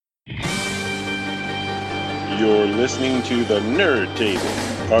You're listening to the Nerd Table,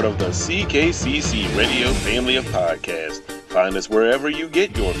 part of the CKCC Radio family of podcasts. Find us wherever you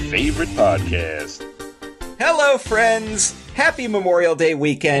get your favorite podcasts. Hello, friends! Happy Memorial Day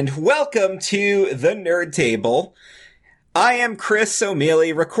weekend. Welcome to the Nerd Table. I am Chris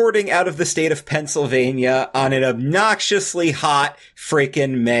O'Mealy, recording out of the state of Pennsylvania on an obnoxiously hot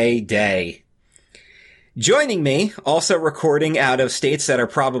freaking May day. Joining me, also recording out of states that are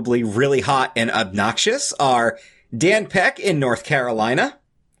probably really hot and obnoxious, are Dan Peck in North Carolina,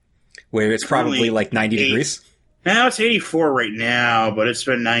 where it's probably like 90 degrees. Now it's 84 right now, but it's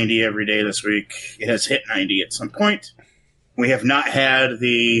been 90 every day this week. It has hit 90 at some point. We have not had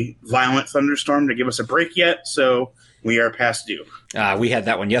the violent thunderstorm to give us a break yet, so we are past due. We had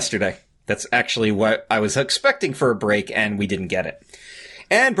that one yesterday. That's actually what I was expecting for a break, and we didn't get it.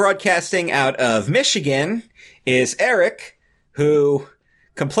 And broadcasting out of Michigan is Eric, who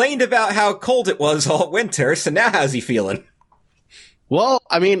complained about how cold it was all winter, so now how's he feeling? Well,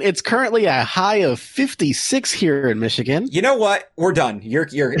 I mean, it's currently a high of 56 here in Michigan. You know what? We're done. You're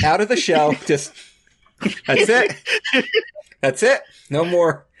out of the show. Just that's it. That's it. No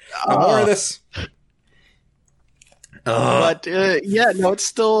more. No more of this. But it's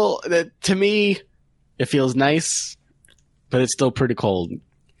still to me, it feels nice, but it's still pretty cold.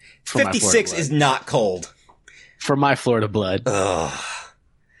 56 is not cold for my Florida blood. But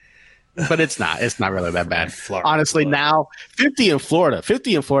it's not. It's not really that bad. Honestly, blood. Now 50 in Florida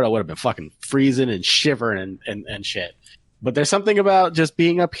would have been fucking freezing and shivering and shit. But there's something about just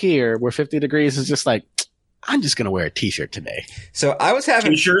being up here where 50 degrees is just like, I'm just gonna wear a t-shirt today. So I was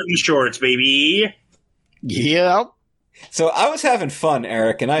having t-shirt and shorts, baby. Yeah. So I was having fun,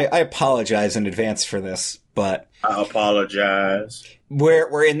 Eric, and I apologize in advance for this, but I apologize.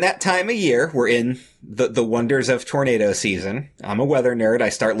 We're in that time of year. We're in the wonders of tornado season. I'm a weather nerd. I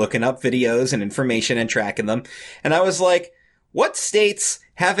start looking up videos and information and tracking them. And I was like, what states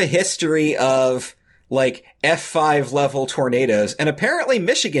have a history of like F5 level tornadoes? And apparently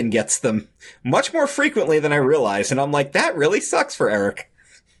Michigan gets them much more frequently than I realized. And I'm like, that really sucks for Eric.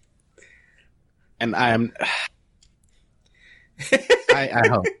 And I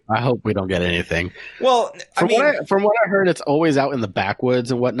hope we don't get anything. Well, from what I heard, it's always out in the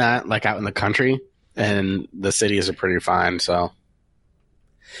backwoods and whatnot, like out in the country, and the cities are pretty fine. So,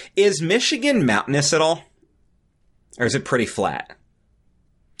 is Michigan mountainous at all, or is it pretty flat?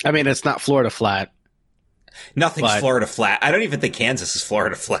 I mean, it's not Florida flat. Nothing's Florida flat. I don't even think Kansas is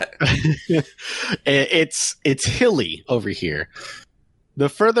Florida flat. It's hilly over here. The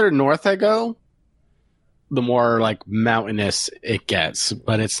further north I go, the more like mountainous it gets,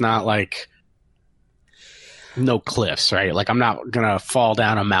 but it's not like no cliffs, right? Like I'm not gonna fall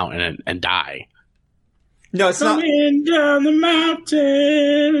down a mountain and die. No, it's Coming down the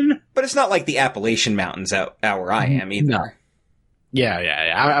mountain. But it's not like the Appalachian Mountains out where I am either. No.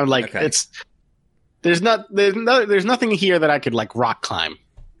 Yeah. I'm like, okay. There's nothing here that I could like rock climb.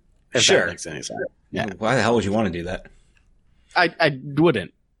 If sure. That makes any sense. Yeah. Why the hell would you want to do that? I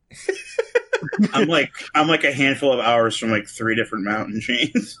wouldn't. I'm like a handful of hours from like 3 different mountain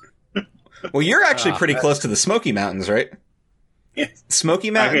chains. Well, you're actually pretty close to the Smoky Mountains, right? Yeah.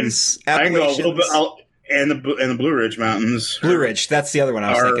 Smoky Mountains, I can go a little bit out, and the Blue Ridge Mountains. Blue Ridge, that's the other one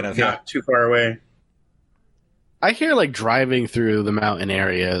I was thinking of. Not too far away. I hear like driving through the mountain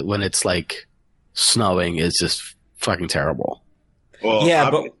area when it's like snowing is just fucking terrible. Well, yeah,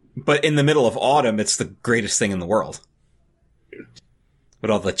 but in the middle of autumn, it's the greatest thing in the world. With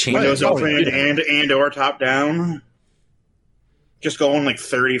all the changes. Windows open and or top down. Just going like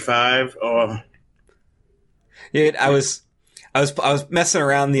 35. Oh. Dude, I was messing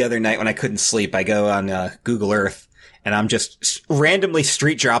around the other night when I couldn't sleep. I go on Google Earth and I'm just randomly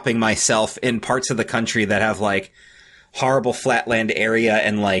street dropping myself in parts of the country that have like horrible flatland area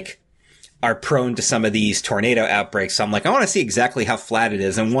and like are prone to some of these tornado outbreaks. So I'm like, I want to see exactly how flat it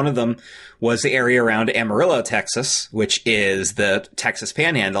is. And one of them was the area around Amarillo, Texas, which is the Texas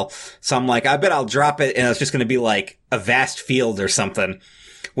Panhandle. So I'm like, I bet I'll drop it and it's just going to be like a vast field or something.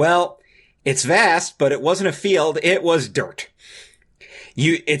 Well, it's vast, but it wasn't a field. It was dirt.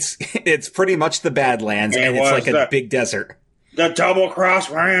 It's pretty much the Badlands, and it's like a big desert. The Double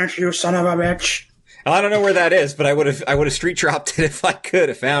Cross Ranch, you son of a bitch. I don't know where that is, but I would have street dropped it if I could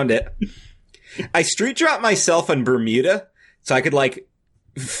have found it. I street dropped myself in Bermuda, so I could like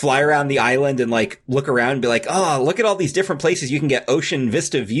fly around the island and like look around and be like, oh, look at all these different places you can get ocean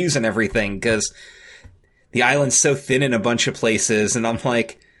vista views and everything, because the island's so thin in a bunch of places. And I'm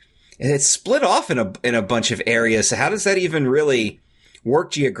like, it's split off in a bunch of areas. So how does that even really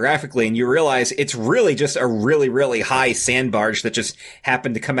work geographically? And you realize it's really just a really, really high sand barge that just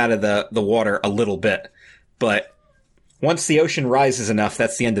happened to come out of the water a little bit. but once the ocean rises enough,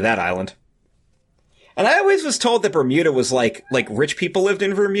 that's the end of that island. And I always was told that Bermuda was like rich people lived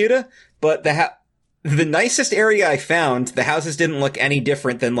in Bermuda, but the nicest area I found, the houses didn't look any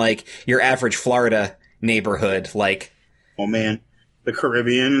different than like your average Florida neighborhood. Like, oh man, the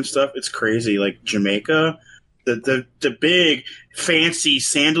Caribbean and stuff, it's crazy. Like Jamaica, the big fancy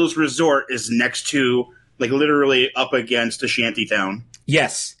Sandals Resort is next to, like, literally up against a shanty town.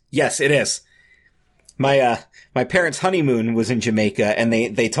 Yes, it is. My parents' honeymoon was in Jamaica, and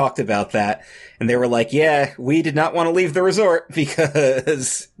they talked about that, and they were like, yeah, we did not want to leave the resort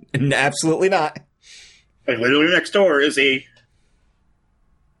because absolutely not. Like, literally next door is a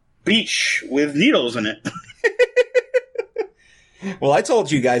beach with needles in it. Well, I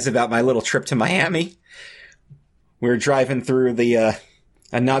told you guys about my little trip to Miami. We were driving through a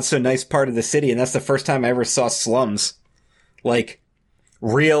not so nice part of the city, and that's the first time I ever saw slums. Like,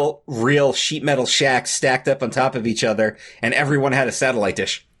 real sheet metal shacks stacked up on top of each other, and everyone had a satellite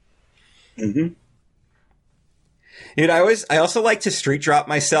dish. Mm-hmm. Dude, I also like to street drop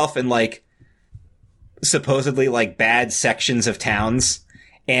myself in, like, supposedly, like, bad sections of towns,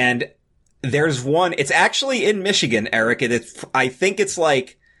 and there's one, it's actually in Michigan, Eric, and I think it's,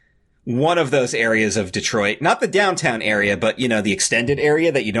 like, one of those areas of Detroit. Not the downtown area, but, you know, the extended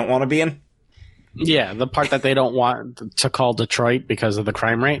area that you don't want to be in. Yeah, the part that they don't want to call Detroit because of the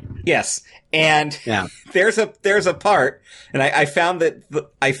crime rate. Yes, and yeah, there's a part, and I found the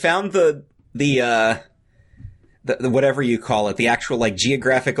whatever you call it, the actual, like,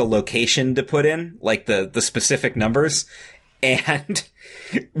 geographical location to put in, like the specific numbers, and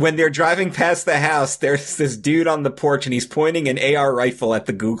when they're driving past the house, there's this dude on the porch, and he's pointing an AR rifle at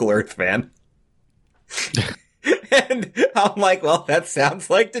the Google Earth van. And I'm like, well, that sounds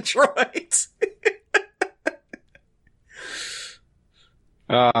like Detroit.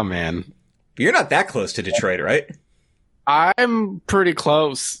 Oh, man. You're not that close to Detroit, right? I'm pretty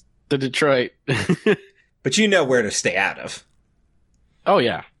close to Detroit. But you know where to stay out of. Oh,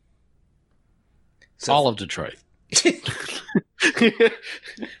 yeah. So, all of Detroit.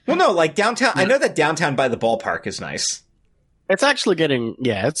 Well, no, like downtown. I know that downtown by the ballpark is nice. It's actually getting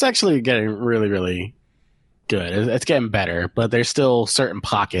really, really good. It's getting better, but there's still certain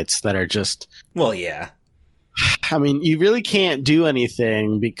pockets that are just... Well, yeah. I mean, you really can't do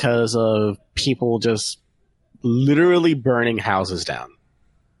anything because of people just literally burning houses down.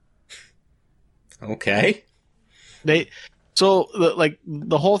 Okay. The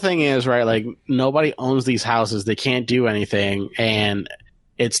whole thing is, right, like, nobody owns these houses. They can't do anything, and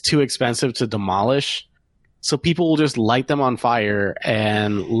it's too expensive to demolish. So people will just light them on fire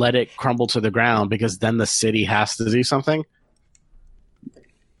and let it crumble to the ground because then the city has to do something.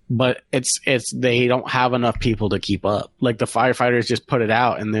 But they don't have enough people to keep up. Like, the firefighters just put it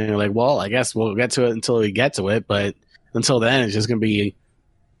out, and they're like, well, I guess we'll get to it until we get to it. But until then, it's just going to be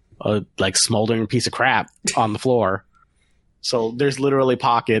a, like, smoldering piece of crap on the floor. So there's literally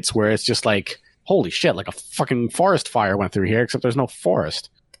pockets where it's just like, holy shit, like a fucking forest fire went through here, except there's no forest.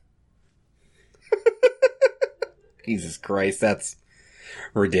 Jesus Christ, that's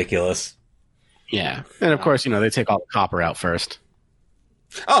ridiculous. Yeah. And of course, you know, they take all the copper out first.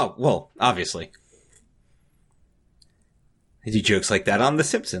 Oh, well, obviously. They do jokes like that on The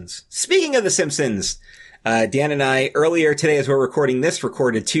Simpsons. Speaking of The Simpsons, Dan and I, earlier today as we're recording this,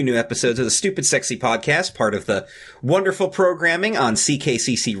 recorded 2 new episodes of the Stupid Sexy Podcast, part of the wonderful programming on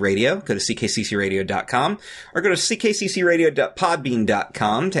CKCC Radio. Go to ckccradio.com or go to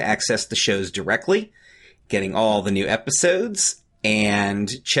ckccradio.podbean.com to access the shows directly, getting all the new episodes,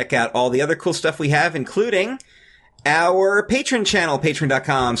 and check out all the other cool stuff we have, including our Patreon channel,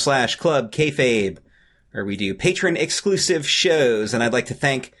 patreon.com/clubkayfabe, where we do patron-exclusive shows, and I'd like to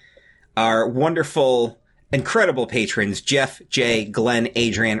thank our wonderful, incredible patrons, Jeff, Jay, Glenn,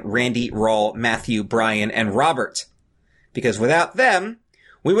 Adrian, Randy, Raul, Matthew, Brian, and Robert. Because without them,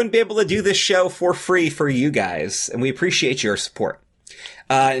 we wouldn't be able to do this show for free for you guys, and we appreciate your support.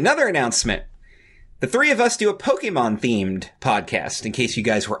 Another announcement. The 3 of us do a Pokemon-themed podcast, in case you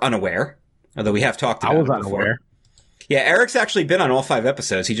guys were unaware, although we have talked about it before. I was unaware. Yeah, Eric's actually been on all 5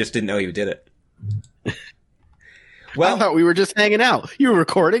 episodes. He just didn't know you did it. Well, I thought we were just hanging out. You were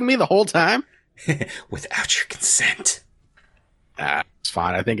recording me the whole time? Without your consent. It's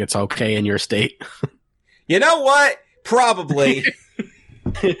fine. I think it's okay in your state. You know what? Probably.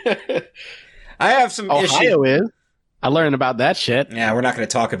 I have some issues. Ohio is. I learned about that shit. Yeah, we're not going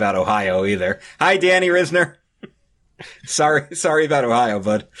to talk about Ohio either. Hi, Danny Risner. Sorry about Ohio,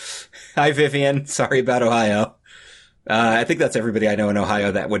 bud. Hi, Vivian. Sorry about Ohio. I think that's everybody I know in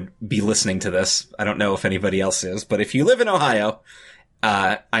Ohio that would be listening to this. I don't know if anybody else is, but if you live in Ohio,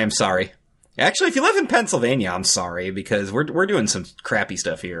 I am sorry. Actually, if you live in Pennsylvania, I'm sorry, because we're doing some crappy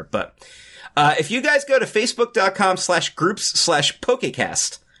stuff here. But if you guys go to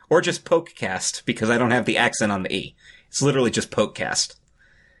facebook.com/groups/Pokecast, or just Pokecast, because I don't have the accent on the E. It's literally just Pokecast.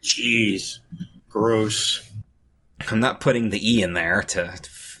 Jeez. Gross. I'm not putting the E in there to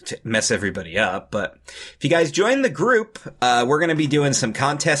mess everybody up, but if you guys join the group, we're going to be doing some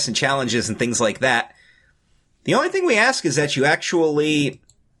contests and challenges and things like that. The only thing we ask is that you actually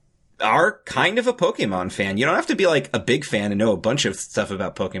are kind of a Pokemon fan. You don't have to be like a big fan and know a bunch of stuff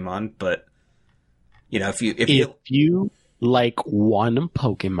about Pokemon, but you know, if you like one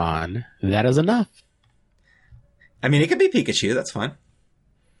Pokemon, that is enough. I mean, it could be Pikachu, that's fine.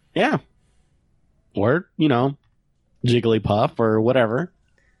 Yeah. Or, you know, Jigglypuff or whatever.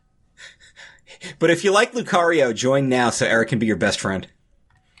 But if you like Lucario, join now so Eric can be your best friend.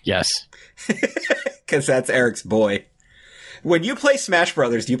 Yes. Because that's Eric's boy. When you play Smash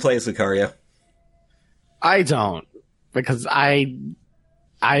Brothers, do you play as Lucario? I don't, because I'm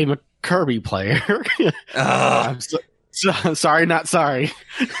a Kirby player. I'm sorry, not sorry.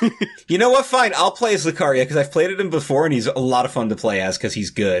 You know what? Fine, I'll play as Lucario because I've played him before, and he's a lot of fun to play as because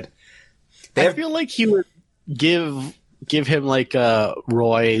he's good. I feel like he would give him like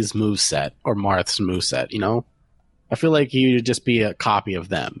Roy's moveset or Marth's moveset. You know, I feel like he would just be a copy of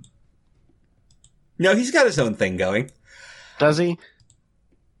them. No, he's got his own thing going. Does he?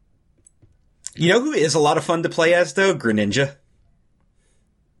 You know who is a lot of fun to play as, though? Greninja.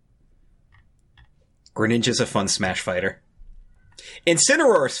 Greninja's a fun Smash fighter.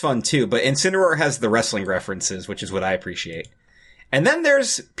 Incineroar is fun, too, but Incineroar has the wrestling references, which is what I appreciate. And then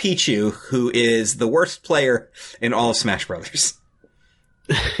there's Pichu, who is the worst player in all of Smash Brothers.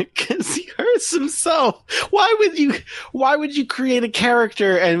 Because he hurts himself. Why would you create a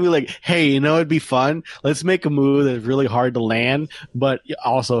character and be like, hey, you know, it'd be fun. Let's make a move that's really hard to land, but it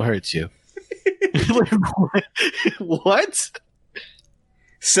also hurts you. Like, what?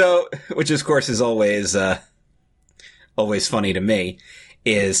 So, which of course is always funny to me,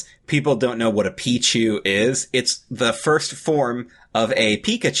 is people don't know what a Pichu is. It's the first form of a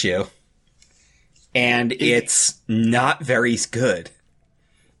Pikachu, and it's not very good.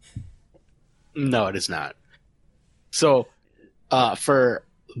 No, it is not. So, for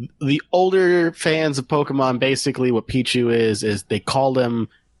the older fans of Pokemon, basically what Pichu is they called him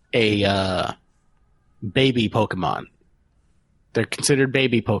a baby Pokemon. They're considered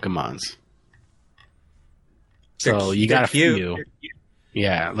baby Pokemons. So you got a few.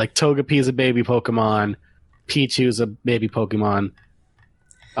 Yeah, like Togepi is a baby Pokemon. Pichu is a baby Pokemon.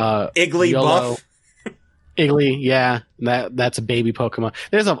 Igglybuff. Iggly, yeah, that's a baby Pokemon.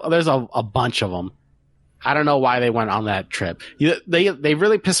 There's a bunch of them. I don't know why they went on that trip. They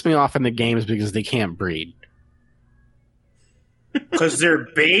really pissed me off in the games because they can't breed. Because they're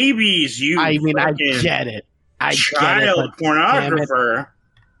babies. I get it. Child pornographer.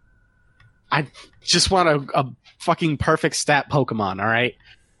 I just want a fucking perfect stat Pokemon. All right,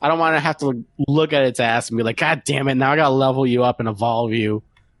 I don't want to have to look at its ass and be like, God damn it! Now I gotta level you up and evolve you.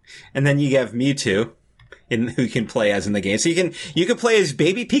 And then you have Mewtwo, who you can play as in the game. So you can play as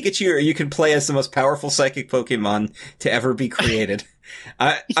baby Pikachu, or you can play as the most powerful psychic Pokemon to ever be created.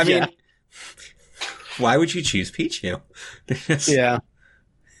 I mean, why would you choose Pichu? Yeah.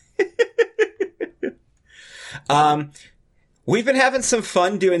 We've been having some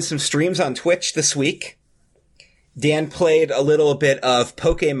fun doing some streams on Twitch this week. Dan played a little bit of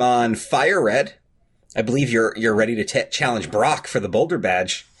Pokemon Fire Red. I believe you're ready to challenge Brock for the Boulder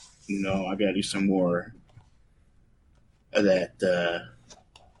Badge. No, I gotta do some more of that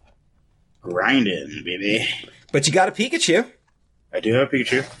grinding, baby. But you got a Pikachu. I do have a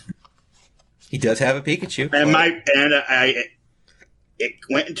Pikachu. He does have a Pikachu. And it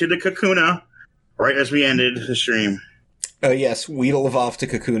went into the Kakuna right as we ended the stream. Oh yes, Weedle evolved to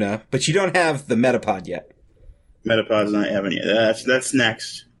Kakuna, but you don't have the Metapod yet. Metapod's not having it. That's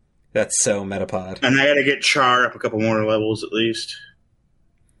next. That's so Metapod. And I gotta get Char up a couple more levels at least.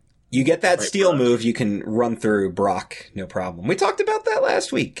 You get that steel move, you can run through Brock, no problem. We talked about that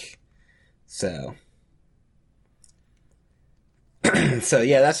last week. So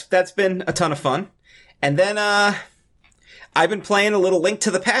yeah, that's been a ton of fun. And then I've been playing a little Link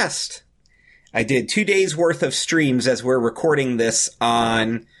to the Past. I did 2 days worth of streams as we're recording this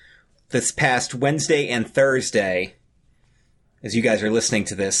on this past Wednesday and Thursday. As you guys are listening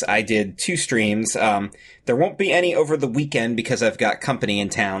to this, I did 2 streams. There won't be any over the weekend because I've got company in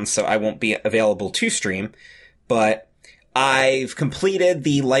town, so I won't be available to stream. But I've completed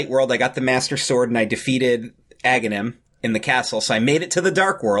the Light World. I got the Master Sword, and I defeated Aghanim in the castle. So I made it to the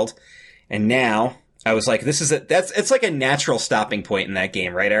Dark World, and now I was like, it's like a natural stopping point in that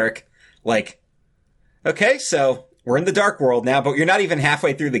game, right, Eric? Like, okay, so we're in the Dark World now, but you're not even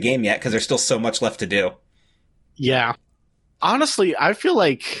halfway through the game yet because there's still so much left to do. Yeah. Honestly, I feel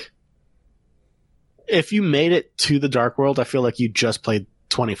like if you made it to the Dark World, I feel like you just played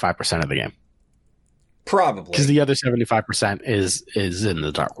 25% of the game. Probably. Because the other 75% is in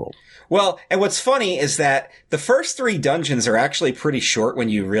the Dark World. Well, and what's funny is that the first 3 dungeons are actually pretty short when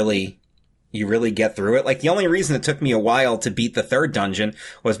you really get through it. Like, the only reason it took me a while to beat the 3rd dungeon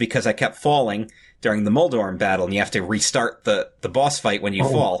was because I kept falling during the Moldorm battle, and you have to restart the boss fight when you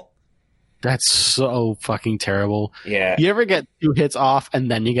fall. That's so fucking terrible. Yeah. You ever get 2 hits off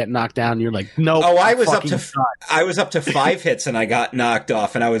and then you get knocked down and you're like, no. Oh, I was up to 5 hits and I got knocked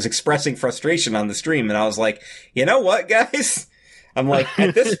off, and I was expressing frustration on the stream, and I was like, you know what, guys? I'm like,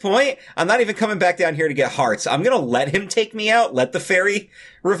 at this point, I'm not even coming back down here to get hearts. I'm gonna let him take me out, let the fairy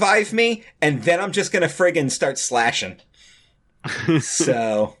revive me, and then I'm just gonna friggin' start slashing.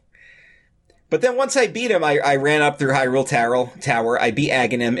 So... But then once I beat him, I ran up through Hyrule Tower. I beat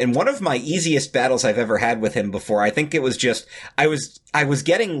Aghanim in one of my easiest battles I've ever had with him before. I think it was just, I was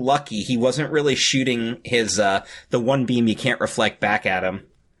getting lucky. He wasn't really shooting his, the one beam you can't reflect back at him.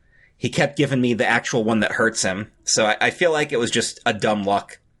 He kept giving me the actual one that hurts him. So I feel like it was just a dumb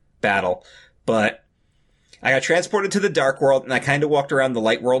luck battle. But I got transported to the Dark World, and I kind of walked around the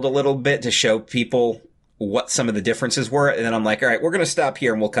Light World a little bit to show people what some of the differences were. And then I'm like, all right, we're going to stop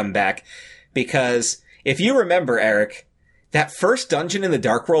here and we'll come back. Because if you remember, Eric, that first dungeon in the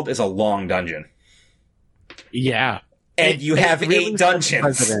Dark World is a long dungeon. Yeah. And you have really 8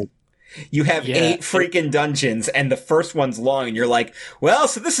 dungeons. You have 8 freaking dungeons, and the first one's long, and you're like, well,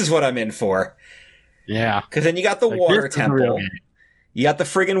 so this is what I'm in for. Yeah. Because then you got the water temple. You got the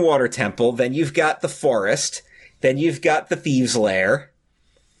friggin' water temple. Then you've got the forest. Then you've got the thieves' lair.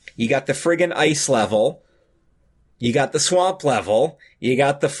 You got the friggin' ice level. You got the swamp level, you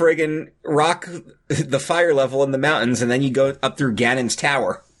got the friggin' rock, the fire level in the mountains, and then you go up through Ganon's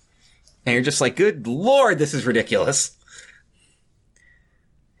tower. And you're just like, good lord, this is ridiculous.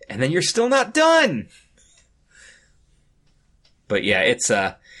 And then you're still not done! But yeah, it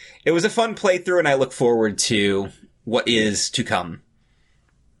was a fun playthrough, and I look forward to what is to come.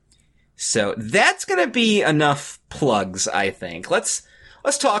 So that's gonna be enough plugs, I think. Let's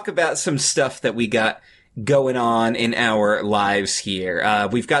talk about some stuff that we got going on in our lives here.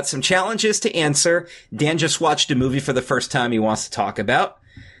 We've got some challenges to answer. Dan just watched a movie for the first time he wants to talk about.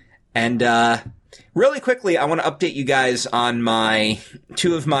 And really quickly, I want to update you guys on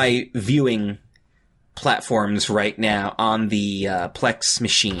 2 of my viewing platforms right now on the Plex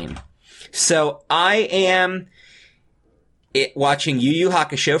machine. So I am watching Yu Yu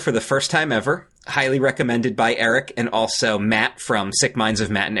Hakusho for the first time ever. Highly recommended by Eric and also Matt from Sick Minds of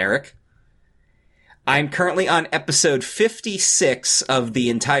Matt and Eric. I'm currently on episode 56 of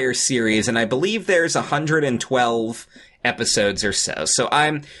the entire series, and I believe there's 112 episodes or so. So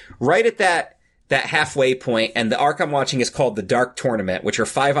I'm right at that halfway point, and the arc I'm watching is called the Dark Tournament, which are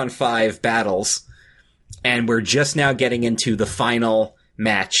 5-on-5 battles, and we're just now getting into the final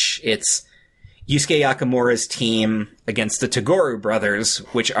match. It's Yusuke Yakamura's team against the Toguro brothers,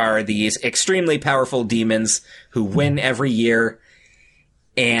 which are these extremely powerful demons who win every year.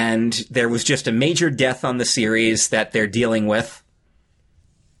 And there was just a major death on the series that they're dealing with.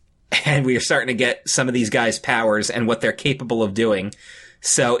 And we are starting to get some of these guys' powers and what they're capable of doing.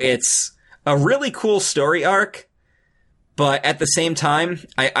 So it's a really cool story arc. But at the same time,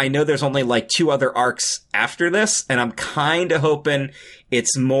 I know there's only like 2 other arcs after this. And I'm kind of hoping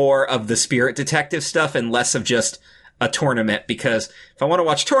it's more of the Spirit Detective stuff and less of just a tournament. Because if I want to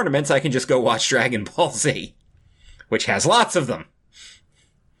watch tournaments, I can just go watch Dragon Ball Z, which has lots of them.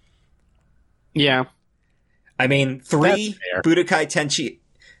 Yeah. I mean, 3 Budokai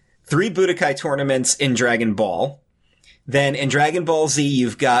tournaments in Dragon Ball. Then in Dragon Ball Z,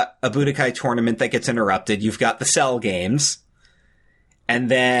 you've got a Budokai tournament that gets interrupted. You've got the Cell games.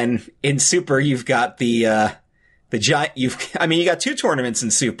 And then in Super, you've got the giant, you got 2 tournaments in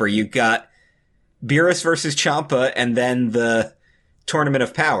Super. You've got Beerus versus Champa and then the Tournament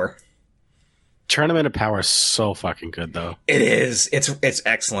of Power. Tournament of Power is so fucking good, though. It is. It's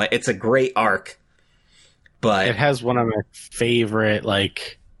excellent. It's a great arc. But it has one of my favorite,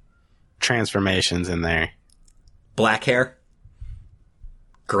 like, transformations in there. Black hair?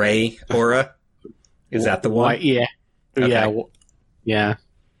 Gray aura? Is that the one? Yeah. Okay. Yeah.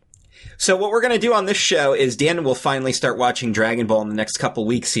 So what we're going to do on this show is Dan will finally start watching Dragon Ball in the next couple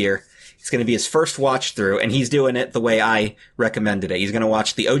weeks here. It's going to be his first watch through, and he's doing it the way I recommended it. He's going to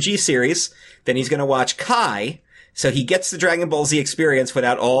watch the OG series, then he's going to watch Kai, so he gets the Dragon Ball Z experience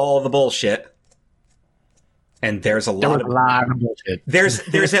without all the bullshit. And there's a There lot was a lot of bullshit.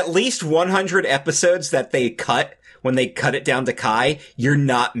 there's at least 100 episodes that they cut. When they cut it down to Kai, you're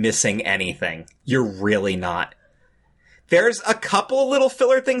not missing anything. You're really not. There's a couple little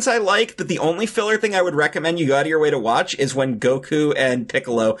filler things I like, but the only filler thing I would recommend you go out of your way to watch is when Goku and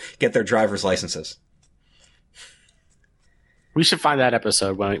Piccolo get their driver's licenses. We should find that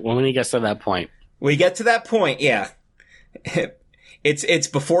episode when he gets to that point. We get to that point, yeah. It's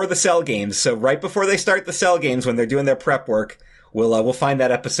before the Cell games, so right before they start the Cell games, when they're doing their prep work, we'll find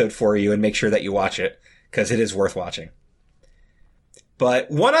that episode for you and make sure that you watch it, because it is worth watching.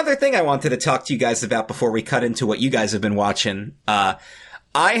 But one other thing I wanted to talk to you guys about before we cut into what you guys have been watching. I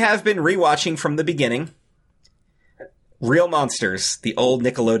have been rewatching from the beginning Real Monsters, the old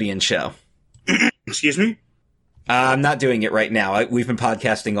Nickelodeon show. Excuse me? I'm not doing it right now. We've been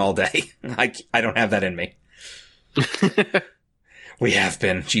podcasting all day. I don't have that in me. We have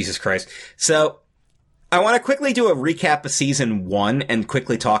been. Jesus Christ. So, I want to quickly do a recap of season 1 and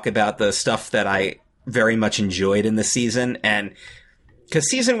quickly talk about the stuff that I very much enjoyed in the season. And because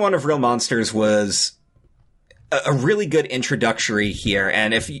season 1 of Real Monsters was a really good introductory here.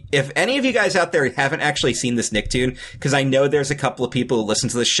 And if any of you guys out there haven't actually seen this Nicktoon, because I know there's a couple of people who listen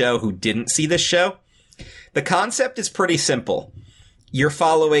to this show who didn't see this show, the concept is pretty simple. You're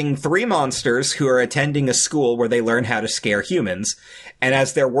following 3 monsters who are attending a school where they learn how to scare humans. And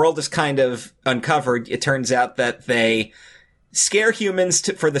as their world is kind of uncovered, it turns out that they scare humans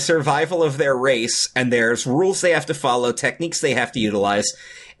for the survival of their race, and there's rules they have to follow, techniques they have to utilize.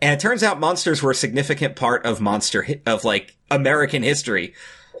 And it turns out monsters were a significant part of American history.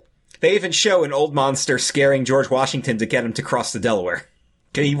 They even show an old monster scaring George Washington to get him to cross the Delaware.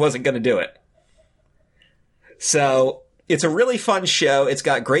 'Cause he wasn't going to do it. So, it's a really fun show. It's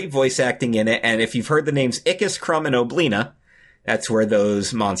got great voice acting in it, and if you've heard the names Ickis, Crumb, and Oblina, that's where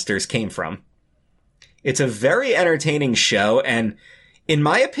those monsters came from. It's a very entertaining show, and in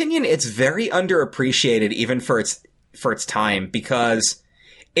my opinion, it's very underappreciated even for its time, because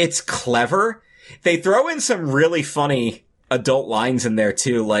it's clever. They throw in some really funny adult lines in there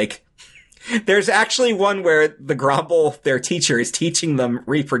too, like, there's actually one where the Gromble, their teacher, is teaching them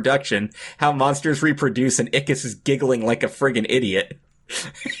reproduction, how monsters reproduce, and Ickis is giggling like a friggin' idiot.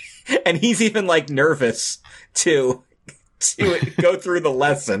 And he's even, like, nervous to go through the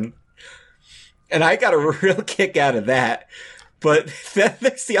lesson. And I got a real kick out of that. But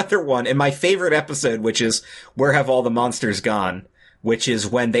that's the other one, and my favorite episode, which is Where Have All the Monsters Gone? Which is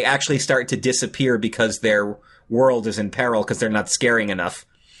when they actually start to disappear because their world is in peril because they're not scaring enough.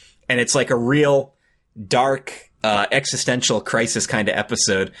 And it's like a real dark, existential crisis kind of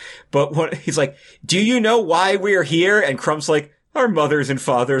episode. But he's like, do you know why we're here? And Crumb's like, our mothers and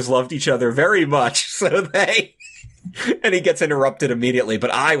fathers loved each other very much. So and he gets interrupted immediately.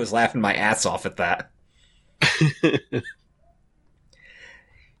 But I was laughing my ass off at that.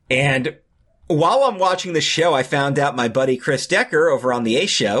 And while I'm watching the show, I found out my buddy Chris Decker over on the A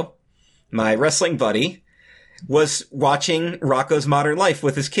Show, my wrestling buddy, was watching Rocko's Modern Life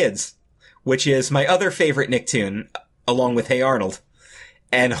with his kids, which is my other favorite Nicktoon, along with Hey Arnold.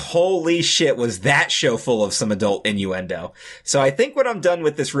 And holy shit, was that show full of some adult innuendo. So I think when I'm done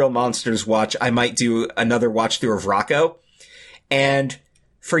with this Real Monsters watch, I might do another watch through of Rocko. And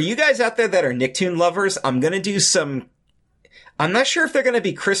for you guys out there that are Nicktoon lovers, I'm gonna do I'm not sure if they're gonna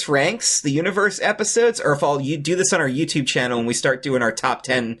be Chris Ranks, the Universe episodes, or if I'll do this on our YouTube channel when we start doing our top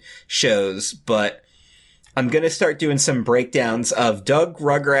 10 shows, but I'm going to start doing some breakdowns of Doug,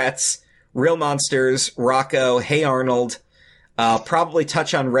 Rugrats, Real Monsters, Rocko, Hey Arnold. I'll probably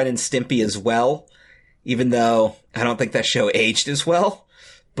touch on Ren and Stimpy as well, even though I don't think that show aged as well.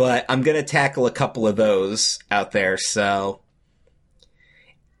 But I'm going to tackle a couple of those out there, so.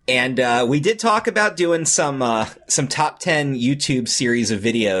 And we did talk about doing some top 10 YouTube series of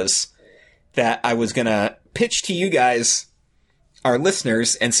videos that I was going to pitch to you guys, our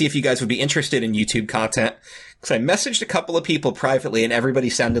listeners, and see if you guys would be interested in YouTube content. Because I messaged a couple of people privately and everybody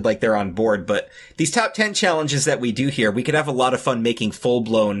sounded like they're on board. But these top 10 challenges that we do here, we could have a lot of fun making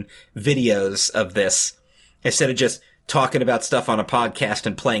full-blown videos of this. Instead of just talking about stuff on a podcast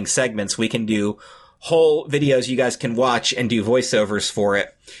and playing segments, we can do whole videos you guys can watch and do voiceovers for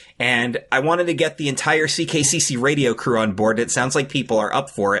it. And I wanted to get the entire CKCC radio crew on board. It sounds like people are up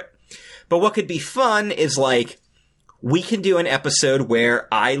for it. But what could be fun is, like, we can do an episode where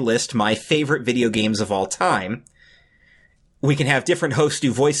I list my favorite video games of all time. We can have different hosts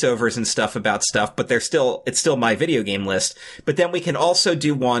do voiceovers and stuff about stuff, but it's still my video game list. But then we can also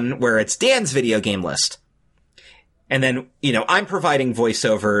do one where it's Dan's video game list. And then, I'm providing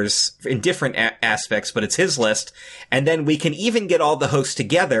voiceovers in different aspects, but it's his list. And then we can even get all the hosts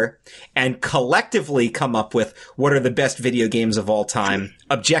together and collectively come up with what are the best video games of all time,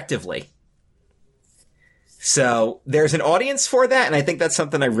 objectively. So there's an audience for that, and I think that's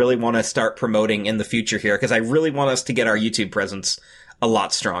something I really want to start promoting in the future here, because I really want us to get our YouTube presence a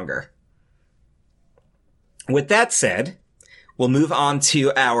lot stronger. With that said, we'll move on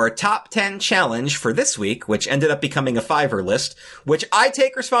to our top 10 challenge for this week, which ended up becoming a Fiverr list, which I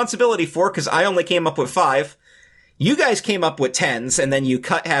take responsibility for because I only came up with 5. You guys came up with 10s, and then you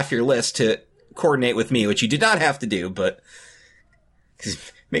cut half your list to coordinate with me, which you did not have to do, but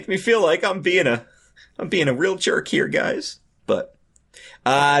make me feel like I'm being a real jerk here, guys. But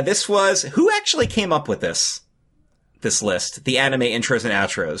this was who actually came up with this list, the anime intros and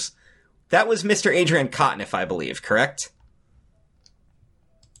outros. That was Mr. Adrian Cotton, I believe, correct?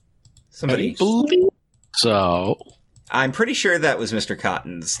 Somebody. I believe so. I'm pretty sure that was Mr.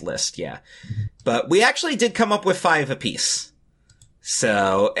 Cotton's list, yeah. But we actually did come up with 5 apiece.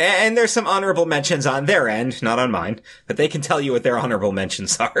 So, and there's some honorable mentions on their end, not on mine, but they can tell you what their honorable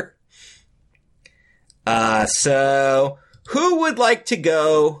mentions are. So, who would like to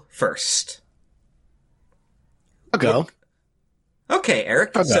go first? I'll go. Okay,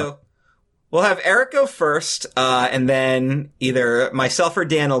 Eric. So, we'll have Eric go first, and then either myself or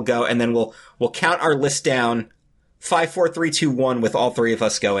Dan will go, and then we'll count our list down 5, 4, 3, 2, 1 with all 3 of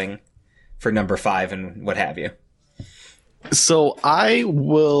us going for number 5 and what have you. So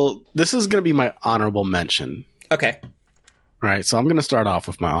this is going to be my honorable mention. Okay. Right. So I'm going to start off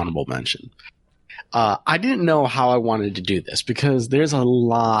with my honorable mention. I didn't know how I wanted to do this because there's a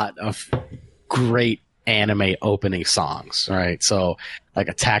lot of great anime opening songs, right? So like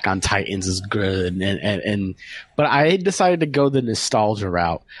Attack on Titans is good, but I decided to go the nostalgia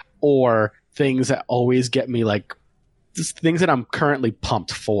route, or things that always get me, like just things that I'm currently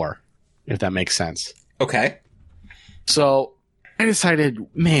pumped for, if that makes sense. Okay. So I decided,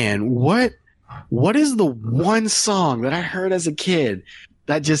 man, what is the one song that I heard as a kid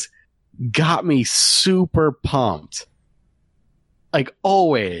that just got me super pumped? Like,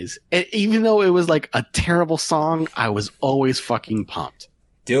 always. And even though it was like a terrible song, I was always fucking pumped.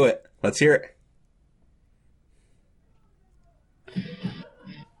 Do it. Let's hear it.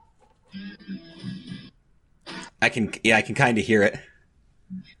 I can kind of hear it.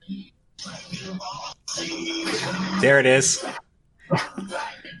 There it is.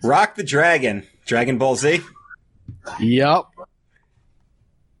 Rock the Dragon. Dragon Ball Z. Yep.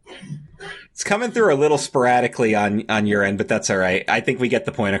 It's coming through a little sporadically on your end, but that's all right. I think we get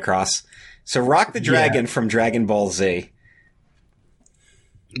the point across. So Rock the Dragon from Dragon Ball Z.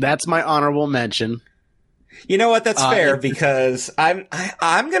 That's my honorable mention. You know what? That's fair, because I'm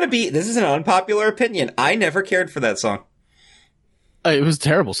going to be, this is an unpopular opinion. I never cared for that song. It was a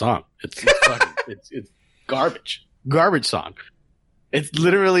terrible song. It's garbage. Garbage song. It's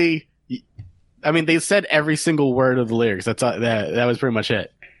literally, I mean, they said every single word of the lyrics. That was pretty much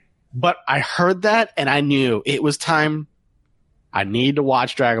it. But I heard that and I knew it was time. I need to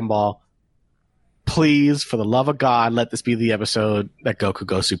watch Dragon Ball. Please, for the love of God, let this be the episode that Goku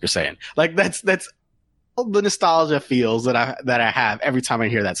goes Super Saiyan. Like that's all the nostalgia feels that I have every time I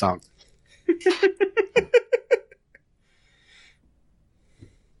hear that song.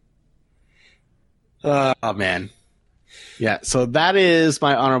 Oh man. Yeah, so that is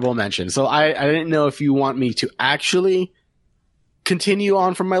my honorable mention. So I didn't know if you want me to actually continue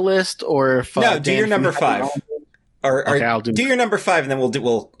on from my list, or if no, do your number 5, or okay, I'll do your number 5, and then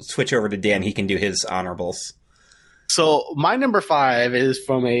we'll switch over to Dan. He can do his honorables. So my number 5 is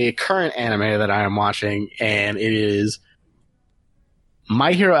from a current anime that I am watching, and it is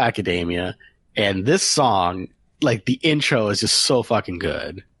My Hero Academia. And this song, like the intro, is just so fucking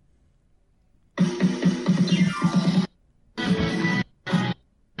good.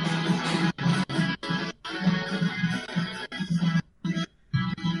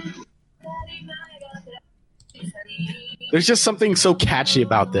 There's just something so catchy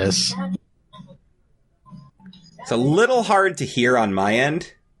about this. It's a little hard to hear on my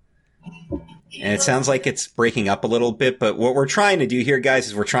end, and it sounds like it's breaking up a little bit, but what we're trying to do here, guys,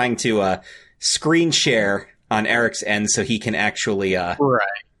 is we're trying to screen share on Eric's end so he can actually... Right.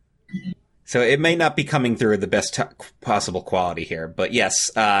 So it may not be coming through the best possible quality here, but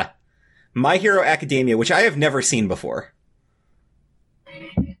yes, My Hero Academia, which I have never seen before.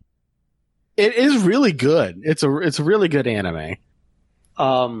 It is really good. It's a really good anime.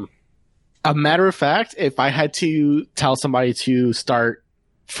 A matter of fact, if I had to tell somebody to start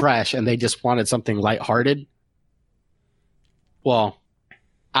fresh and they just wanted something lighthearted, well,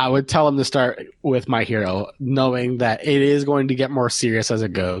 I would tell him to start with My Hero, knowing that it is going to get more serious as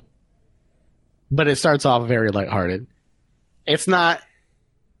it goes. But it starts off very lighthearted. It's not.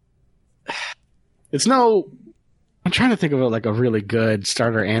 It's no. I'm trying to think of it like a really good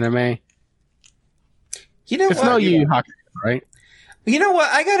starter anime. You know It's what? no Yu Yu Hakusho, right? You know what?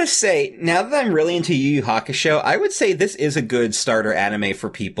 I gotta say, now that I'm really into Yu Yu Hakusho, I would say this is a good starter anime for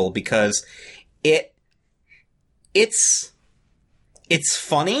people because it's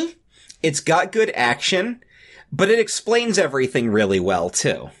funny, it's got good action, but it explains everything really well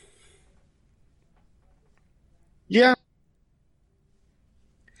too. Yeah.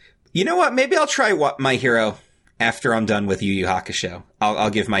 You know what? Maybe I'll try My Hero after I'm done with Yu Yu Hakusho. I'll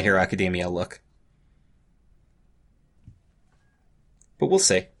give My Hero Academia a look. But we'll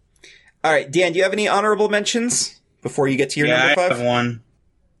see. All right, Dan, do you have any honorable mentions before you get to your number 5? I have one.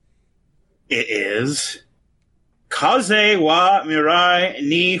 It is Kaze wa Mirai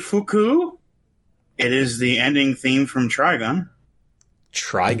ni Fuku. It is the ending theme from Trigun.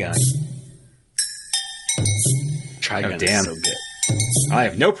 Trigun. Trigun Oh, damn. is so good. I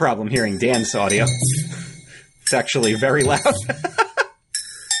have no problem hearing Dan's audio. It's actually very loud.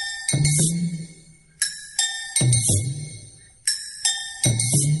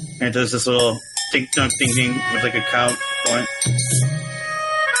 And it does this little ding-dong ding-ding with like a cow point.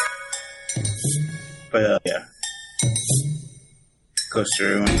 But yeah. Goes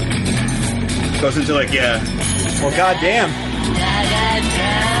through. Goes into like, yeah. Well, goddamn.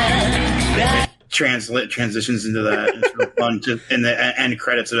 Transitions into that. It's real fun in the end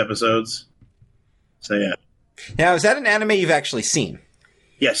credits of episodes. So yeah. Now, is that an anime you've actually seen?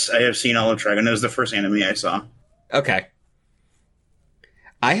 Yes, I have seen all of Trigun. It was the first anime I saw. Okay.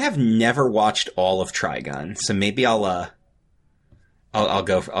 I have never watched all of Trigun, so maybe I'll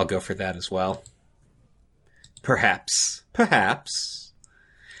go for that as well. Perhaps.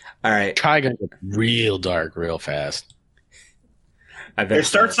 All right. Trigun gets real dark real fast. I bet It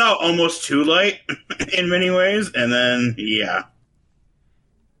starts out almost too light in many ways, and then yeah.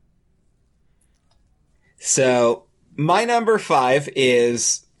 So, my number 5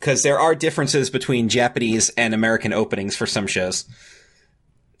 is, because there are differences between Japanese and American openings for some shows.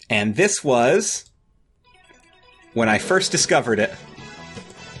 And this was when I first discovered it.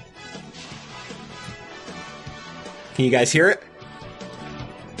 Can you guys hear it?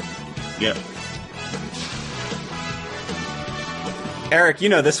 Yeah. Eric, you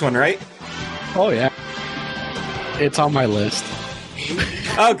know this one, right? Oh, yeah. It's on my list.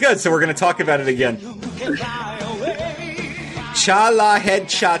 Oh, good. So we're going to talk about it again. Cha-La Head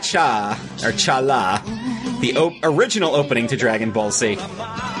Cha-Cha, or Cha-La, the original opening to Dragon Ball Z.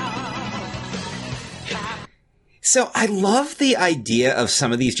 So I love the idea of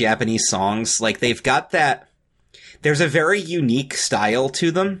some of these Japanese songs. Like, they've got that... There's a very unique style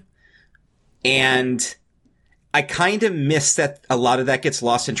to them. And I kind of miss that a lot of that gets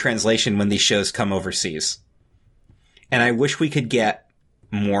lost in translation when these shows come overseas. And I wish we could get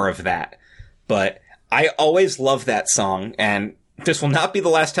more of that. But I always love that song, and this will not be the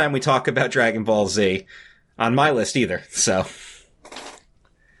last time we talk about Dragon Ball Z on my list either, so.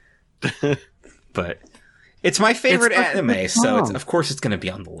 But it's my favorite anime, so of course it's going to be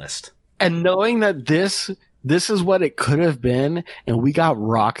on the list. And knowing that this is what it could have been, and we got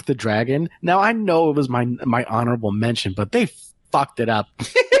Rock the Dragon. Now, I know it was my honorable mention, but they fucked it up.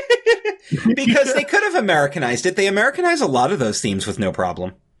 Because they could have Americanized it. They Americanize a lot of those themes with no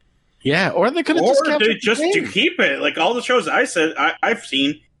problem. Yeah, or they could have Or kept they it just the to same. keep it. Like all the shows I've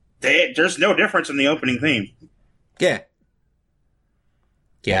seen, there's no difference in the opening theme. Yeah.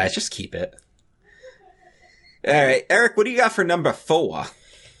 Yeah, just keep it. Alright, Eric, what do you got for number 4?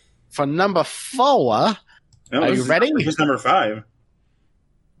 For number 4, No, Are you ready? This is number 5.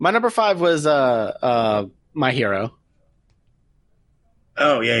 my number 5 was My Hero.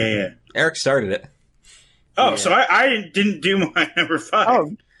 Oh, yeah. Eric started it. Oh, Yeah. so I didn't do my number 5.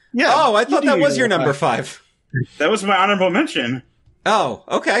 Oh, yeah. Oh, I thought You that do was your number 5. That was my honorable mention. Oh,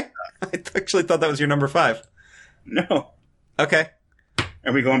 okay. I actually thought that was your number 5. No. Okay.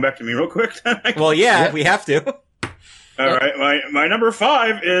 Are we going back to me real quick? Well, yeah, we have to. All right. My number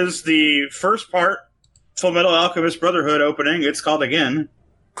 5 is the first part, Full Metal Alchemist Brotherhood opening. It's called Again.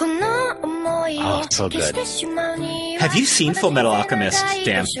 Oh, so good. Have you seen Full Metal Alchemist,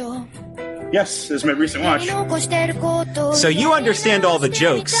 Dan? Yes, this is my recent watch. So you understand all the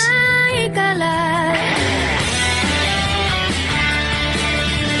jokes.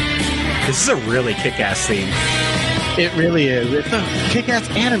 This is a really kick-ass theme. It really is. It's a kick-ass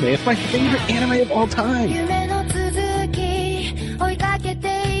anime. It's my favorite anime of all time.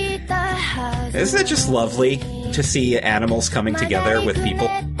 Isn't it just lovely? to see animals coming together with people?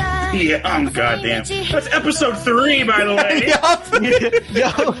 Yeah, goddamn. That's episode 3, by the way.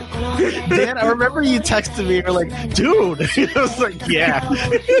 Yo, Dan, I remember you texted me. You're like, dude. I was like, yeah.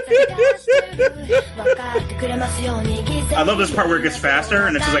 I love this part where it gets faster,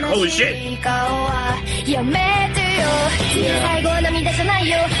 and it's just like, holy shit. And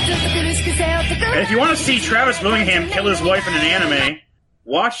if you want to see Travis Willingham kill his wife in an anime,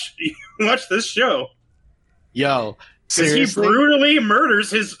 watch this show. Yo, because he brutally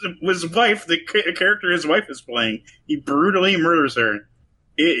murders his wife, the character his wife is playing. He brutally murders her.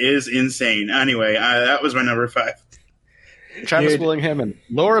 It is insane. Anyway, that was my number 5. Travis Willingham and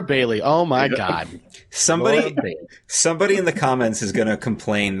Laura Bailey. Oh my god. Somebody in the comments is going to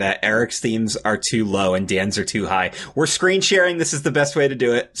complain that Eric's themes are too low and Dan's are too high. We're screen sharing. This is the best way to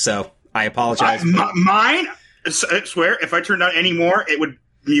do it. So I apologize. Mine, I swear, if I turned on any more, it would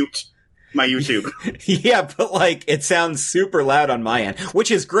mute my YouTube. Yeah, but like it sounds super loud on my end,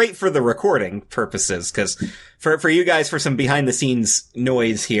 which is great for the recording purposes. Because for you guys, for some behind the scenes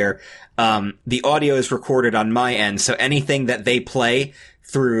noise here, the audio is recorded on my end. So anything that they play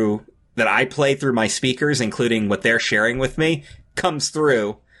through, that I play through my speakers, including what they're sharing with me, comes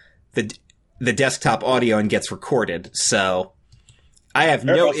through the desktop audio and gets recorded. So I have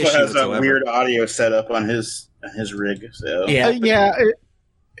no issue whatsoever. Has a weird audio setup on his rig. So yeah.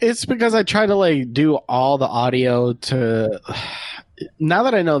 It's because I try to like do all the audio to. Now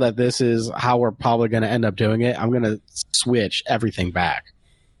that I know that this is how we're probably going to end up doing it, I'm going to switch everything back.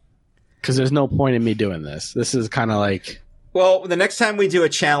 Because there's no point in me doing this. This is kind of like. Well, the next time we do a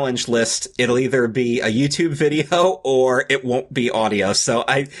challenge list, it'll either be a YouTube video or it won't be audio. So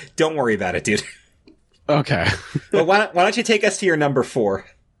don't worry about it, dude. Okay. But why don't you take us to your number 4?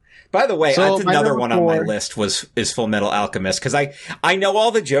 By the way, that's another one on my list is Full Metal Alchemist, because I know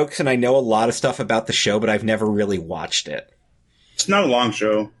all the jokes and I know a lot of stuff about the show, but I've never really watched it. It's not a long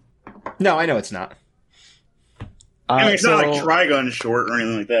show. No, I know it's not. I mean, it's not like Trigun short or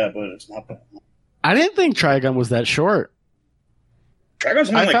anything like that, but it's not that long. I didn't think Trigun was that short. Trigun's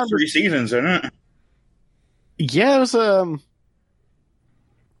only like 3 seasons, isn't it? Yeah, it was, how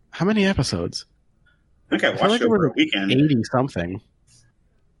many episodes? I think I watched it over a weekend. 80-something.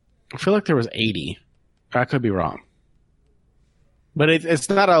 I feel like there was 80. I could be wrong. But it's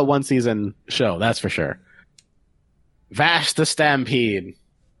not a one-season show, that's for sure. Vash the Stampede.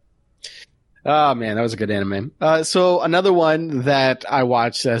 Oh, man, that was a good anime. So another one that I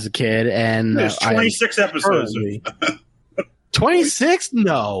watched as a kid, and... There's 26 episodes. 26?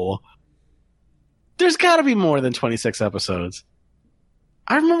 No. There's got to be more than 26 episodes.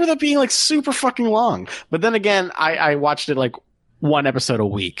 I remember that being like super fucking long. But then again, I watched it like 1 episode a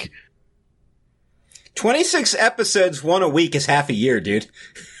week. 26 episodes, 1 a week is half a year, dude.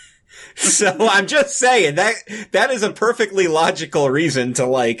 So I'm just saying that is a perfectly logical reason to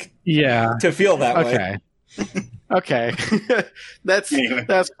to feel that way. Okay. That's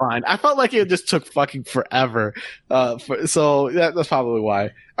fine. I felt like it just took fucking forever. So that's probably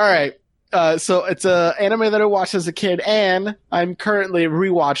why. All right. So it's a anime that I watched as a kid, and I'm currently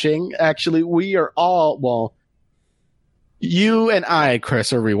rewatching. Actually, we are all, you and I,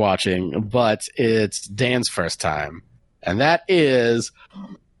 Chris, are rewatching, but it's Dan's first time, and that is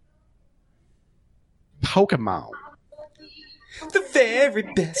Pokemon. The very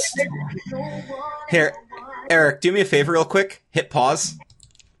best. Here, Eric, do me a favor real quick. Hit pause.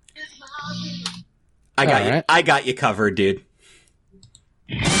 I got you. I got you covered, dude.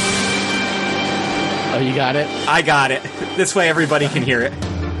 Oh, you got it? I got it. This way everybody can hear it.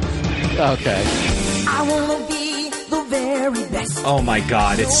 Okay. I wanna be the very best. Oh my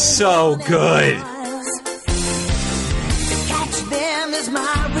god, it's so good. Catch them is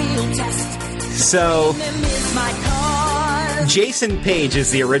my real test. So, Jason Page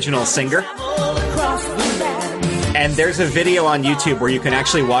is the original singer. And there's a video on YouTube where you can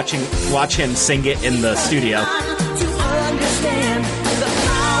actually watch him sing it in the studio.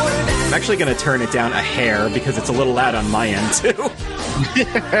 I'm actually going to turn it down a hair because it's a little loud on my end, too.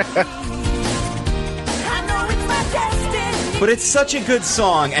 But it's such a good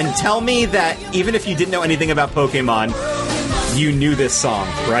song, and tell me that even if you didn't know anything about Pokemon, you knew this song,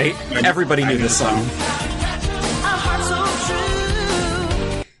 right? Everybody knew this song.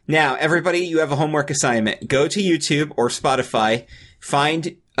 Now, everybody, you have a homework assignment. Go to YouTube or Spotify,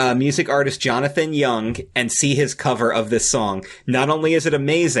 find music artist Jonathan Young, and see his cover of this song. Not only is it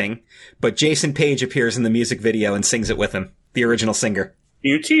amazing, but Jason Page appears in the music video and sings it with him, the original singer.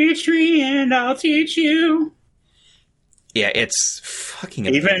 You teach me and I'll teach you. Yeah, it's fucking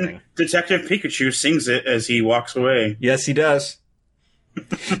amazing. Even Detective Pikachu sings it as he walks away. Yes, he does.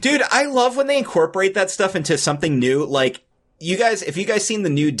 Dude, I love when they incorporate that stuff into something new. Like, if you guys seen the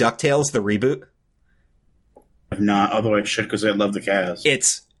new DuckTales, the reboot? I've not, although I should because I love the cast.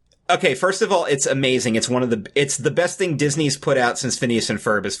 It's okay. First of all, it's amazing. It's the best thing Disney's put out since Phineas and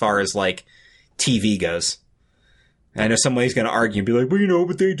Ferb as far as like TV goes. I know somebody's going to argue and be like, well,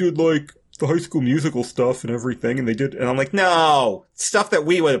 but they did like the High School Musical stuff and everything, and I'm like, no, stuff that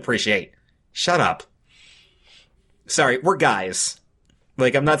we would appreciate. Shut up. Sorry, we're guys.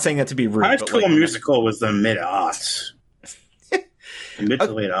 Like, I'm not saying that to be rude. High but School like, Musical was the mid-aughts. Mid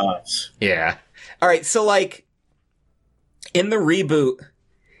to late aughts. Yeah. All right, so like, in the reboot,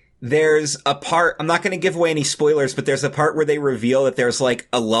 there's a part, I'm not going to give away any spoilers, but there's a part where they reveal that there's like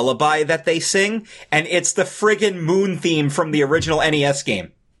a lullaby that they sing, and it's the friggin' Moon theme from the original NES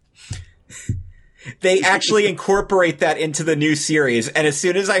game. They actually incorporate that into the new series, and as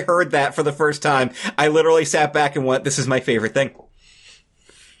soon as I heard that for the first time, I literally sat back and went, this is my favorite thing.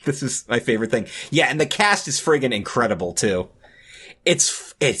 This is my favorite thing. Yeah, and the cast is friggin' incredible, too.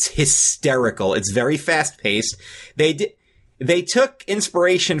 It's hysterical. It's very fast-paced. They took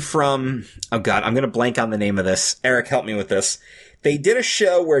inspiration from, oh god, I'm gonna blank on the name of this. Eric, help me with this. They did a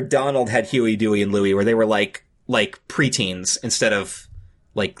show where Donald had Huey, Dewey, and Louie, where they were like preteens instead of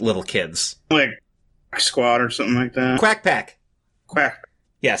like little kids. Like Squad or something like that. Quack Pack. Quack.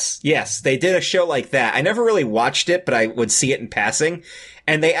 Yes, they did a show like that. I never really watched it, but I would see it in passing.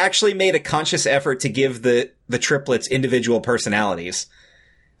 And they actually made a conscious effort to give the triplets individual personalities.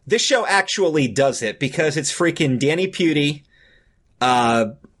 This show actually does it because it's freaking Danny Pudi,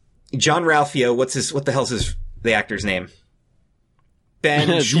 John Ralphio, what the hell's the actor's name?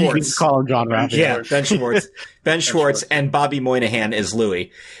 Ben Schwartz. You can call him John Ralphio. Yeah, Ben Schwartz. Ben Schwartz and Bobby Moynihan is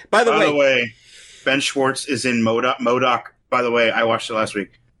Louie. By the way, Ben Schwartz is in MODOK. By the way, I watched it last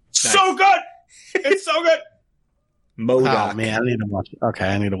week. Nice. So good! It's so good! MODOK. Oh, man, I need to watch it. Okay,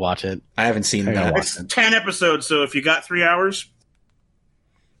 I need to watch it. I haven't seen that. It's 10 episodes, so if you got 3 hours...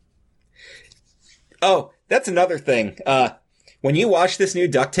 Oh, that's another thing. When you watch this new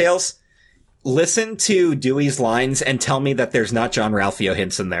DuckTales, listen to Dewey's lines and tell me that there's not John Ralphio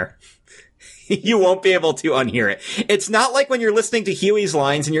hints in there. You won't be able to unhear it. It's not like when you're listening to Huey's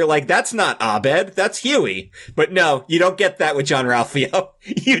lines and you're like, that's not Abed, that's Huey. But no, you don't get that with John Ralphio.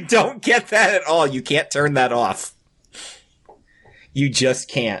 You don't get that at all. You can't turn that off. You just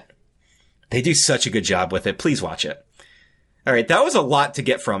can't. They do such a good job with it. Please watch it. All right, that was a lot to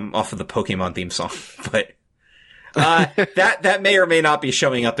get from off of the Pokemon theme song, but that may or may not be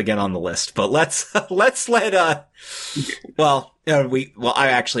showing up again on the list. But let's let I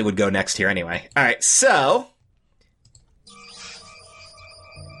actually would go next here anyway. All right, so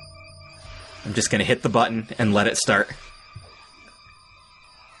I'm just gonna hit the button and let it start.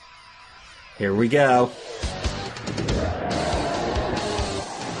 Here we go.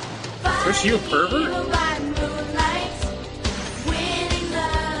 Was you a pervert?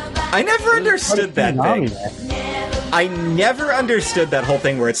 I never understood that thing. I never understood that whole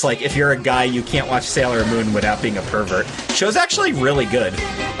thing where it's like, if you're a guy, you can't watch Sailor Moon without being a pervert. Show's actually really good.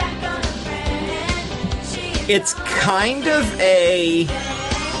 It's kind of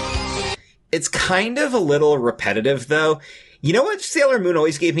a little repetitive, though. You know what Sailor Moon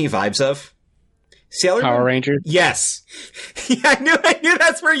always gave me vibes of? Power Rangers? Yes. Yeah, I knew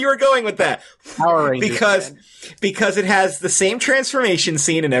that's where you were going with that. Power Rangers. Because it has the same transformation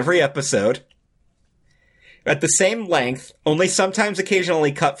scene in every episode. At the same length, only sometimes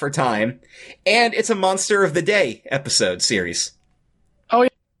occasionally cut for time. And it's a Monster of the Day episode series. Oh, yeah.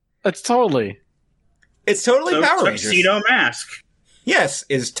 It's totally Power Rangers. Tuxedo Mask. Yes,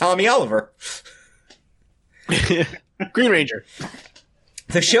 is Tommy Oliver. Green Ranger.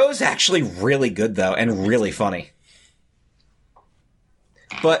 The show's actually really good, though, and really funny.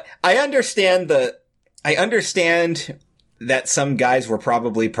 But I understand that some guys were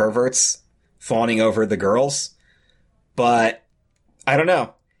probably perverts fawning over the girls, but I don't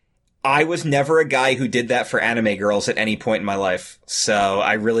know. I was never a guy who did that for anime girls at any point in my life, so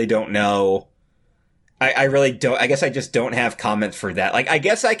I really don't know. I really don't. I guess I just don't have comment for that. Like, I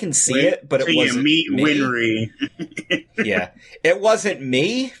guess I can see it, but it wasn't me. Winry. Yeah, it wasn't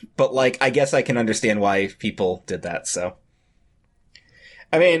me, but like, I guess I can understand why people did that. So,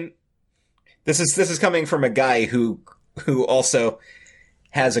 I mean, this is coming from a guy who also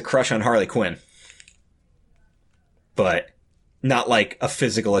has a crush on Harley Quinn, but not like a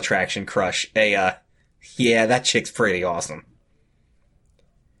physical attraction crush. Yeah, that chick's pretty awesome.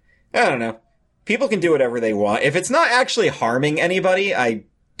 I don't know. People can do whatever they want. If it's not actually harming anybody, I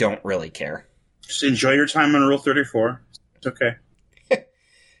don't really care. Just enjoy your time on Rule 34. It's okay.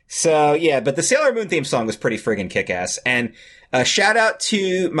 So, yeah, but the Sailor Moon theme song was pretty friggin' kick-ass. And shout out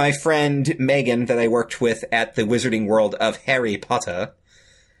to my friend Megan that I worked with at the Wizarding World of Harry Potter.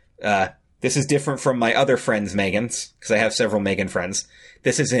 This is different from my other friends' Megans, because I have several Megan friends.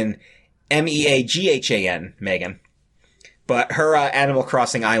 This is in Meaghan, Megan. But her Animal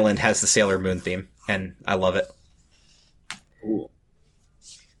Crossing Island has the Sailor Moon theme, and I love it. Cool.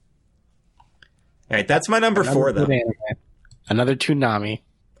 All right, that's my number 4, though. Another Toonami.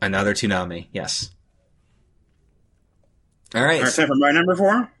 Another Toonami, yes. All right. All right, time for my number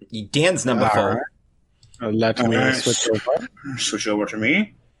 4. Dan's number 4. Right. Let me switch over. Switch over to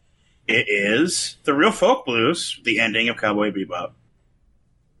me. It is The Real Folk Blues, the ending of Cowboy Bebop.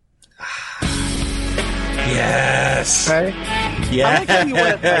 Yes. Okay. Yeah. I like how you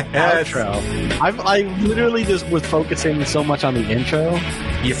went that outro. I literally just was focusing so much on the intro.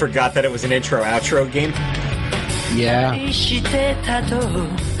 You forgot that it was an intro-outro game? Yeah.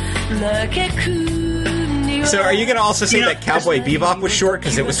 So are you going to also say that Cowboy Bebop was short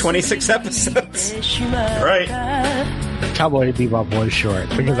because it was 26 episodes? Right. Cowboy Bebop was short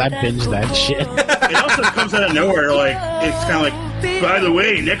because I binged that shit. It also comes out of nowhere. Like, it's kind of like, by the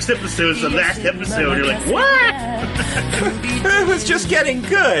way, next episode is the last episode. You're like, what? It was just getting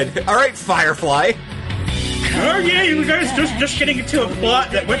good. All right, Firefly. Oh yeah, you guys just getting into a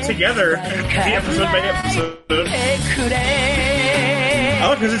plot that went together, episode by episode.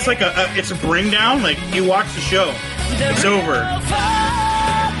 Oh, because it's like it's a bring down. Like you watch the show, it's over.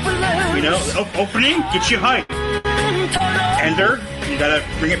 You know, opening gets you hyped. Ender, you gotta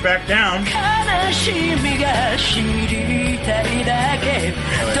bring it back down. Anyway,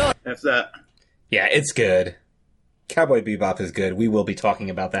 that's that. Yeah, it's good. Cowboy Bebop is good. We will be talking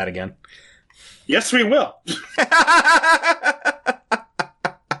about that again. Yes, we will.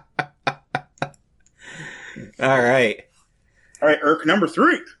 All right. All right, Eric, number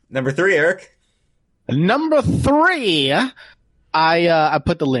 3. Number 3, Eric. Number 3. I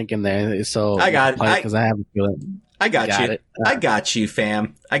put the link in there, so I got it. because I have a feeling. I got you. It. I got you,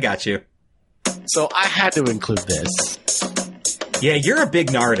 fam. I got you. So I had to include this. Yeah, you're a big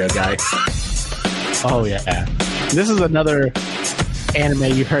Naruto guy. Oh yeah, this is another anime.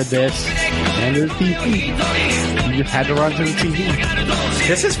 You heard this, and there's TV. You just had to run to the TV.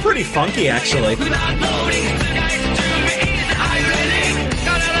 This is pretty funky, actually.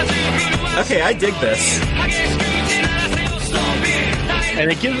 Okay, I dig this. And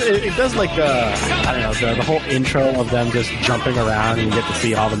it does like I don't know, the whole intro of them just jumping around and you get to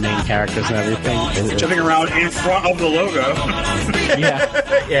see all the main characters and everything. Jumping around in front of the logo.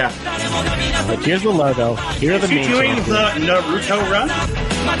 Yeah. Yeah. Like here's the logo. Here are the Is he main doing characters. the Naruto run?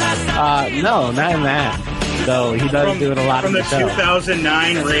 No, not in that. Though he does do it a lot from in the the show.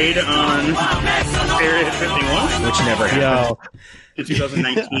 2009 raid on Area 51. Which never happened. Yo, The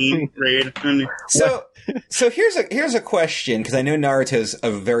 2019 raid. And So here's a question, because I know Naruto's a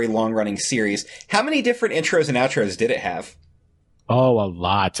very long running series. How many different intros and outros did it have? oh, a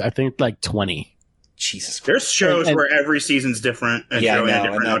lot. I think like 20. Jesus Christ. there's shows And- where every season's different intro Yeah, I know, and a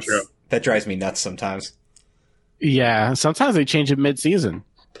and different outro. that drives me nuts sometimes. Yeah, sometimes they change it mid-season.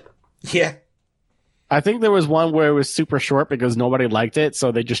 Yeah. I think there was one where it was super short because nobody liked it,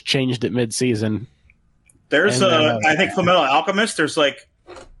 so they just changed it mid-season. There's And, I think Fullmetal Alchemist. There's like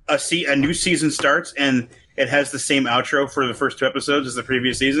a new season starts and it has the same outro for the first 2 episodes as the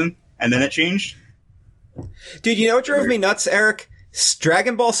previous season, and then it changed. Dude, you know what drove me nuts, Eric?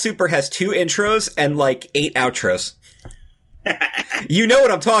 Dragon Ball Super has 2 intros and like 8 outros. You know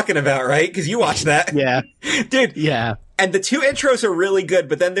what I'm talking about, right? Because you watched that. Yeah, Dude, yeah. and the 2 intros are really good,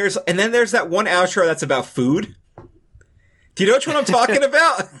 but then there's that one outro that's about food. Do you know which one I'm talking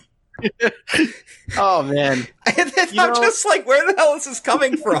about? Oh, man. And then You I'm know- just like, where the hell is this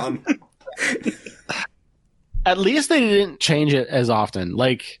coming from? At least they didn't change it as often.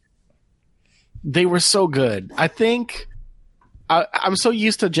 Like, they were so good. I think I'm so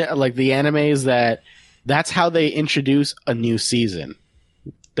used to like the animes that's how they introduce a new season.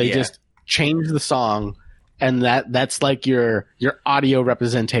 They Yeah. just change the song, and that's like your audio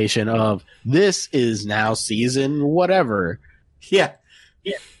representation of this is now season whatever. Yeah.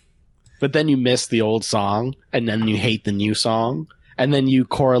 But then you miss the old song, and then you hate the new song, and then you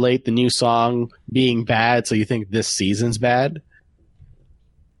correlate the new song being bad, so you think this season's bad.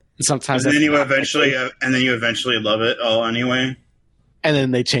 Sometimes And then that's you eventually love it all anyway. and then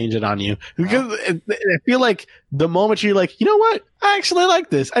they change it on you because I feel like the moment you're like, you know what, I actually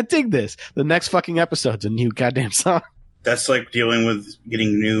like this, I dig this, the next fucking episode's a new goddamn song. That's like dealing with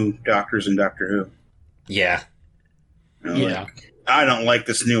getting new doctors in Doctor Who. Yeah. You know, like, I don't like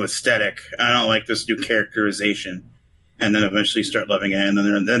this new aesthetic. I don't like this new characterization. and then eventually start loving it.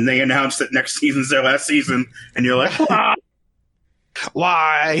 And then they announce that next season's their last season, and you're like,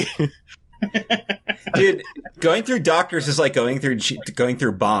 Why? Dude, going through Doctors is like going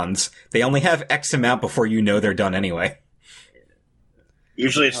through bonds. They only have X amount before you know they're done anyway.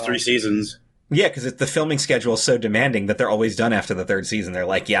 Usually it's 3 seasons. Yeah, because the filming schedule is so demanding that they're always done after the 3rd season. They're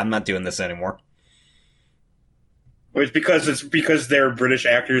like, yeah, I'm not doing this anymore. It's because they're British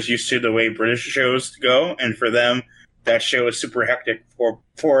actors used to the way British shows go, and for them, that show is super hectic.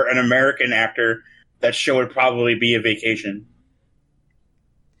 For an American actor, that show would probably be a vacation.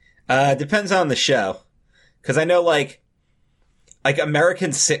 Depends on the show. Because I know, like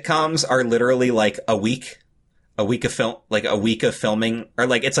American sitcoms are literally like a week of film, like a week of filming, or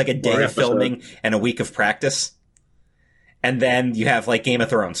like it's like a day of filming and a week of practice. And then you have like Game of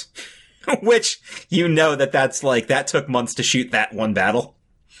Thrones, which you know that's like, that took months to shoot that one battle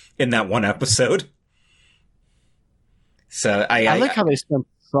in that one episode. So I like how they spent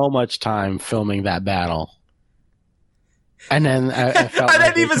so much time filming that battle. And then I felt I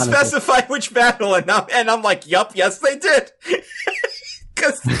didn't even specify which battle, and I'm like, yup, yes, they did,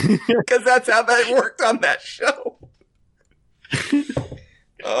 because that's how that worked on that show.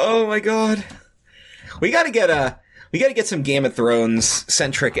 Oh my god, we got to get some Game of Thrones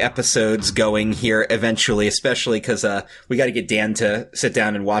centric episodes going here eventually, especially because we got to get Dan to sit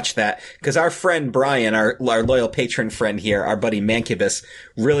down and watch that, because our friend Brian, our loyal patron friend here, our buddy Mancubus,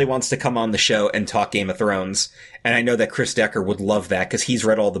 really wants to come on the show and talk Game of Thrones. And I know that Chris Decker would love that because he's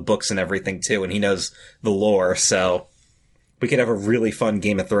read all the books and everything too, and he knows the lore. So we could have a really fun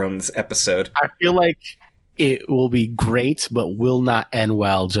Game of Thrones episode. I feel like it will be great, but will not end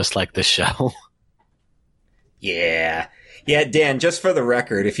well, just like the show. Yeah, Dan, just for the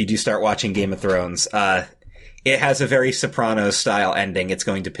record, if you do start watching Game of Thrones, it has a very Sopranos style ending. It's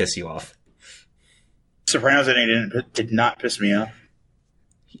going to piss you off. Sopranos ending did not piss me off.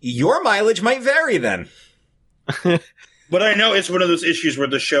 Your mileage might vary then. But I know it's one of those issues where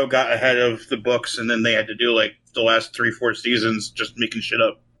the show got ahead of the books, and then they had to do like the last 3-4 seasons just making shit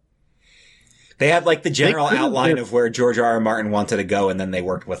up. They had like the general outline of where George R.R. Martin wanted to go, and then they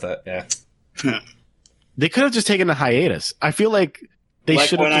worked with it. Yeah. They could have just taken a hiatus. I feel like they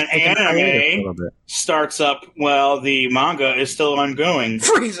should have just taken a hiatus a little bit. Starts up while the manga is still ongoing.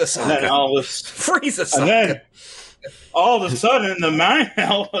 Frieza Saga. And then Frieza Saga. And then all of a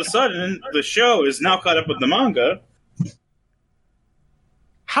sudden, the show is now caught up with the manga.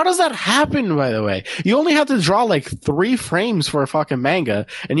 How does that happen, by the way? You only have to draw like 3 frames for a fucking manga,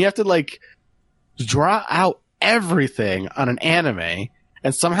 and you have to like draw out everything on an anime,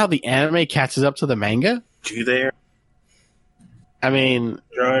 and somehow the anime catches up to the manga? Do they? I mean,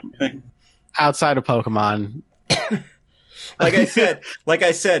 outside of Pokemon. Like I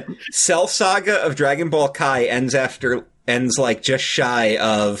said, Cell Saga of Dragon Ball Kai ends like just shy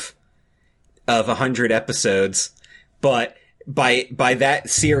of 100 episodes, but by that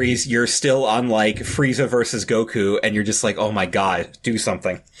series, you're still on like Frieza versus Goku, and you're just like, oh my god, do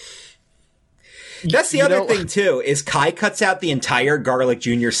something. That's the other thing too, is Kai cuts out the entire Garlic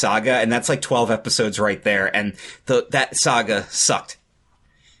Jr. saga, and that's like 12 episodes right there, and that saga sucked.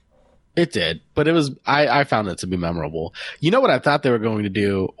 It did, but it was, I found it to be memorable. You know what I thought they were going to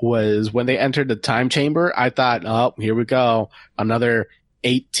do was when they entered the time chamber, I thought, oh, here we go. Another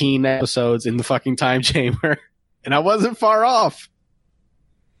 18 episodes in the fucking time chamber. And I wasn't far off.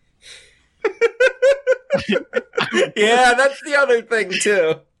 Yeah, that's the other thing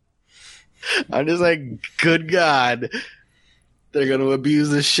too. I'm just like, good God. They're going to abuse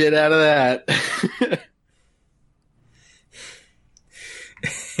the shit out of that.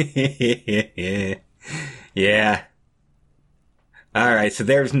 Yeah. All right, so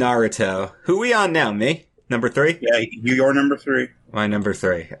there's Naruto. Who we on now? Me? Number 3? Yeah, you're number 3. My number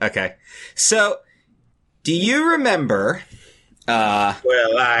 3. Okay. So, do you remember... well,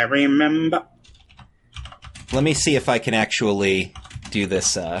 I remember. Let me see if I can actually do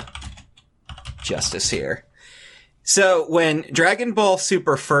this justice here. So, when Dragon Ball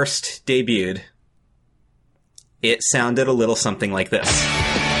Super first debuted, it sounded a little something like this.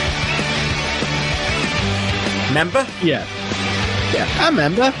 Remember? Yeah, I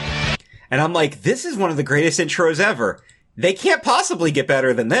remember. And I'm like, this is one of the greatest intros ever. They can't possibly get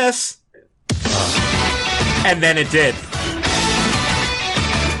better than this. And then it did.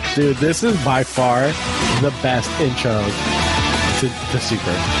 Dude, this is by far the best intro to the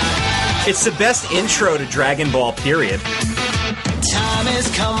Super. It's the best intro to Dragon Ball, period. Time has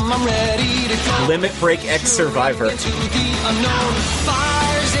come, I'm ready to go. Limit Break X Survivor. Into the unknown.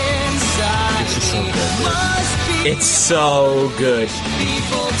 Fires inside. This is so good, dude. Must be It's so good.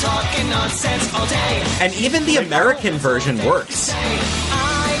 People talking nonsense all day. And even the American version works.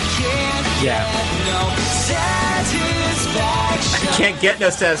 Yeah. I can't get no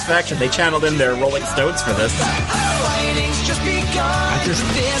satisfaction. They channeled in their Rolling Stones for this.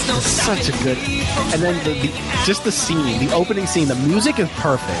 It's such a good. And then just the scene, the opening scene, the music is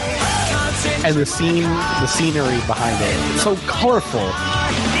perfect, and the scenery behind it, it's so colorful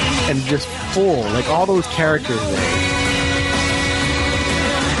and just full, like all those characters there.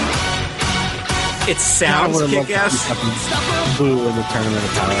 It sounds kick-ass. Boo in the Tournament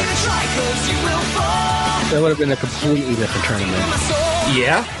of Power. That would have been a completely different tournament.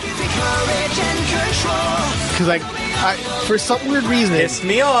 Yeah. Because for some weird reason, Piss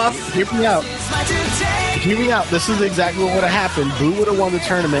me off. Hear me out. Hear me out. This is exactly what would have happened. Boo would have won the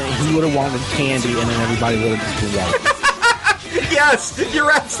tournament, and he would have wanted candy, and then everybody would have just been white. Yes,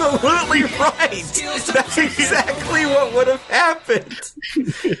 you're absolutely right. That's exactly what would have happened.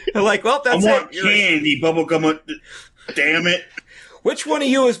 Like, well, that's I want it. candy, bubblegum. Damn it. Which one of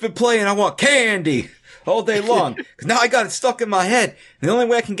you has been playing I want candy all day long? 'Cause now I got it stuck in my head. And the only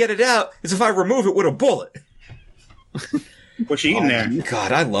way I can get it out is if I remove it with a bullet. What you eating there?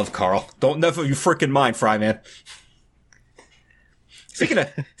 God, I love Carl. Don't never you freaking mind, Fryman. Speaking of,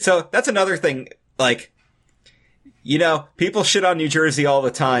 so that's another thing, like, you know, people shit on New Jersey all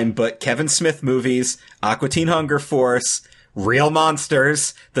the time, but Kevin Smith movies, Aqua Teen Hunger Force, Real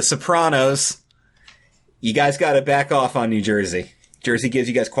Monsters, The Sopranos, you guys gotta back off on New Jersey. Jersey gives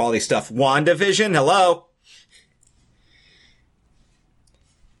you guys quality stuff. WandaVision, hello?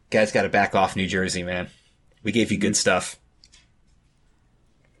 Guys gotta back off New Jersey, man. We gave you good stuff.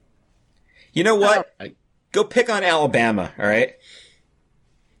 You know what? Go pick on Alabama, alright?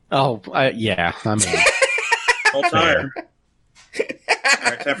 Oh, yeah. I'm in. All time.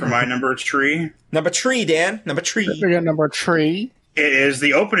 Alright, time for my number tree. Number 3, Dan. Number 3. We got number 3. It is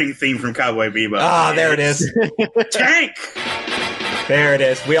the opening theme from Cowboy Bebop. Ah, there it is. Tank! There it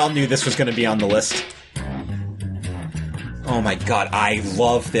is. We all knew this was going to be on the list. Oh my god, I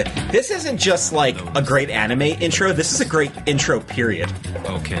love this. This isn't just like a great anime intro, this is a great intro, period.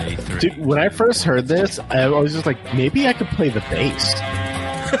 Okay, 3. Dude, when I first heard this, I was just like, maybe I could play the bass.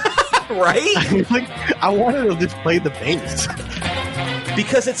 Right? Like, I wanted to just play the bass.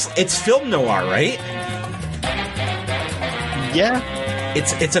 Because it's film noir, right? Yeah.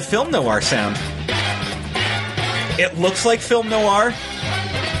 It's a film noir sound. It looks like film noir,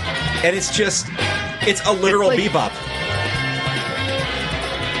 and it's a literal bebop.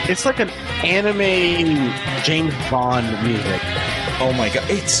 It's like an anime James Bond music. Oh my god,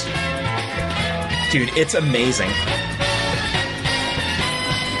 it's amazing.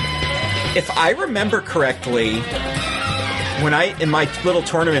 If I remember correctly, when in my little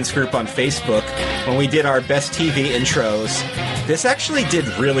tournaments group on Facebook, when we did our best TV intros, this actually did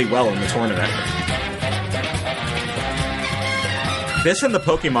really well in the tournament. This and the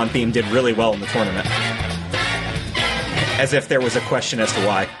Pokemon theme did really well in the tournament. As if there was a question as to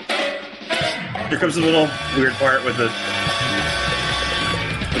why. Here comes the little weird part with the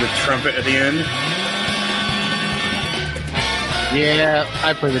trumpet at the end. Yeah,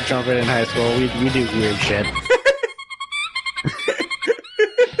 I played the trumpet in high school. We do weird shit.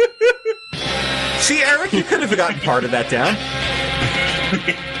 See, Eric, you could have gotten part of that down.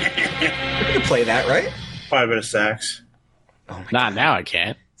 You could play that, right? Probably a bit of sax. Oh my Nah, now I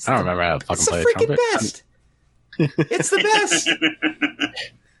can't. I don't remember how to fucking It's the play the freaking trumpet. best. It's the best.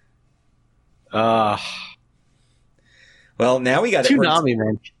 Well, now we got Toonami,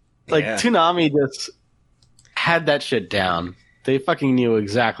 man. Like, Yeah. Toonami just had that shit down. They fucking knew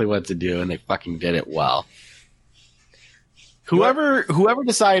exactly what to do, and they fucking did it well. Whoever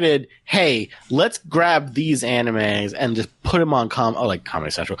decided, hey, let's grab these animes and just put them on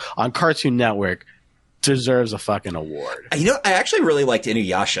Comedy Central, on Cartoon Network, deserves a fucking award. You know, I actually really liked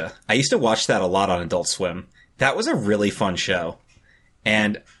Inuyasha. I used to watch that a lot on Adult Swim. That was a really fun show.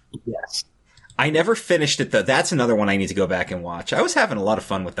 And Yes. I never finished it, though. That's another one I need to go back and watch. I was having a lot of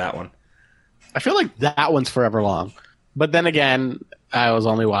fun with that one. I feel like that one's forever long. But then again, I was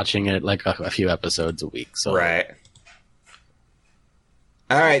only watching it like a few episodes a week. So. Right.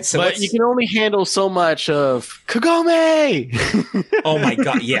 All right, so But you can only handle so much of Kagome! Oh my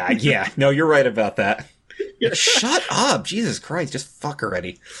god, yeah. No, you're right about that. Shut up. Jesus Christ, just fuck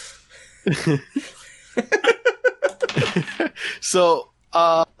already. So,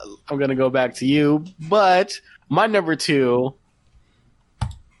 I'm going to go back to you, but my number 2,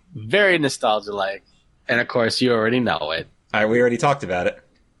 very nostalgia-like, and of course you already know it. All right, we already talked about it,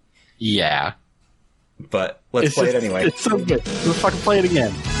 Yeah. but let's play it anyway. It's so good. Let's fucking play it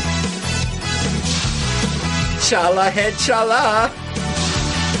again. Chala head chala.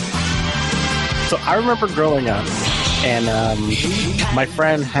 So I remember growing up, and my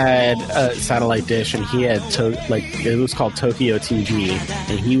friend had a satellite dish, and he had it was called Tokyo TV,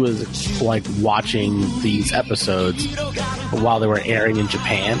 and he was like watching these episodes while they were airing in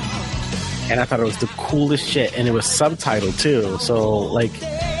Japan, and I thought it was the coolest shit, and it was subtitled too. So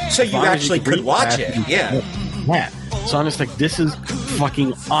you actually could watch it, yeah. So I'm just like, this is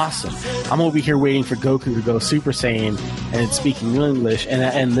fucking awesome. I'm over here waiting for Goku to go Super Saiyan and speaking English,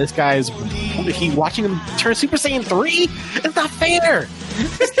 and this guy's watching him turn Super Saiyan 3? It's not fair.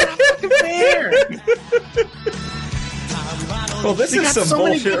 It's not fucking fair. Well, this is some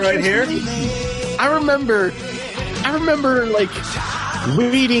bullshit right here. I remember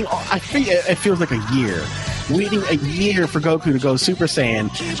waiting. I think it feels like a year. Waiting a year for Goku to go Super Saiyan.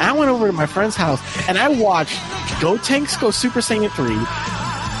 And I went over to my friend's house and I watched Gotenks go Super Saiyan 3,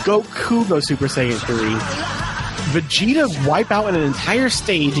 Goku go Super Saiyan 3, Vegeta wipe out an entire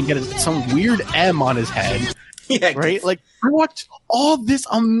stage and get some weird M on his head. Yeah, right? Like, I watched all this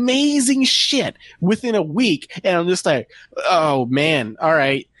amazing shit within a week, and I'm just like, oh man, all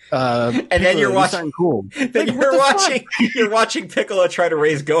right. And then you're watching cool. Then you're watching Piccolo try to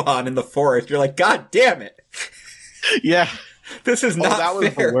raise Gohan in the forest. You're like, God damn it. Yeah. This is not that was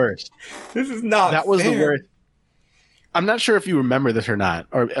fair. the worst. This is not That was fair. the worst. I'm not sure if you remember this or not,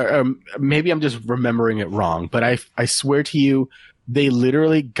 or maybe I'm just remembering it wrong, but I swear to you, they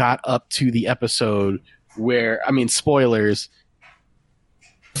literally got up to the episode where, I mean, spoilers,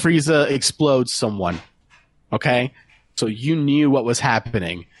 Frieza explodes someone. Okay? So you knew what was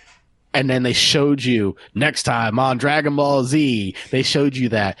happening. And then they showed you next time on Dragon Ball Z, they showed you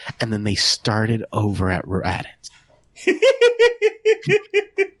that. And then they started over at Raditz.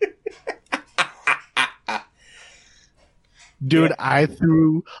 Dude, I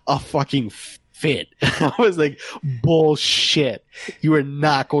threw a fucking fit. I was like, bullshit. You are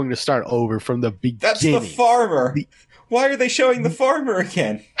not going to start over from the beginning. That's the farmer. Why are they showing the farmer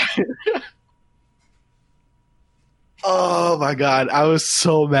again? Oh my god, I was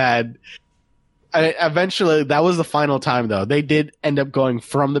so mad. Eventually, that was the final time, though. They did end up going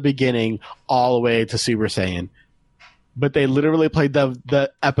from the beginning all the way to Super Saiyan. But they literally played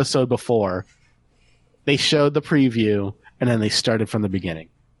the episode before. They showed the preview, and then they started from the beginning.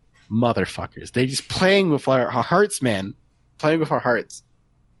 Motherfuckers. They're just playing with our hearts, man. Playing with our hearts.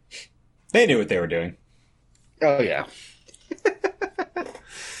 They knew what they were doing. Oh, yeah.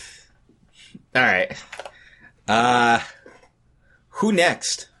 All right. Who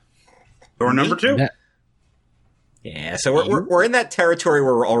next? Or number 2. Yeah, so we're in that territory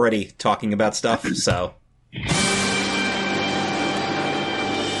where we're already talking about stuff, so.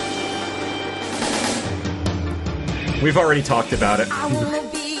 We've already talked about it.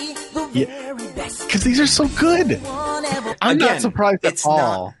 Yeah. Because these are so good. I'm not surprised at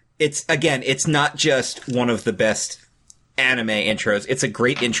all. It's not just one of the best anime intros. It's a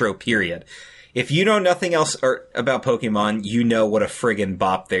great intro, period. If you know nothing else about Pokemon, you know what a friggin'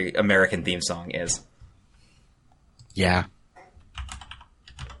 bop the American theme song is. Yeah.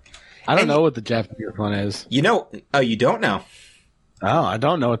 I don't know what the Japanese one is. You know? Oh, you don't know? Oh, I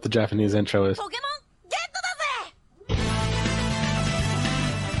don't know what the Japanese intro is.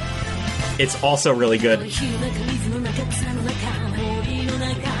 It's also really good.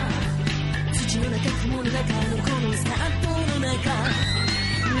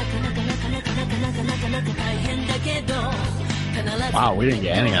 Wow, we didn't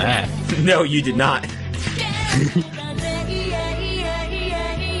get any of that. No, you did not.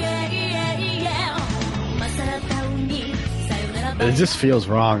 It just feels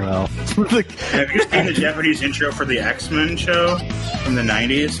wrong, though. Have you seen the Japanese intro for the X-Men show from the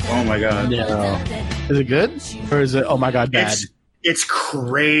 90s? Oh my god. No. Is it good? Or is it, oh my god, bad? It's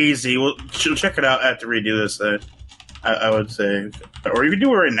crazy. Well, check it out after we do this. I would say. Or you can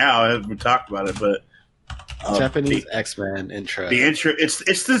do it right now. We talked about it, but... Japanese X-Men intro. The intro,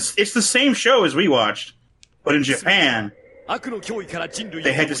 it's the same show as we watched, but in Japan,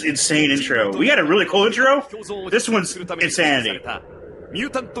 they had this insane intro. We had a really cool intro. This one's insanity.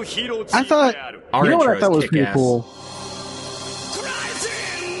 I thought, Our you know what I intros thought was kick pretty ass. cool?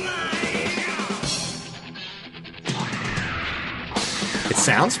 It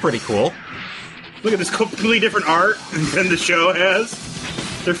sounds pretty cool. Look at this completely different art than the show has.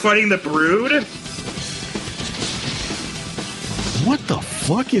 They're fighting the Brood. What the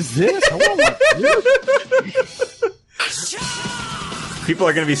fuck is this? I want to watch this. People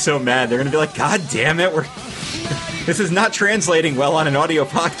are going to be so mad. They're going to be like, God damn it, this is not translating well on an audio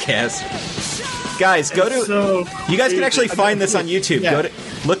podcast. Guys, go to... So you guys can actually find this on YouTube. Yeah.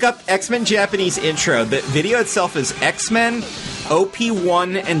 Look up X-Men Japanese intro. The video itself is X-Men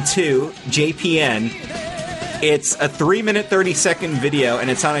OP1 and 2 JPN. It's a 3-minute 30-second video,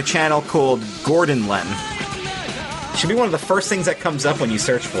 and it's on a channel called Gordon Len. Should be one of the first things that comes up when you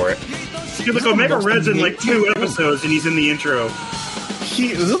search for it. Dude, like Omega Red's in like 2 episodes, and he's in the intro. This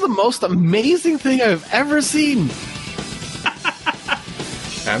is the most amazing thing I've ever seen.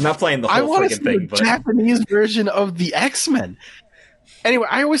 I'm not playing the I whole want to friggin' see thing, the but Japanese version of the X-Men. Anyway,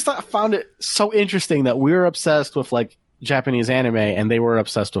 I always found it so interesting that we were obsessed with like Japanese anime, and they were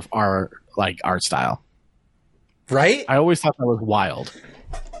obsessed with our art style. right? I always thought that was wild.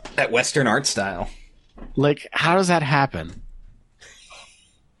 That Western art style. Like, how does that happen?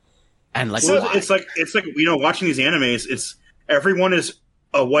 And like, Well, why? it's like watching these animes. It's everyone is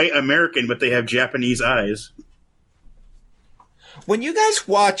a white American, but they have Japanese eyes. When you guys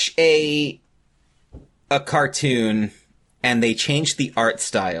watch a cartoon and they change the art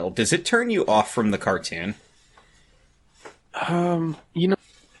style, does it turn you off from the cartoon? You know,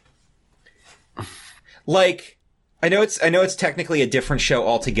 Like, I know it's technically a different show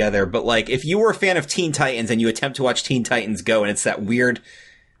altogether, but like, if you were a fan of Teen Titans and you attempt to watch Teen Titans Go, and it's that weird.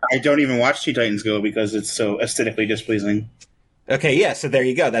 I don't even watch Teen Titans Go because it's so aesthetically displeasing. Okay, yeah, so there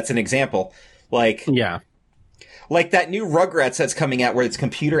you go. That's an example. Like, yeah. like that new Rugrats that's coming out where it's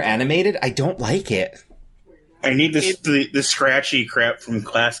computer animated. I don't like it. I need the scratchy crap from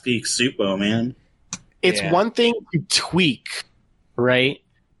Classic Supo, man. It's Yeah. one thing to tweak, right?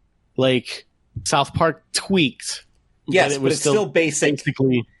 Like South Park tweaked. Yes, but it's still basic.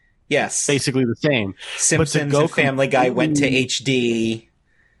 basically Yes. basically the same. Simpsons go and Family Guy went to completely- HD.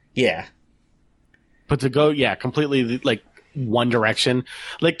 Yeah. But to go, completely like one direction.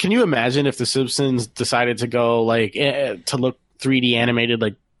 Like, can you imagine if the Simpsons decided to go like to look 3D animated,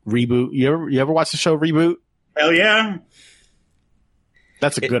 like Reboot? You ever watch the show Reboot? Hell yeah,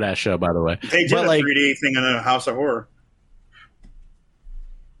 That's a good ass show, by the way. they did But, a like, 3D thing in a House of Horror.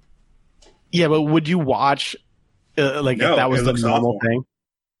 yeah, but would you watch like No, if that was it the looks normal awful. thing?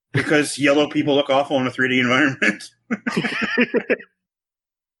 Because yellow people look awful in a 3D environment.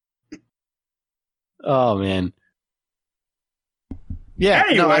 Oh man. Yeah,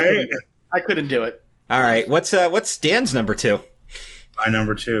 no, Anyway, I couldn't do it. All right. What's Dan's number 2? my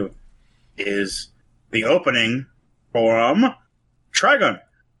number 2 is the opening from Trigun.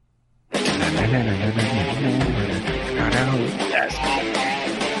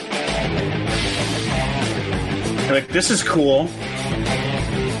 Like, this is cool. With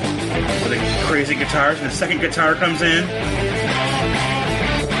the crazy guitars, and the second guitar comes in.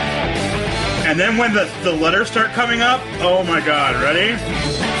 And then when the letters start coming up, oh my god, ready?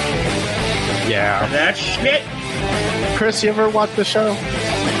 Yeah. That shit. Chris, you ever watch the show?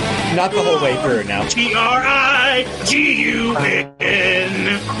 Not the whole way through now. Trigun.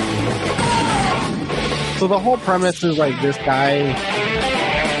 So the whole premise is like this guy,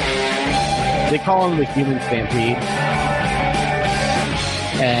 they call him the Human Stampede,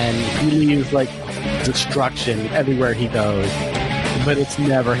 and he leaves like destruction everywhere he goes, but it's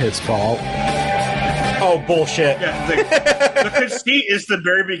never his fault. Oh, bullshit. Yeah, the conceit is the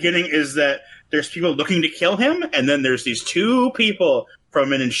very beginning is that there's people looking to kill him, and then there's these 2 people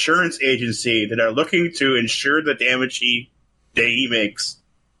from an insurance agency that are looking to insure the damage he makes.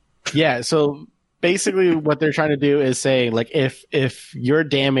 Yeah, so basically what they're trying to do is say like if your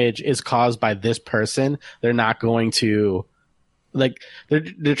damage is caused by this person, they're not going to like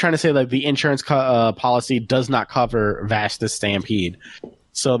they're trying to say like the insurance policy does not cover Vastus Stampede.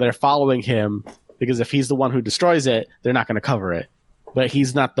 So they're following him because if he's the one who destroys it, they're not going to cover it. But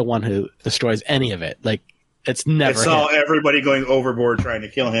he's not the one who destroys any of it. Like it's never It's all him. everybody going overboard trying to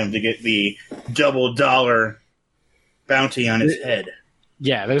kill him to get the double dollar bounty on his head.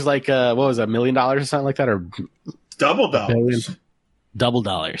 Yeah, there's like what was it, $1 million or something like that, or Double dollars. double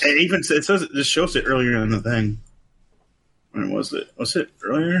dollars. And even it says this shows it earlier in the thing. When was it? Was it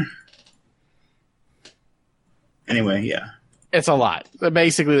earlier? Anyway, yeah. It's a lot.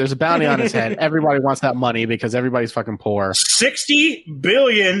 Basically, there's a bounty on his head. Everybody wants that money because everybody's fucking poor. 60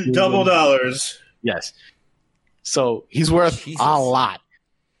 billion double dollars. Yes. So he's worth Jesus. a lot,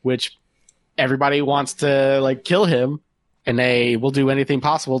 which everybody wants to like kill him, and they will do anything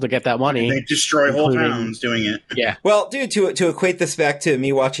possible to get that money. They destroy whole Including- towns doing it. Yeah. Well, dude, to equate this back to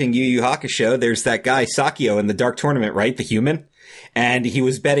me watching Yu Yu Hakusho, there's that guy Sakio in the Dark Tournament, right? The human. And he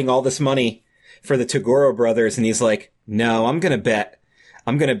was betting all this money for the Toguro brothers, and he's like, "No, I'm gonna bet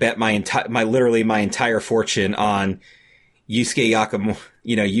my entire fortune on Yusuke Yakumo."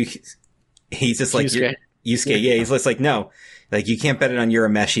 You know, he's just like Yusuke. Yusuke. Yeah, he's just like, no, like you can't bet it on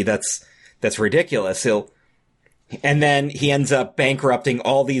Urameshi. That's ridiculous. And then he ends up bankrupting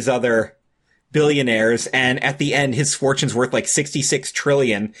all these other billionaires, and at the end his fortune's worth like 66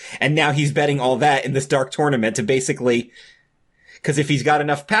 trillion, and now he's betting all that in this dark tournament to basically, because if he's got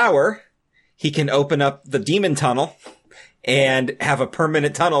enough power, he can open up the demon tunnel and have a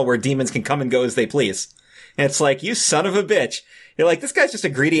permanent tunnel where demons can come and go as they please. And it's like, you son of a bitch. You're like, this guy's just a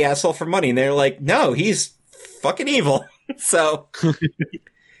greedy asshole for money. And they're like, no, he's fucking evil. So I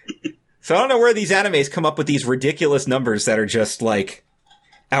don't know where these animes come up with these ridiculous numbers that are just like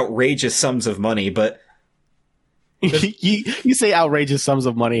outrageous sums of money, but you say outrageous sums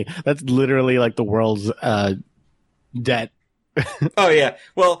of money. That's literally like the world's debt. Oh yeah.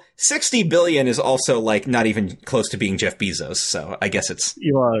 Well, 60 billion is also like not even close to being Jeff Bezos. So I guess it's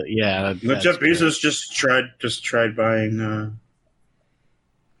yeah. But Jeff Bezos just tried buying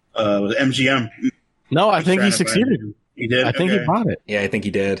MGM. No, I think he succeeded. He did. I think he bought it. Yeah, I think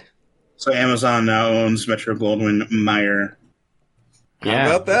he did. So Amazon now owns Metro Goldwyn Mayer. Yeah,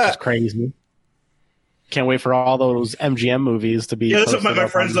 how about that? Which is crazy. Can't wait for all those MGM movies to be. Yeah, that's what my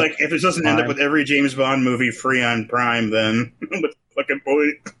friend's like. If it doesn't end up with every James Bond movie free on Prime, then what's the fucking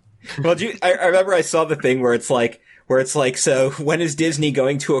point? Well, I remember I saw the thing where it's like, so when is Disney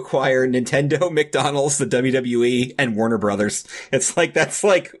going to acquire Nintendo, McDonald's, the WWE, and Warner Brothers? It's like, that's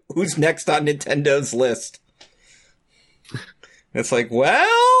like, who's next on Nintendo's list? It's like,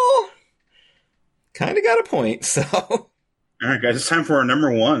 well, kind of got a point, so. All right, guys, it's time for our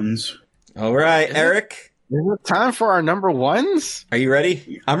number ones. All right, Eric. Is it time for our number ones? Are you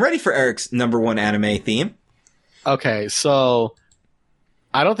ready? I'm ready for Eric's number one anime theme. Okay, so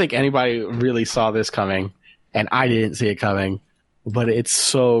I don't think anybody really saw this coming, and I didn't see it coming, but it's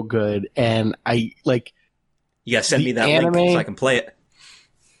so good. And I like. You gotta send me that link so I can play it.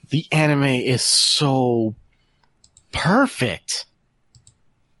 The anime is so perfect.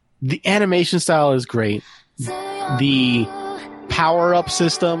 The animation style is great. The power-up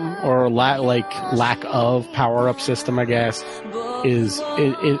system, or lack of power-up system, I guess, is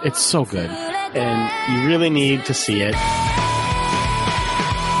it's so good, and you really need to see it.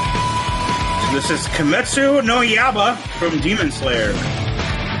 This is Kimetsu no Yaiba from Demon Slayer.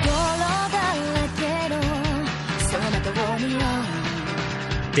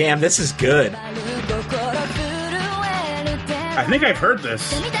 Damn, this is good. I think I've heard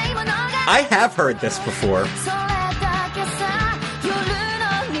this. I have heard this before.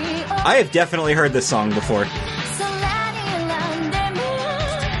 I have definitely heard this song before.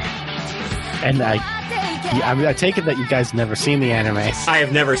 And I take it that you guys never seen the anime. I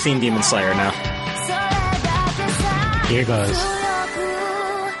have never seen Demon Slayer now. Here goes.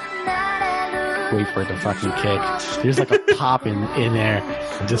 Wait for it to fucking kick. There's like a pop in there.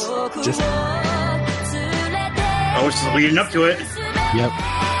 Just. Oh, it's leading up to it. Yep.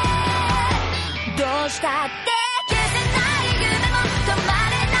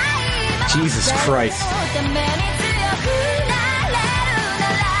 Jesus Christ.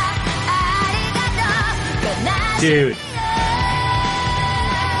 Dude.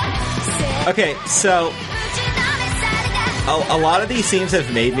 Okay, so a lot of these themes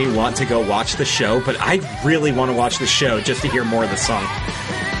have made me want to go watch the show, but I really want to watch the show just to hear more of the song.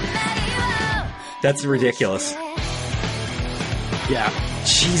 That's ridiculous. Yeah.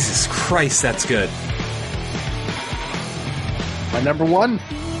 Jesus Christ, that's good. My number one.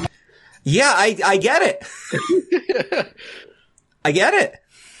 Yeah, I get it. I get it.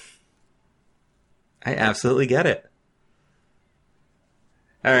 I absolutely get it.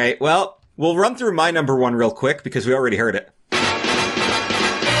 All right, well, we'll run through my number one real quick because we already heard it.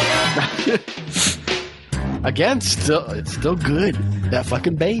 Again, it's still good. That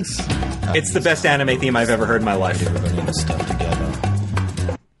fucking bass. It's the best anime theme I've ever heard in my life.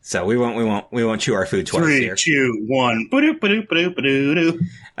 So we won't chew our food twice 3, here. 2, 1. Ba-doop-ba-doop-ba-doop-ba-doop.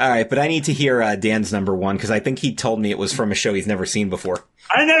 All right, but I need to hear Dan's number one because I think he told me it was from a show he's never seen before.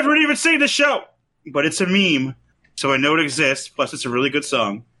 I never even seen the show, but it's a meme, so I know it exists. Plus, it's a really good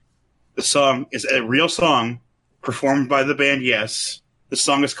song. The song is a real song performed by the band Yes. The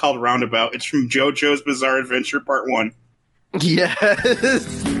song is called Roundabout. It's from JoJo's Bizarre Adventure Part 1.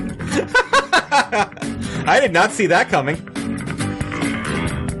 Yes. I did not see that coming.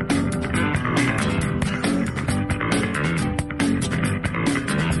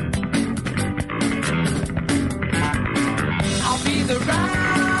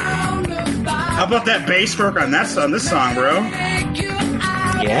 How about that bass work on this song, bro?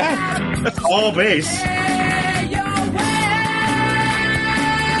 Yeah. That's all bass.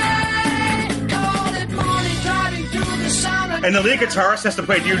 And the lead guitarist has to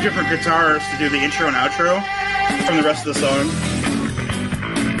play 2 different guitars to do the intro and outro from the rest of the song.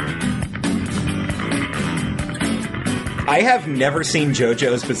 I have never seen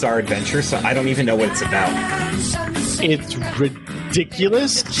JoJo's Bizarre Adventure, so I don't even know what it's about. It's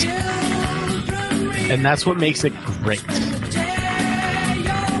ridiculous, and that's what makes it great.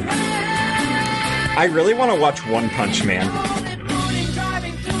 I really want to watch One Punch Man.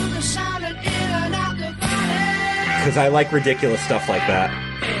 Because I like ridiculous stuff like that.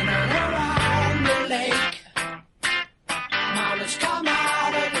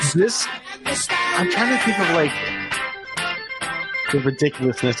 This, I'm trying to think of like the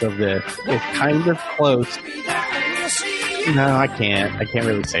ridiculousness of this. It's kind of close. No, I can't. I can't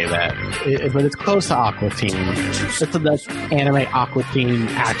really say that. But it's close to Aqua Teen. It's that anime Aqua Teen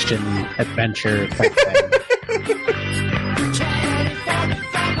action adventure type thing.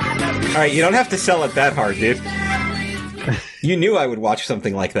 All right, you don't have to sell it that hard, dude. You knew I would watch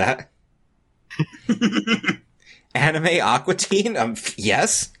something like that. Anime Aqua Teen?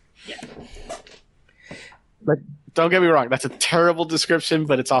 Yes. But don't get me wrong, that's a terrible description,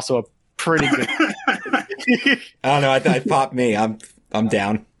 but it's also a pretty good. I don't know. It popped me. I'm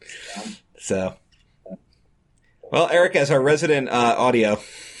down. So, well, Eric, as our resident audio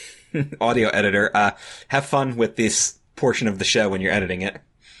editor, have fun with this portion of the show when you're editing it.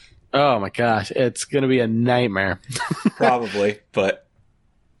 Oh my gosh, it's gonna be a nightmare. Probably, but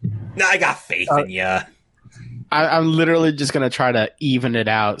I got faith in you. I'm literally just going to try to even it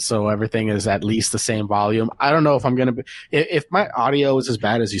out so everything is at least the same volume. I don't know if I'm going to be... If my audio is as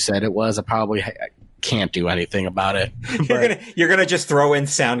bad as you said it was, I probably can't do anything about it. You're gonna just throw in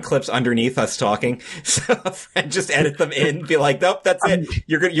sound clips underneath us talking, so a friend just edit them in, be like, nope, that's it.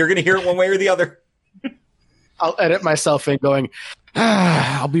 You're gonna hear it one way or the other. I'll edit myself in going,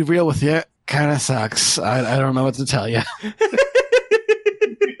 I'll be real with you. It kind of sucks. I don't know what to tell you.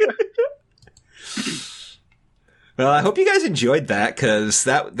 Well, I hope you guys enjoyed that, because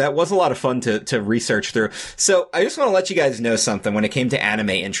that was a lot of fun to research through. So I just want to let you guys know something when it came to anime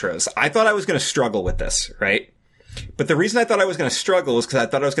intros. I thought I was going to struggle with this, right? But the reason I thought I was going to struggle is because I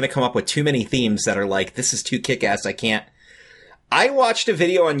thought I was going to come up with too many themes that are like, this is too kick-ass, I can't. I watched a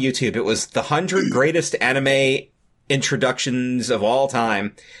video on YouTube. It was the 100 greatest anime introductions of all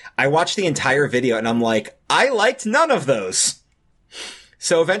time. I watched the entire video and I'm like, I liked none of those.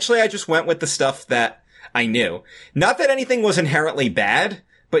 So eventually I just went with the stuff that I knew. Not that anything was inherently bad,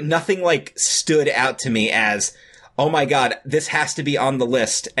 but nothing like stood out to me as, oh my god, this has to be on the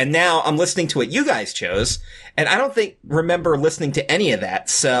list. And now I'm listening to what you guys chose, and I don't remember listening to any of that.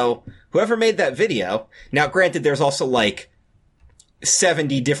 So whoever made that video, now granted there's also like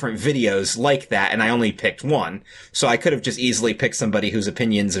 70 different videos like that, and I only picked one. So I could have just easily picked somebody whose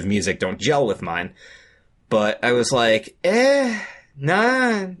opinions of music don't gel with mine. But I was like,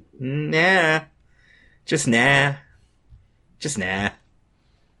 nah. Just nah.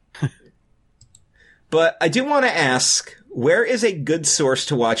 But I do want to ask, where is a good source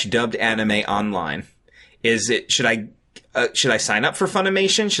to watch dubbed anime online? Should I sign up for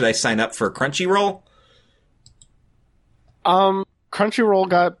Funimation? Should I sign up for Crunchyroll? Crunchyroll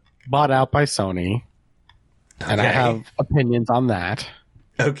got bought out by Sony, and I have opinions on that.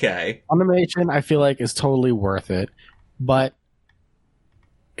 Okay. Funimation, I feel like, is totally worth it, but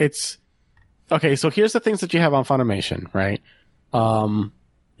it's... Okay, so here's the things that you have on Funimation, right?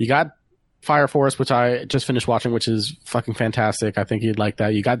 You got Fire Force, which I just finished watching, which is fucking fantastic. I think you'd like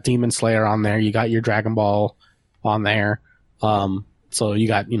that. You got Demon Slayer on there. You got your Dragon Ball on there. So you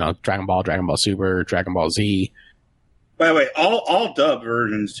got, Dragon Ball, Dragon Ball Super, Dragon Ball Z. By the way, all dub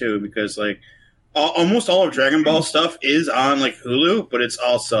versions too, because like almost all of Dragon Ball stuff is on like Hulu, but it's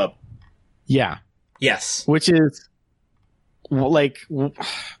all sub. Yeah. Yes. Which is like,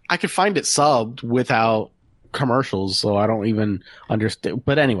 I could find it subbed without commercials, so I don't even understand.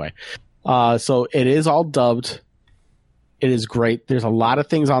 But anyway, so it is all dubbed. It is great. There's a lot of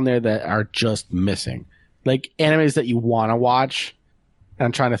things on there that are just missing, like animes that you want to watch. And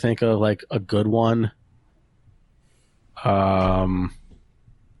I'm trying to think of like a good one. Oh,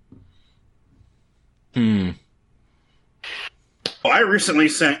 I recently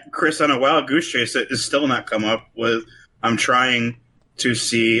sent Chris on a wild goose chase that is still not come up with. I'm trying to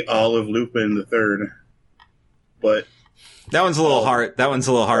see all of Lupin the Third, but that one's a little hard. That one's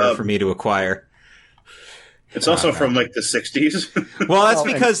a little harder for me to acquire. It's also from like the 60s. Well, that's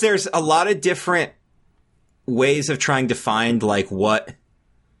because there's a lot of different ways of trying to find like what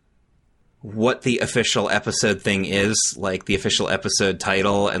the official episode thing is, like the official episode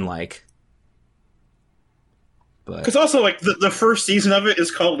title, and like. Because also, like the first season of it is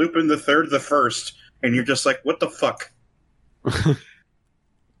called Lupin the Third, the First, and you're just like, what the fuck?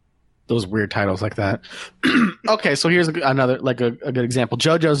 Those weird titles like that. Okay, so here's another like a good example.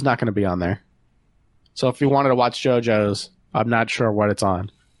 JoJo's not going to be on there. So if you wanted to watch JoJo's, I'm not sure what it's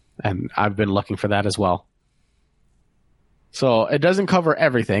on. And I've been looking for that as well. So it doesn't cover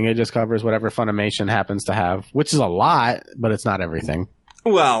everything. It just covers whatever Funimation happens to have, which is a lot, but it's not everything.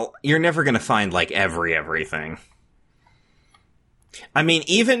 Well, you're never going to find, like, everything. I mean,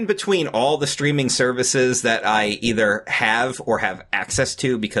 even between all the streaming services that I either have or have access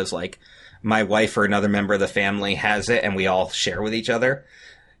to because, like, my wife or another member of the family has it and we all share with each other,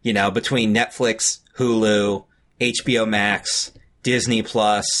 you know, between Netflix, Hulu, HBO Max, Disney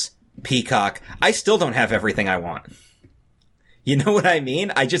Plus, Peacock, I still don't have everything I want. You know what I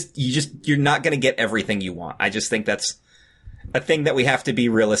mean? You're not going to get everything you want. I just think that's a thing that we have to be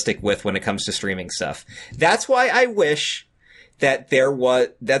realistic with when it comes to streaming stuff. That's why I wish that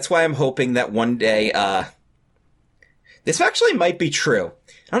that's why I'm hoping that one day, this actually might be true.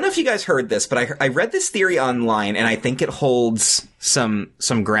 I don't know if you guys heard this, but I read this theory online and I think it holds some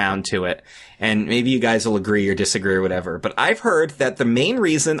ground to it. And maybe you guys will agree or disagree or whatever. But I've heard that the main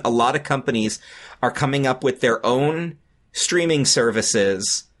reason a lot of companies are coming up with their own streaming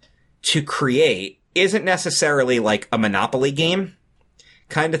services to create isn't necessarily like a Monopoly game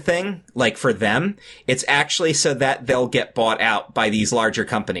kind of thing. Like for them, it's actually so that they'll get bought out by these larger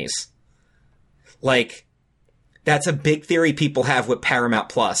companies. Like, that's a big theory people have with Paramount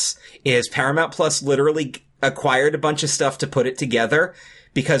Plus, is Paramount Plus literally acquired a bunch of stuff to put it together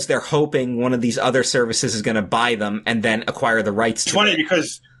because they're hoping one of these other services is going to buy them and then acquire the rights to it. It's funny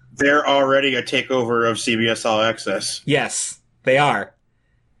because they're already a takeover of CBS All Access. Yes, they are.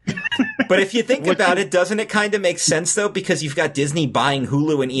 But if you think about it, doesn't it kind of make sense, though? Because you've got Disney buying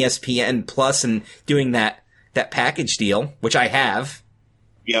Hulu and ESPN Plus and doing that package deal, which I have.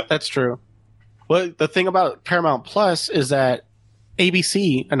 Yep. That's true. Well, the thing about Paramount Plus is that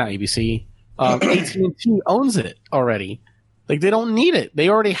AT&T owns it already. Like, they don't need it. They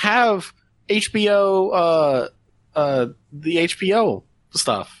already have HBO, the HBO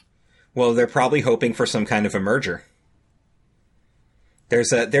stuff. Well, they're probably hoping for some kind of a merger.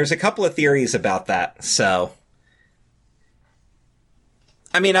 There's a couple of theories about that. So,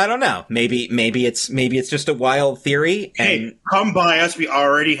 I mean, I don't know. Maybe it's just a wild theory. And hey, come by us. We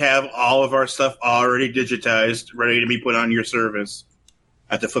already have all of our stuff already digitized, ready to be put on your service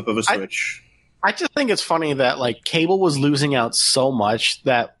at the flip of a switch. I just think it's funny that like cable was losing out so much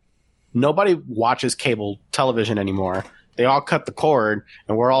that nobody watches cable television anymore. They all cut the cord,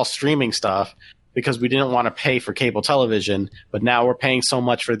 and we're all streaming stuff because we didn't want to pay for cable television. But now we're paying so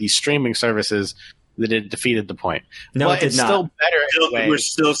much for these streaming services that it defeated the point. No, but it did it's not. still better. Anyway. We're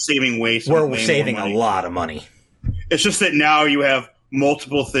still saving waste. We're saving a lot of money. It's just that now you have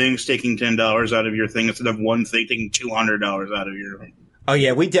multiple things taking $10 out of your thing instead of one thing taking $200 out of your. Oh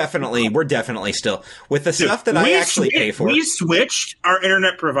yeah, we're definitely still with the stuff that I actually pay for. We switched our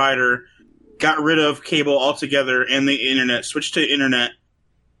internet provider, got rid of cable altogether, and the internet switched to internet.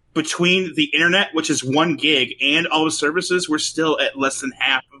 Between the internet, which is 1 gig, and all the services, we're still at less than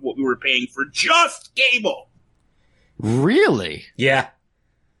half of what we were paying for just cable. Really? Yeah,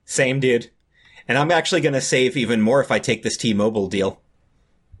 same dude. And I'm actually going to save even more if I take this T-Mobile deal.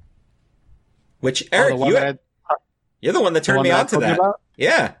 Which Eric, you're the one that turned me on to that.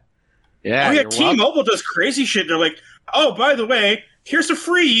 Yeah. Yeah. Oh yeah, T-Mobile does crazy shit. They're like, oh, by the way, here's a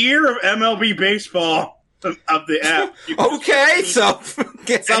free year of MLB baseball of the app. Okay, so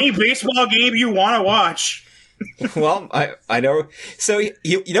any baseball game you want to watch. Well, I know. So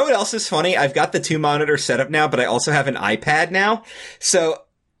you know what else is funny? I've got the 2-monitor setup now, but I also have an iPad now. So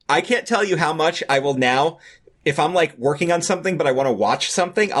I can't tell you how much I will now. If I'm like working on something, but I want to watch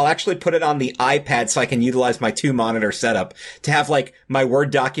something, I'll actually put it on the iPad so I can utilize my 2-monitor setup to have like my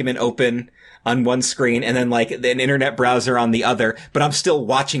Word document open on one screen and then like an internet browser on the other, but I'm still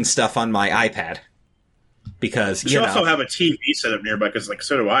watching stuff on my iPad. Because you also have a TV set up nearby, because like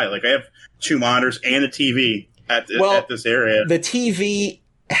so do I. Like I have 2 monitors and a TV at this area. The TV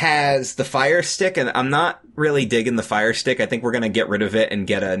has the Fire Stick, and I'm not really digging the Fire Stick. I think we're going to get rid of it and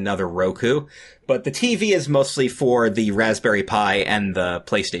get another Roku. But the TV is mostly for the Raspberry Pi and the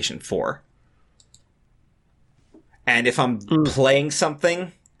PlayStation 4. And if I'm playing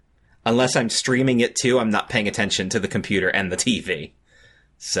something, unless I'm streaming it too, I'm not paying attention to the computer and the TV.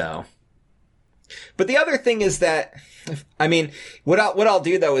 So... But the other thing is that, I mean, what I'll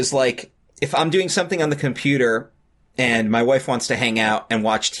do though is like, if I'm doing something on the computer and my wife wants to hang out and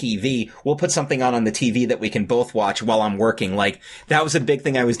watch TV, we'll put something on the TV that we can both watch while I'm working. Like, that was a big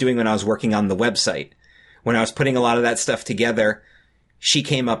thing I was doing when I was working on the website. When I was putting a lot of that stuff together, she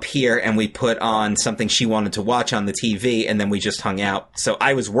came up here and we put on something she wanted to watch on the TV, and then we just hung out. So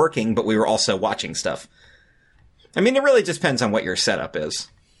I was working, but we were also watching stuff. I mean, it really just depends on what your setup is.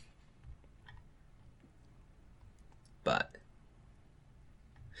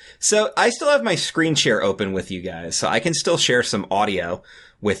 So I still have my screen share open with you guys, so I can still share some audio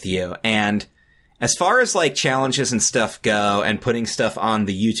with you. And as far as like challenges and stuff go and putting stuff on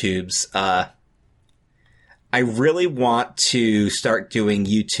the YouTubes, I really want to start doing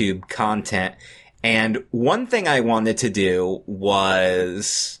YouTube content. And one thing I wanted to do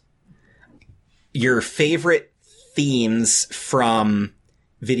was your favorite themes from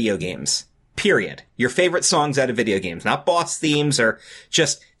video games. Period. Your favorite songs out of video games. Not boss themes or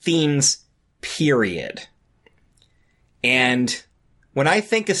just themes, period. And when I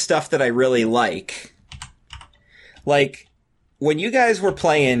think of stuff that I really like when you guys were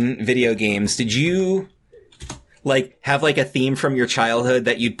playing video games, did you like have like a theme from your childhood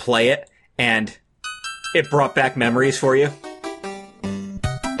that you'd play it and it brought back memories for you?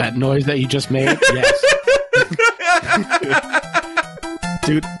 That noise that you just made? Yes.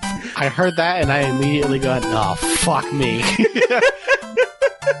 Dude, I heard that and I immediately got, oh, fuck me.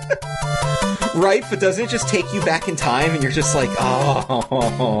 Right, but doesn't it just take you back in time and you're just like,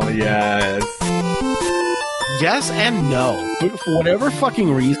 oh, yes. Yes and no. But for whatever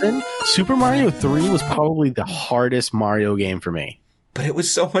fucking reason, Super Mario 3 was probably the hardest Mario game for me. But it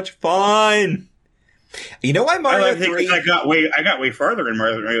was so much fun. You know why Mario 3... I got way farther in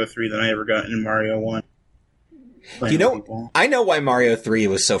Mario 3 than I ever got in Mario 1. You know, I know why Mario 3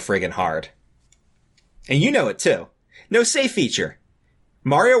 was so friggin' hard. And you know it too. No save feature.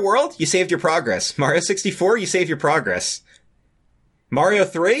 Mario World, you saved your progress. Mario 64, you saved your progress. Mario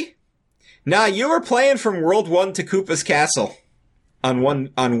 3? Nah, you were playing from World 1 to Koopa's Castle on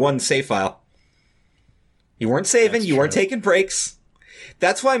one save file. You weren't saving, you weren't taking breaks.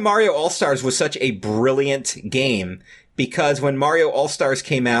 That's why Mario All-Stars was such a brilliant game, because when Mario All-Stars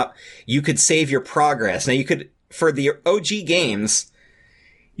came out, you could save your progress. Now you could, for the OG games,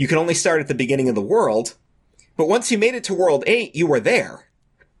 you could only start at the beginning of the world, but once you made it to World 8, you were there.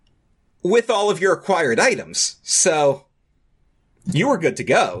 With all of your acquired items. So, you were good to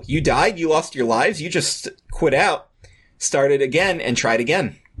go. You died, you lost your lives, you just quit out, started again, and tried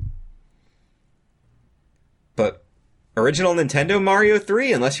again. But original Nintendo Mario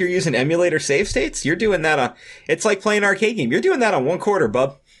 3, unless you're using emulator save states, you're doing that on... It's like playing an arcade game. You're doing that on 1/4,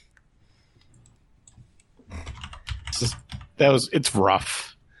 bub. It's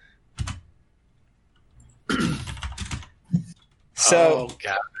rough. So... Oh,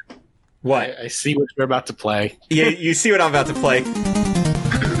 God. What? I see what you're about to play. Yeah, you see what I'm about to play.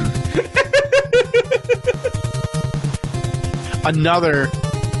 Another...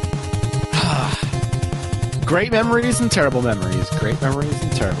 Great memories and terrible memories. Great memories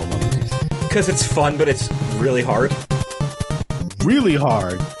and terrible memories. Because it's fun, but it's really hard. Really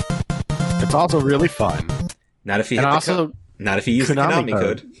hard. It's also really fun. Not if you hit not if you use the Konami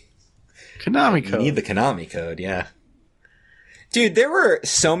code. Konami code. You need the Konami code, yeah. Dude, there were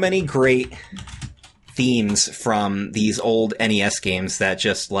so many great themes from these old NES games that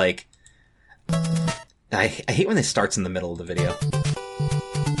just, like... I hate when it starts in the middle of the video.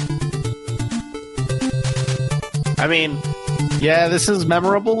 I mean, yeah, this is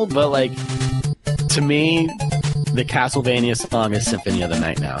memorable, but, like, to me, the Castlevania song is Symphony of the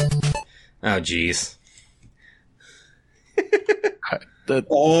Night now. Oh, jeez. Am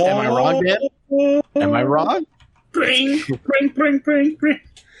I wrong, Dan? Am I wrong? Bring.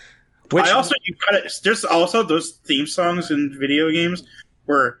 Which, There's also those theme songs in video games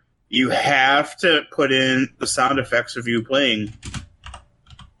where you have to put in the sound effects of you playing.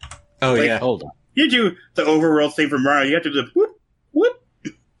 Oh, like, yeah. Hold on. You do the overworld thing from Mario. You have to do the whoop, whoop.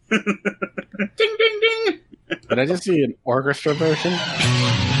 Ding, ding, ding. Did I just see an orchestra version?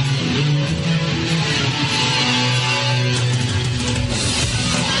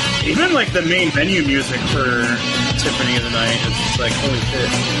 Even like the main menu music for Symphony of the Night is just like, holy shit.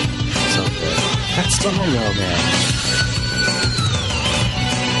 So good. That's so low, man.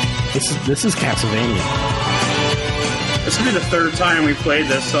 This is Castlevania. This will be the third time we played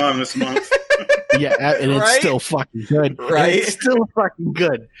this song this month. Yeah, and it's still fucking good. Right? It's still fucking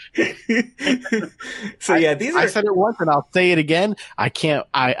good. So yeah, these are... I said it once and I'll say it again.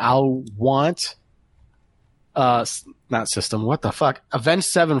 I'll want not System, what the fuck? Avenged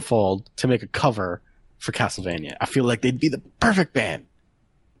Sevenfold to make a cover for Castlevania. I feel like they'd be the perfect band.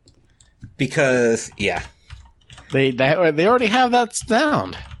 Because, yeah. They already have that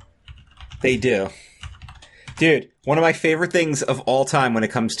sound. They do. Dude, one of my favorite things of all time when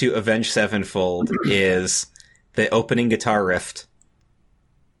it comes to Avenged Sevenfold is the opening guitar riff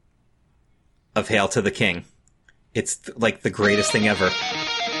of Hail to the King. It's like the greatest thing ever.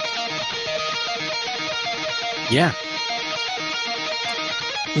 Yeah.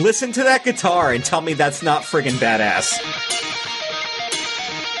 Listen to that guitar and tell me that's not friggin' badass.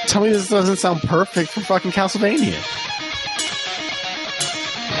 Tell me this doesn't sound perfect for fucking Castlevania.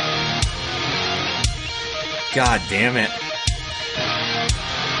 God damn it.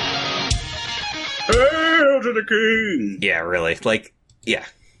 Hail to the king! Yeah, really. Like, yeah.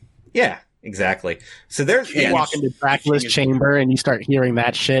 Yeah, exactly. So there's... You Yeah, walk into Dracula's chamber and you start hearing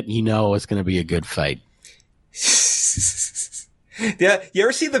that shit, you know it's going to be a good fight. yeah, you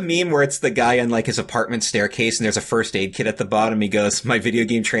ever see the meme where it's the guy on like his apartment staircase and there's a first aid kit at the bottom? He goes, "My video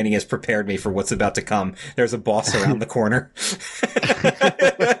game training has prepared me for what's about to come. There's a boss around the corner."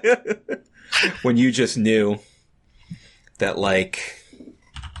 When you just knew that, like...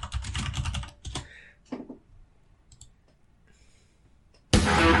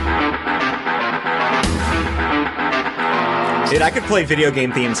 Dude, I could play video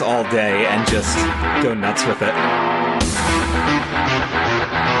game themes all day and just go nuts with it.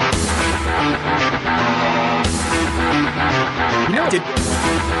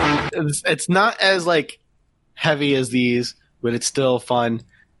 It's not as like heavy as these, but it's still fun.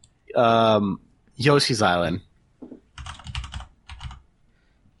 Yoshi's Island.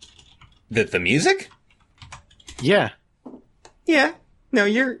 The music? Yeah. Yeah. No,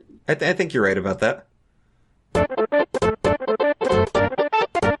 I think you're right about that.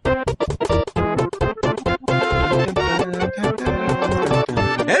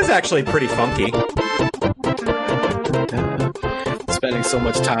 That is actually pretty funky. Spending so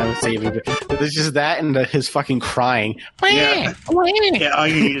much time saving. There's just that and his fucking crying. Yeah. Yeah, all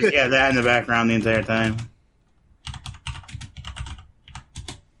you need is that in the background the entire time.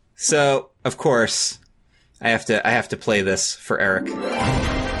 So, of course, I have to play this for Eric.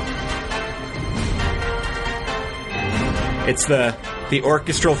 It's the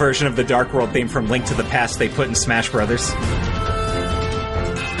orchestral version of the Dark World theme from Link to the Past they put in Smash Brothers.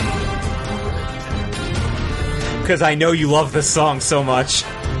 Because I know you love this song so much.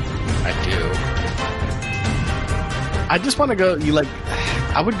 I do. I just want to go.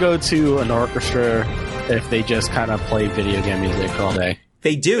 I would go to an orchestra if they just kind of play video game music all day.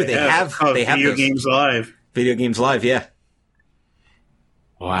 They do. They have Video Games Live. Video Games Live, yeah.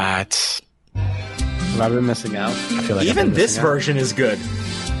 What? Have I been missing out? I feel like even this version is good.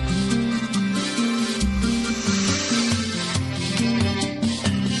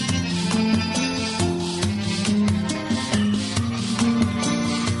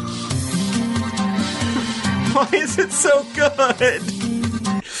 Why is it so good?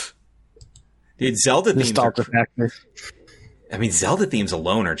 Dude, Zelda themes are... I mean, Zelda themes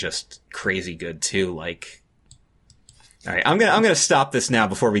alone are just crazy good, too. Like... Alright, I'm gonna stop this now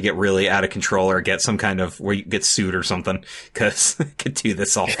before we get really out of control or get some kind of... where you get sued or something. Because I could do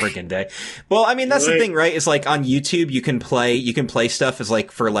this all friggin' day. Well, I mean, that's the thing, right? Is like, on YouTube, you can play stuff as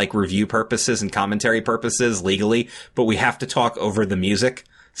like, for like, review purposes and commentary purposes legally, but we have to talk over the music,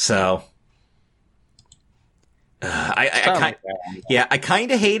 so... I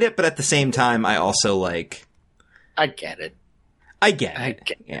kind of hate it, but at the same time, I also like... I get it.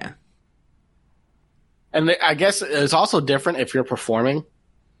 Yeah. And I guess it's also different if you're performing.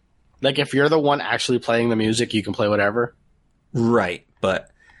 Like, if you're the one actually playing the music, you can play whatever. Right,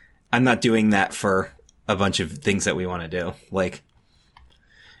 but I'm not doing that for a bunch of things that we want to do. Like,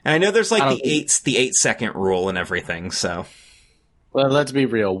 and I know there's like the 8-second rule and everything, so... Well, let's be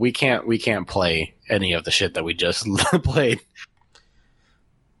real. We can't play any of the shit that we just played.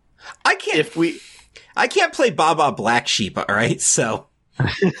 I can't play Baba Black Sheep, alright? So,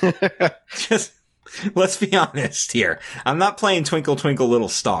 just, let's be honest here. I'm not playing Twinkle Twinkle Little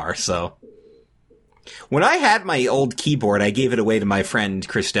Star, so. When I had my old keyboard, I gave it away to my friend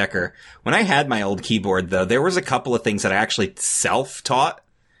Chris Decker. When I had my old keyboard, though, there was a couple of things that I actually self-taught.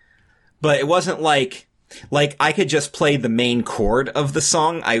 But it wasn't like I could just play the main chord of the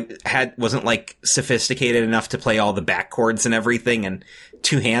song. Wasn't like sophisticated enough to play all the back chords and everything and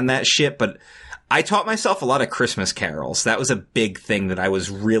two-hand that shit, but I taught myself a lot of Christmas carols. That was a big thing that I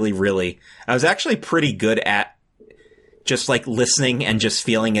was I was actually pretty good at just like listening and just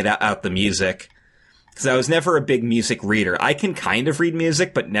feeling it out the music. Cause I was never a big music reader. I can kind of read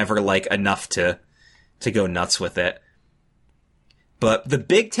music, but never like enough to go nuts with it. But the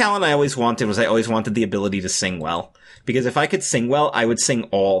big talent I always wanted was I always wanted the ability to sing well. Because if I could sing well, I would sing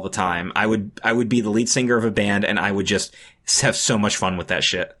all the time. I would be the lead singer of a band and I would just have so much fun with that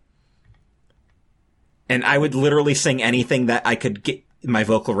shit. And I would literally sing anything that I could get, my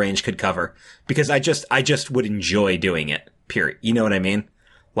vocal range could cover. Because I just would enjoy doing it. Period. You know what I mean?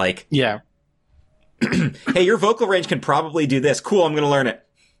 Like, yeah. Hey, your vocal range can probably do this. Cool, I'm gonna learn it.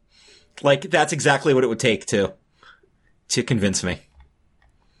 Like, that's exactly what it would take to convince me.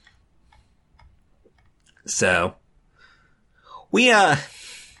 So, we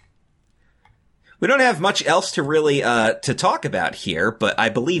We don't have much else to really to talk about here, but I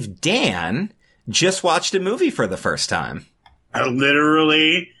believe Dan just watched a movie for the first time.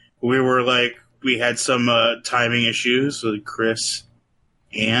 Literally, we had some timing issues with Chris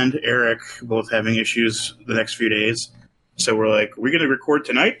and Eric both having issues the next few days. So we're like, are we going to record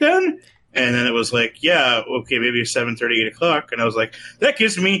tonight then? And then it was like, yeah, okay, maybe 7:30, 8 o'clock. And I was like, that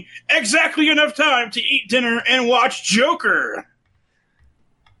gives me exactly enough time to eat dinner and watch Joker.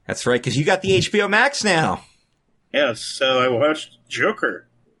 That's right, because you got the HBO Max now. Yes, so I watched Joker.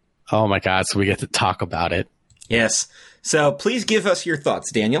 Oh my God, so we get to talk about it. Yes. So please give us your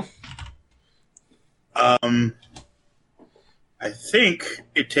thoughts, Daniel. I think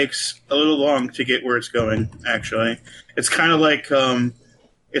it takes a little long to get where it's going, actually. It's kind of like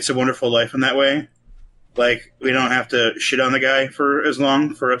It's a Wonderful Life in that way. Like, we don't have to shit on the guy for as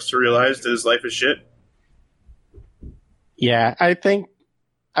long for us to realize that his life is shit. Yeah, I think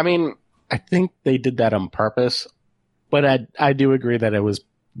they did that on purpose, but I do agree that it was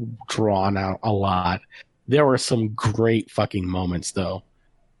drawn out a lot. There were some great fucking moments, though.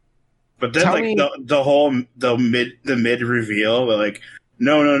 But then, the mid reveal, like,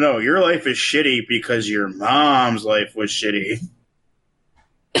 no, your life is shitty because your mom's life was shitty.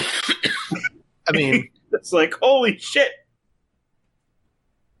 I mean, it's like, holy shit.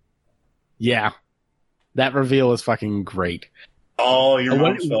 Yeah, that reveal was fucking great. All your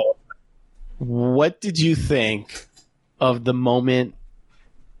mom's fault. What did you think of the moment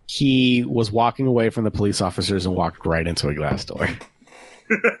he was walking away from the police officers and walked right into a glass door?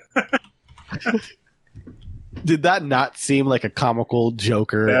 Did that not seem like a comical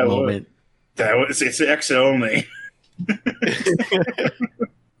Joker moment? It's exit only.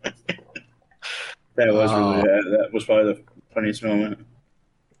 That was probably the funniest moment.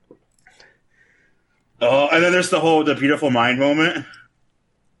 Oh, and then there's the beautiful mind moment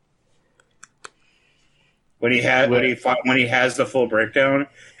when he has the full breakdown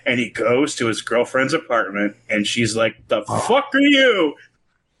and he goes to his girlfriend's apartment and she's like, "The fuck are you?"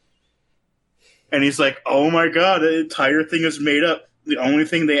 And he's like, "Oh my God, the entire thing is made up. The only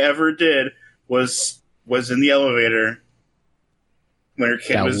thing they ever did was in the elevator when her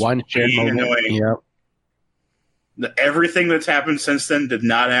kid was being annoying. Yep. Everything that's happened since then did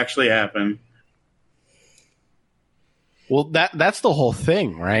not actually happen." Well, that's the whole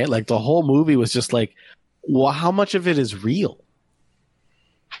thing, right? Like, the whole movie was just like, well, how much of it is real?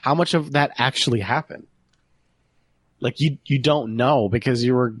 How much of that actually happened? Like, you don't know, because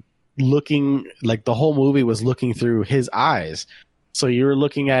you were looking, like, the whole movie was looking through his eyes. So you're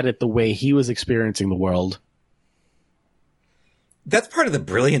looking at it the way he was experiencing the world. That's part of the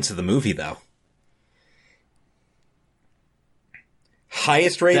brilliance of the movie, though.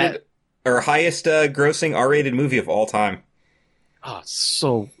 Highest grossing R-rated movie of all time. Oh,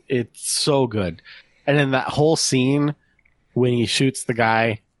 it's so good. And then that whole scene when he shoots the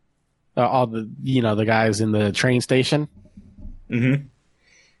guy, all the guys in the train station. Mm-hmm.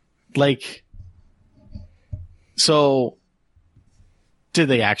 Like, so did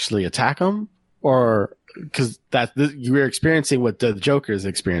they actually attack him? Or, because you're experiencing what the Joker is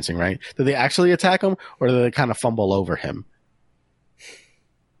experiencing, right? Did they actually attack him, or did they kind of fumble over him?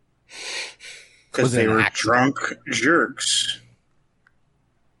 Because they were drunk jerks.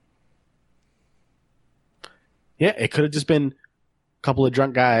 Yeah, it could have just been a couple of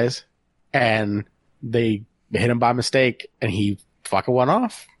drunk guys, and they hit him by mistake, and he fucking went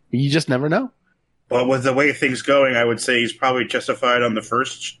off. You just never know. Well, with the way things going, I would say he's probably justified on the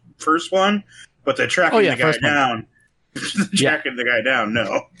first one, but the tracking the guy down, the guy down,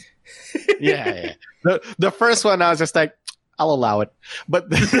 no. Yeah. The first one, I was just like, I'll allow it. But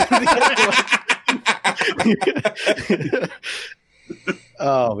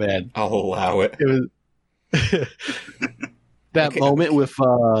oh man, I'll allow it. It was that moment with.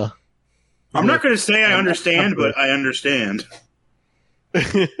 I'm not going to say I understand, but I understand.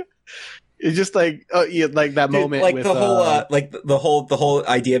 It's just like, like that moment, like with, the whole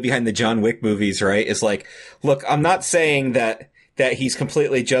idea behind the John Wick movies, right? Is like, look, I'm not saying that he's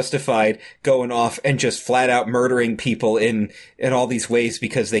completely justified going off and just flat out murdering people in all these ways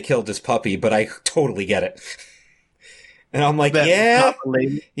because they killed his puppy, but I totally get it. And I'm like, yeah,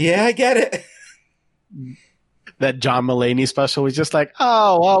 I get it. That John Mulaney special was just like,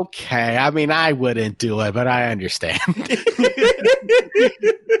 oh, okay. I mean, I wouldn't do it, but I understand.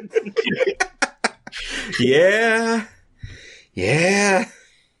 Yeah.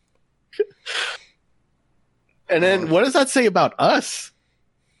 And then what does that say about us?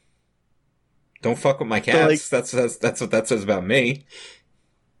 Don't fuck with my cats. So, that's what that says about me.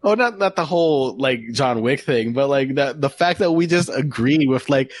 Oh, not the whole like John Wick thing, but like the fact that we just agree with,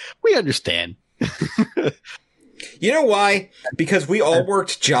 like, we understand. You know why? Because we all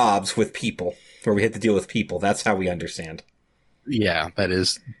worked jobs with people where we had to deal with people. That's how we understand. Yeah, that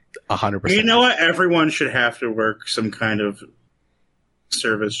is 100%. You know what? Everyone should have to work some kind of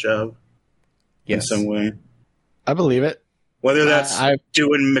service job in Yes. some way. I believe it. Whether that's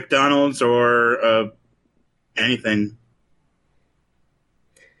doing McDonald's or anything.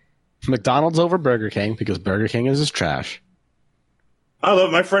 McDonald's over Burger King because Burger King is just trash. I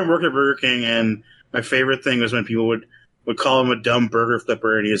love my friend worked at Burger King, and my favorite thing was when people would call him a dumb burger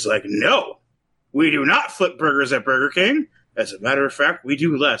flipper, and he's like, "No, we do not flip burgers at Burger King. As a matter of fact, we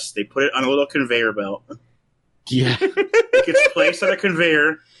do less. They put it on a little conveyor belt. Yeah. It gets placed on a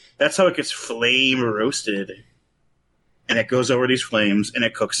conveyor. That's how it gets flame roasted, and it goes over these flames, and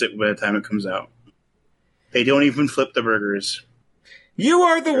it cooks it by the time it comes out. They don't even flip the burgers." You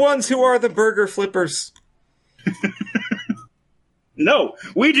are the ones who are the burger flippers. No,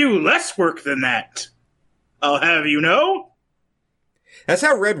 we do less work than that. I'll have you know. That's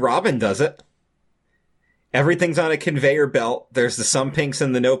how Red Robin does it. Everything's on a conveyor belt. There's the some pinks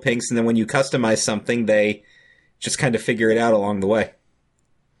and the no pinks, and then when you customize something, they just kind of figure it out along the way.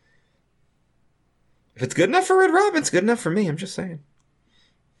 If it's good enough for Red Robin, it's good enough for me. I'm just saying.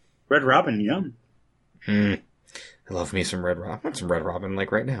 Red Robin, yum. I love me some Red Robin. I want some Red Robin,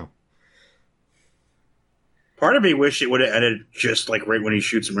 like, right now. Part of me wish it would have ended just like right when he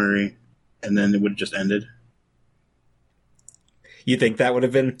shoots Murray, and then it would have just ended. You think that would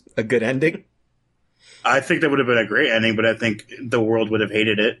have been a good ending? I think that would have been a great ending, but I think the world would have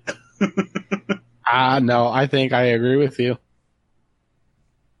hated it. No, I think I agree with you.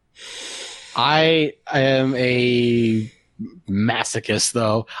 I am a masochist,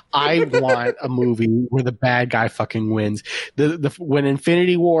 though. I want a movie where the bad guy fucking wins. When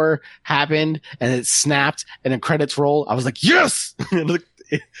Infinity War happened and it snapped and the credits roll, I was like, yes! like,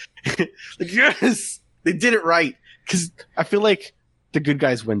 yes! They did it right. Because I feel like the good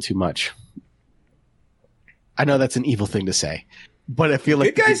guys win too much. I know that's an evil thing to say, but I feel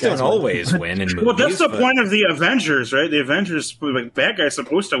like good guys don't always win in movies. Well, that's the point of the Avengers, right? The Avengers, like, bad guy's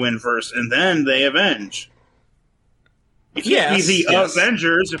supposed to win first, and then they avenge. You can't be the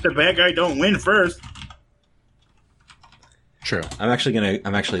Avengers if the bad guy don't win first. True. I'm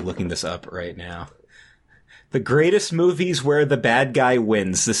actually looking this up right now. The greatest movies where the bad guy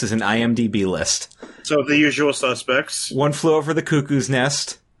wins. This is an IMDb list. So The Usual Suspects. One Flew Over the Cuckoo's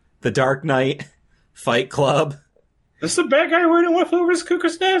Nest, The Dark Knight, Fight Club. Is the bad guy winning One Flew Over the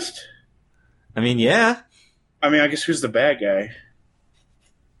Cuckoo's Nest? I mean, yeah. I mean, I guess who's the bad guy?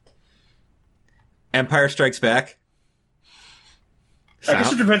 Empire Strikes Back. I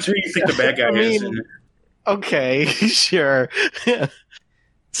guess it depends who you think the bad guy is. Okay, sure.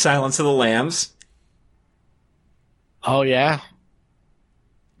 Silence of the Lambs. Oh, yeah.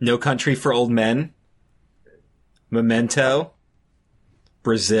 No Country for Old Men. Memento.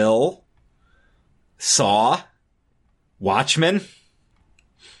 Brazil. Saw. Watchmen.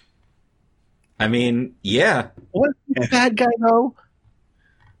 I mean, yeah. What's the bad guy, though?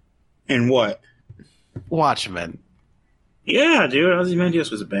 And what? Watchmen. Yeah, dude. Ozymandias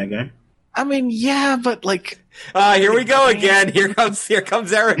was a bad guy. I mean, yeah, but like... here we go again. Here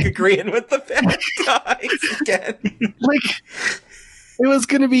comes Eric agreeing with the bad guys again. Like, it was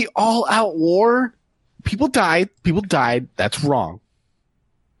going to be all-out war. People died. That's wrong.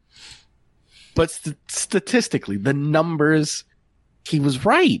 But statistically, the numbers, he was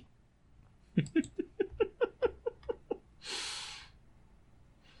right.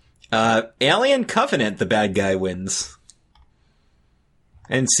 Alien Covenant, the bad guy wins.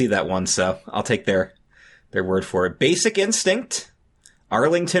 I didn't see that one, so I'll take their word for it. Basic Instinct,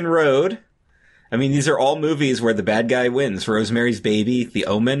 Arlington Road. I mean, these are all movies where the bad guy wins. Rosemary's Baby, The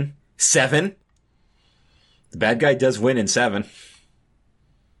Omen, Seven. The bad guy does win in Seven.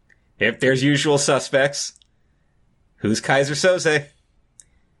 If there's Usual Suspects, who's Kaiser Soze?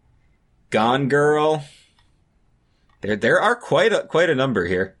 Gone Girl. There are quite a number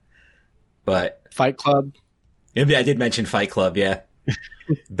here, but Fight Club. I did mention Fight Club. Yeah,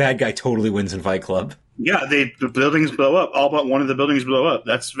 bad guy totally wins in Fight Club. Yeah, the buildings blow up. All but one of the buildings blow up.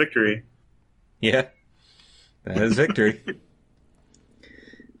 That's victory. Yeah, that is victory.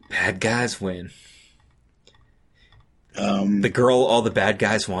 Bad guys win. The girl all the bad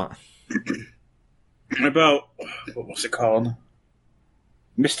guys want. What about, what was it called?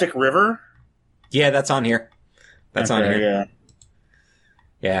 Mystic River? Yeah, that's on here. That's on here. Yeah.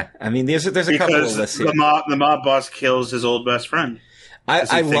 Yeah, I mean, there's a couple of lists here. The mob boss kills his old best friend.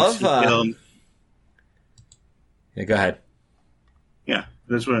 I love. Yeah, go ahead. Yeah,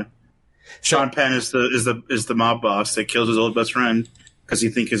 that's what. Sean Penn is the mob boss that kills his old best friend because he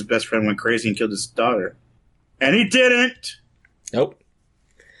think his best friend went crazy and killed his daughter. And he didn't! Nope.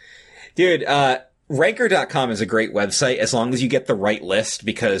 Dude, Ranker.com is a great website as long as you get the right list,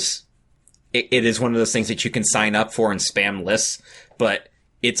 because it is one of those things that you can sign up for and spam lists, but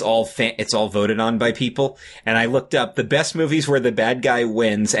it's all voted on by people. And I looked up the best movies where the bad guy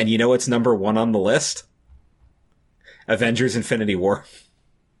wins, and you know what's number 1 on the list? Avengers Infinity War.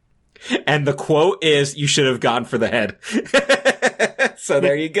 And the quote is, "You should have gone for the head." So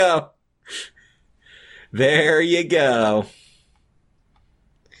there you go. There you go.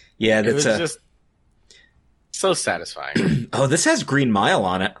 Yeah, that's it was just so satisfying. Oh, this has Green Mile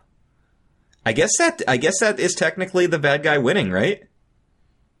on it. I guess that is technically the bad guy winning, right?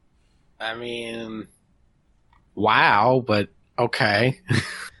 I mean, wow, but okay.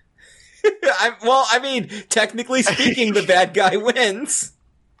 Technically speaking, the bad guy wins.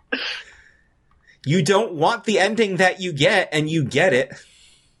 You don't want the ending that you get, and you get it.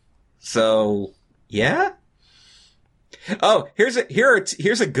 So, yeah. Oh, here's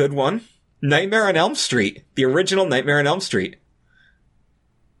a good one. Nightmare on Elm Street, the original Nightmare on Elm Street.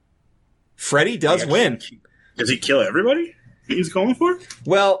 Freddy does win. Does he kill everybody he's going for?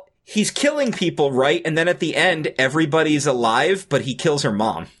 Well, he's killing people, right? And then at the end, everybody's alive, but he kills her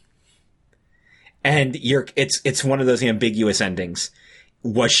mom. And it's one of those ambiguous endings.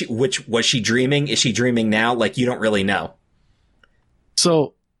 Was she dreaming? Is she dreaming now? Like, you don't really know.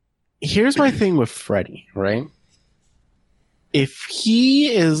 So, here's my thing with Freddy, right? If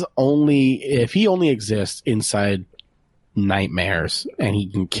he only exists inside nightmares and he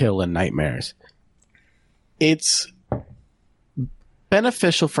can kill in nightmares, it's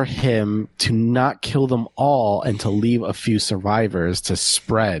beneficial for him to not kill them all and to leave a few survivors to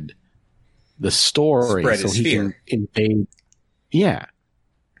spread the story Spread so his he fear. can invade. Yeah.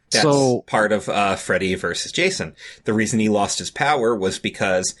 That's So part of Freddy versus Jason. The reason he lost his power was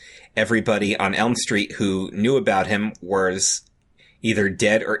because everybody on Elm Street who knew about him was either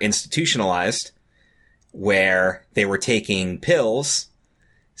dead or institutionalized, where they were taking pills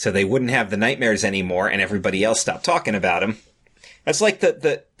so they wouldn't have the nightmares anymore, and everybody else stopped talking about him. That's like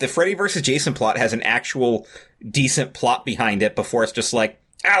the Freddy versus Jason plot has an actual decent plot behind it before it's just like,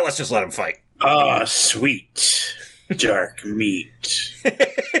 let's just let him fight. Ah, sweet. Dark meat.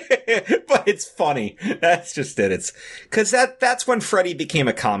 But it's funny. That's just it. It's because that's when Freddy became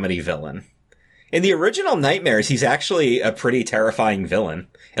a comedy villain. In the original Nightmares, he's actually a pretty terrifying villain,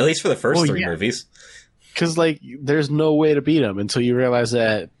 at least for the first 3 movies. because there's no way to beat him until you realize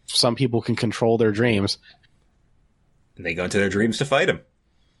that some people can control their dreams. And they go into their dreams to fight him.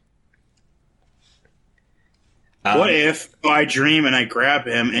 What if I dream and I grab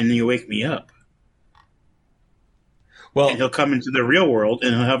him and you wake me up? Well, and he'll come into the real world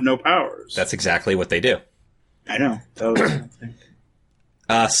and he'll have no powers. that's exactly what they do. I know. That was the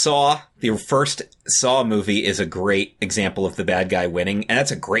thing. Saw, the first Saw movie, is a great example of the bad guy winning, and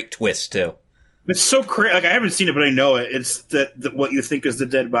that's a great twist, too. It's so crazy. Like, I haven't seen it, but I know it. It's that what you think is the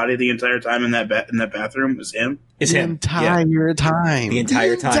dead body the entire time in that bathroom is him. It's him. Entire time. The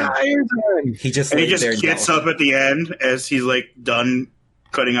entire time. He just And he lays just there and gets yells. up at the end as he's like done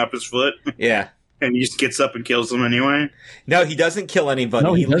cutting up his foot, Yeah. and he just gets up and kills him anyway. No, he doesn't kill anybody.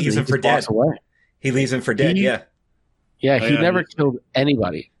 No, he doesn't. leaves him He for just dead. walks away. He leaves him for dead, yeah. Yeah, Oh, he yeah. never killed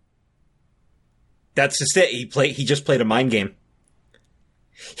anybody. That's just it. He just played a mind game.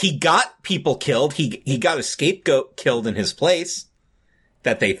 He got people killed. He got a scapegoat killed in his place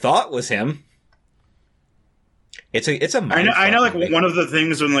that they thought was him. It's a mind I know. Like, fuck. one of the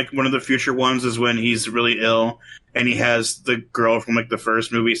things in like one of the future ones is when he's really ill and he has the girl from like the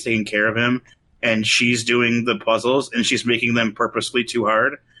first movie taking care of him, and she's doing the puzzles and she's making them purposely too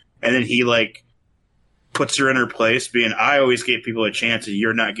hard, and then he like puts her in her place, being, I always gave people a chance and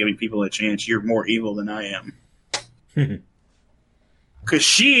you're not giving people a chance. You're more evil than I am. Because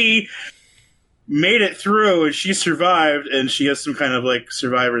she made it through and she survived, and she has some kind of like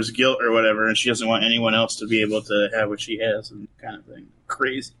survivor's guilt or whatever, and she doesn't want anyone else to be able to have what she has, and kind of thing.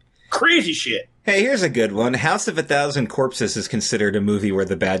 Crazy shit. Hey, here's a good one. House of 1,000 Corpses is considered a movie where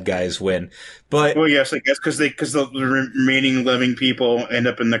the bad guys win, but Well, yes, I guess because the remaining living people end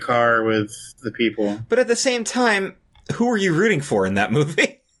up in the car with the people. at the same time, who are you rooting for in that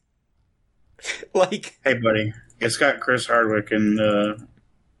movie? Like, Hey, buddy, it's got Chris Hardwick and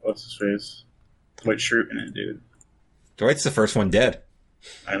what's his face, Dwight Schrute in it, dude. Dwight's the first one dead.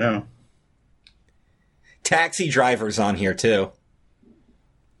 I know. Taxi Driver's on here too.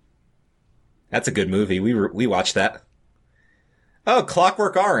 That's a good movie. We watched that. Oh,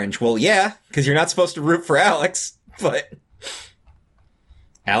 Clockwork Orange. Well, yeah, because you're not supposed to root for Alex, but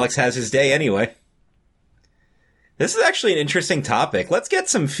Alex has his day anyway. This is actually an interesting topic. Let's get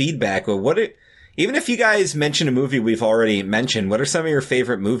some feedback. Even if you guys mention a movie we've already mentioned, what are some of your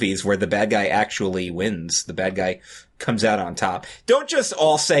favorite movies where the bad guy actually wins? The bad guy comes out on top. Don't just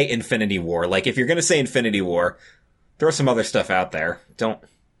all say Infinity War. Like, if you're going to say Infinity War, throw some other stuff out there. Don't,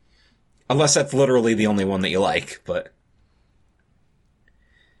 unless that's literally the only one that you like, but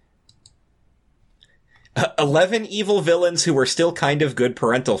 11 evil villains who were still kind of good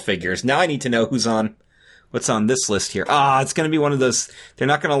parental figures. Now I need to know what's on this list here. It's going to be one of those. They're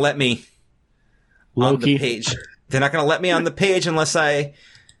not going to let me on the page. They're not going to let me on the page unless I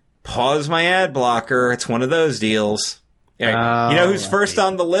pause my ad blocker. It's one of those deals. Yeah. You know who's first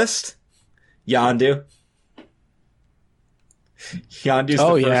on the list? Yondu. Yondu's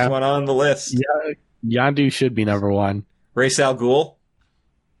the first one on the list. Yeah, Yondu should be number one. Ra's al Ghul.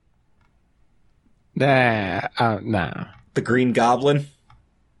 Nah. The Green Goblin.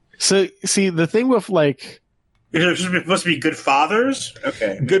 So, see, the thing with, like... They're supposed to be good fathers?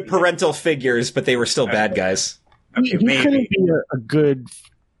 Okay. Good parental figures, but they were still bad guys. Okay, he maybe. couldn't be a good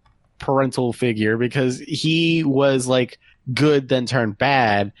parental figure because he was, like, good then turned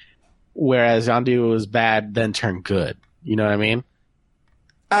bad, whereas Yondu was bad then turned good. You know what I mean?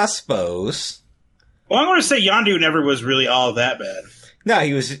 I suppose. Well, I'm going to say Yondu never was really all that bad. No,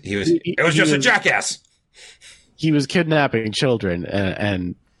 it was just a jackass. He was kidnapping children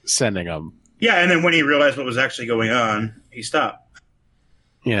and sending them. Yeah, and then when he realized what was actually going on, he stopped.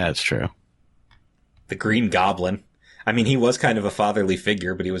 Yeah, that's true. The Green Goblin. I mean, he was kind of a fatherly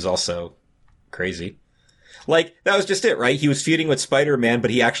figure, but he was also crazy. Like, that was just it, right? He was feuding with Spider-Man, but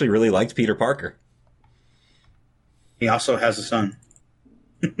he actually really liked Peter Parker. He also has a son.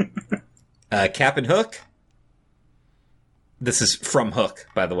 Captain Hook. This is from Hook,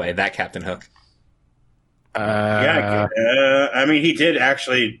 by the way, that Captain Hook. I mean, he did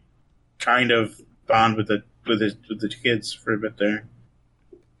actually kind of bond with the kids for a bit there.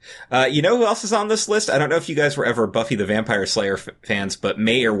 You know who else is on this list? I don't know if you guys were ever Buffy the Vampire Slayer fans, but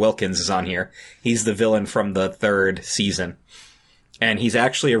Mayor Wilkins is on here. He's the villain from the 3rd season. And he's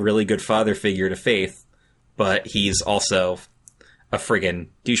actually a really good father figure to Faith, but he's also a friggin'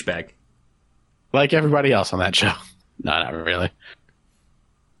 douchebag. Like everybody else on that show. No, not really.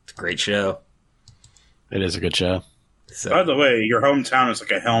 It's a great show. It is a good show. So. By the way, your hometown is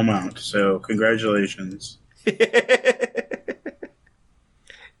like a Hellmount, so congratulations.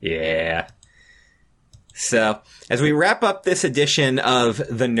 Yeah. So, as we wrap up this edition of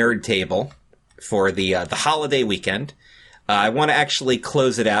the Nerd Table for the holiday weekend, I want to actually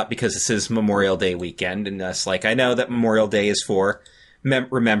close it out because this is Memorial Day weekend, and I know that Memorial Day is for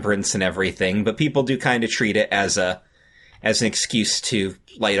remembrance and everything, but people do kind of treat it as an excuse to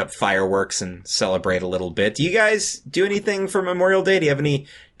light up fireworks and celebrate a little bit. Do you guys do anything for Memorial Day? Do you have any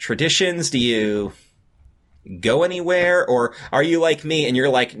traditions? Do you go anywhere? Or are you like me and you're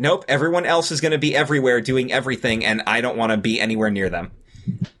like, nope, everyone else is going to be everywhere doing everything and I don't want to be anywhere near them?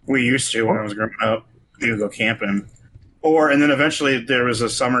 We used to when I was growing up. We would go camping. And then eventually there was a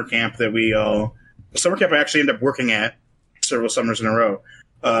summer camp that I actually ended up working at several summers in a row.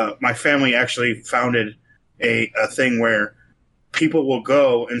 My family actually founded a thing where people will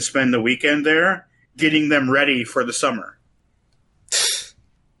go and spend the weekend there getting them ready for the summer.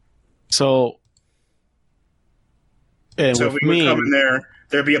 So we would come in there,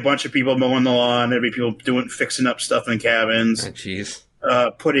 there'd be a bunch of people mowing the lawn, there'd be people fixing up stuff in cabins,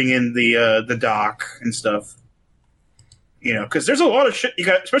 putting in the dock and stuff. You know, because there's a lot of shit you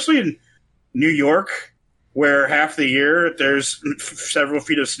got, especially in New York, where half the year there's several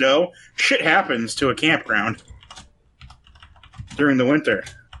feet of snow. Shit happens to a campground during the winter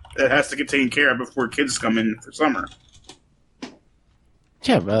that has to get taken care of before kids come in for summer.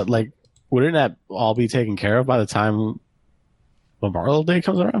 Yeah, but wouldn't that all be taken care of by the time Memorial Day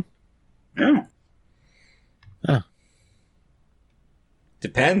comes around? Yeah. Yeah.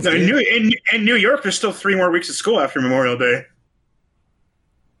 Depends. No, in New York, there's still 3 more weeks of school after Memorial Day.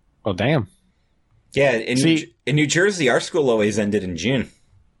 Oh, damn. Yeah, in New Jersey, our school always ended in June.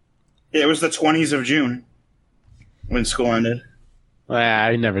 Yeah, it was the 20s of June when school ended.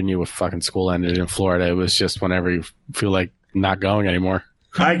 I never knew what fucking school ended in Florida. It was just whenever you feel like not going anymore.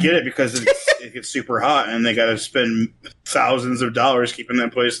 I get it because it gets super hot and they got to spend thousands of dollars keeping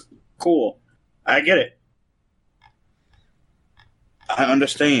that place cool. I get it. I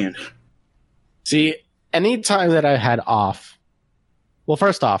understand. See, any time that I had off, well,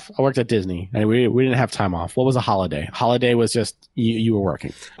 first off, I worked at Disney and we didn't have time off. What was a holiday? Holiday was just you were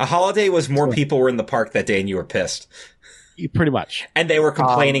working. A holiday was more people were in the park that day and you were pissed. Pretty much. And they were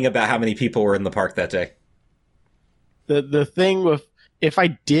complaining about how many people were in the park that day. The thing with, if I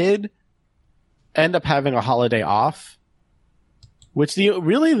did end up having a holiday off, which the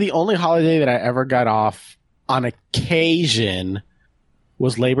only holiday that I ever got off on occasion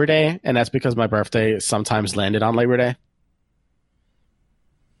was Labor Day, and that's because my birthday sometimes landed on Labor Day.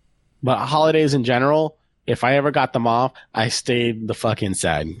 But holidays in general, if I ever got them off, I stayed the fuck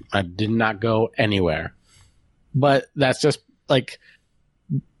inside. I did not go anywhere. But that's just like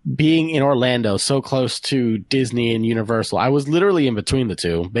being in Orlando, so close to Disney and Universal. I was literally in between the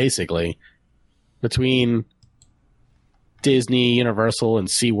two, basically. Between Disney, Universal, and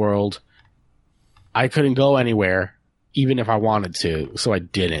SeaWorld. I couldn't go anywhere, even if I wanted to, so I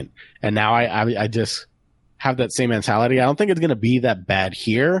didn't. And now I just have that same mentality. I don't think it's going to be that bad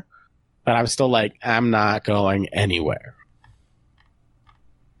here, but I'm still like, I'm not going anywhere.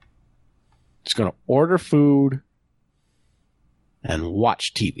 Just going to order food and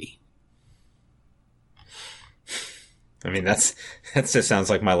watch TV. I mean, that just sounds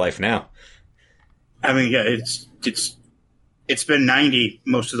like my life now. I mean, yeah, it's been 90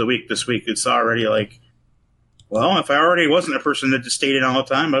 most of the week this week. It's already like, well, if I already wasn't a person that just stayed in all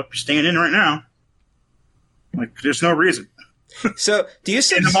the time, I'd be staying in right now. Like, there's no reason. So, do you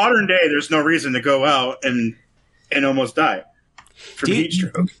in the modern day, there's no reason to go out and almost die from heat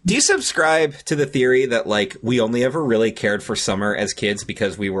stroke. Do you subscribe to the theory that, like, we only ever really cared for summer as kids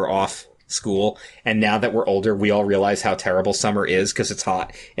because we were off school, and now that we're older, we all realize how terrible summer is because it's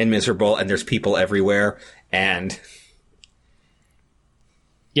hot and miserable and there's people everywhere, and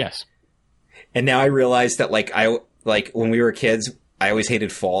yes. And now I realize that, like, when we were kids, I always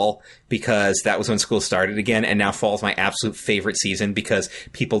hated fall because that was when school started again, and now fall is my absolute favorite season because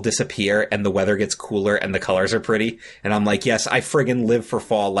people disappear and the weather gets cooler and the colors are pretty, and I'm like, yes, I friggin' live for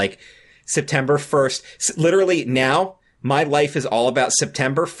fall. Like, September 1st, literally now, my life is all about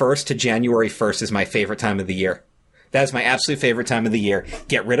September 1st to January 1st is my favorite time of the year. That is my absolute favorite time of the year.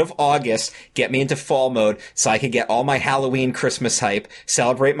 Get rid of August, get me into fall mode so I can get all my Halloween, Christmas hype,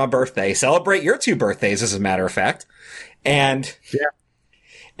 celebrate my birthday, celebrate your 2 birthdays, as a matter of fact, and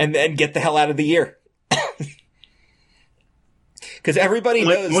then get the hell out of the year. Because everybody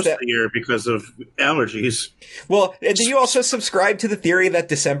knows most that of the year because of allergies. Well, do you also subscribe to the theory that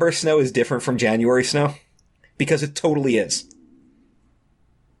December snow is different from January snow? Because it totally is.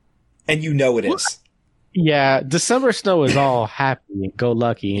 And you know it is. Yeah, December snow is all happy and go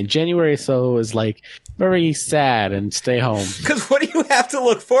lucky, and January snow is like very sad and stay home. Because what do you have to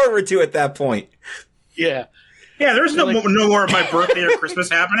look forward to at that point? Yeah. Yeah, there's no more of my birthday or Christmas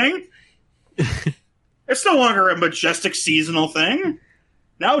happening. It's no longer a majestic seasonal thing.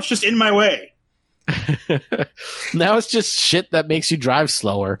 Now it's just in my way. Now it's just shit that makes you drive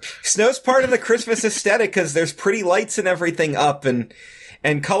slower. Snow's part of the Christmas aesthetic because there's pretty lights and everything up and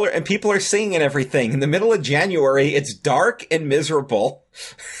color, and people are singing and everything. In the middle of January, it's dark and miserable.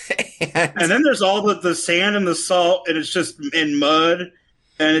 and then there's all the sand and the salt, and it's just in mud,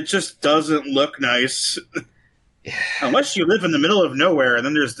 and it just doesn't look nice. Unless you live in the middle of nowhere, and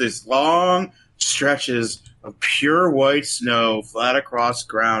then there's these long stretches of pure white snow flat across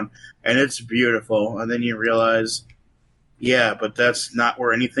ground, and it's beautiful. And then you realize, yeah, but that's not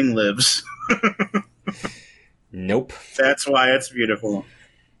where anything lives. Nope. That's why it's beautiful.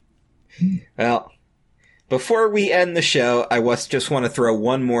 Well, before we end the show, I just want to throw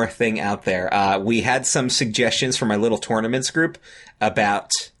one more thing out there. We had some suggestions from my little tournaments group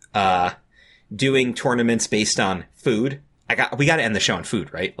about doing tournaments based on food. We got to end the show on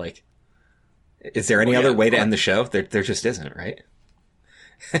food, right? Like, is there any other way to end the show? There just isn't, right?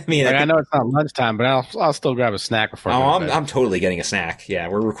 I mean, I know it's not lunchtime, but I'll still grab a snack before. I'm totally getting a snack. Yeah,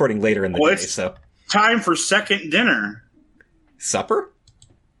 we're recording later in the day, so time for second supper.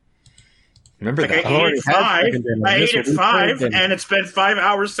 Remember that? I ate at 5, and it's been 5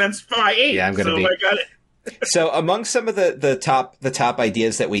 hours since I ate. Yeah, I got it. So among some of the top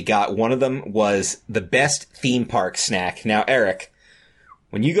ideas that we got, one of them was the best theme park snack. Now, Eric,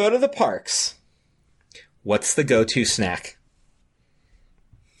 when you go to the parks, what's the go-to snack?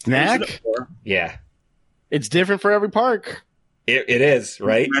 Snack? Yeah. It's different for every park. It is,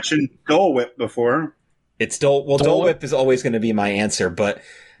 right? You mentioned Dole Whip before. It's Dole Whip is always going to be my answer, but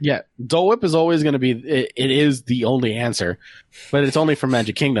yeah, Dole Whip is always going to be, it is the only answer, but it's only for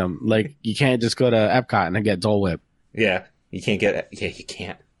Magic Kingdom. Like, you can't just go to Epcot and get Dole Whip. Yeah, you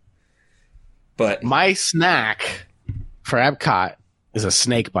can't. But my snack for Epcot is a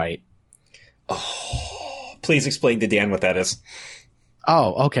snake bite. Oh, please explain to Dan what that is.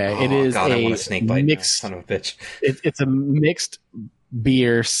 Oh, okay. It is God, I want a snake bite mixed, now, son of a bitch. It's a mixed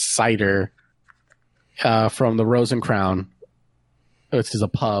beer cider from the Rose and Crown. Which is a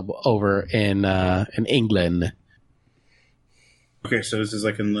pub over in England. Okay, so this is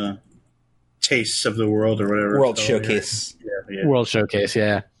like in the Tastes of the World or whatever. World it's called. Showcase. Yeah. World Showcase,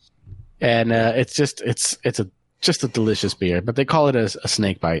 yeah. And it's just a delicious beer, but they call it a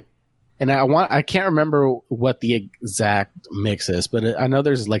snake bite. And I can't remember what the exact mix is, but I know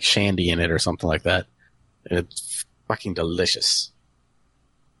there's like shandy in it or something like that. It's fucking delicious.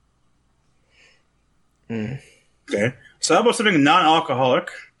 Okay. So how about something non-alcoholic?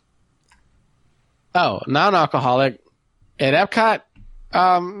 Oh, non-alcoholic at Epcot,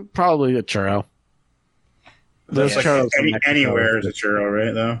 probably a churro. Those Like churros from Mexico. anywhere is a churro,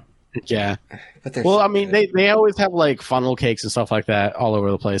 right? Though. Yeah. But they're Well, so I mean, good. they always have like funnel cakes and stuff like that all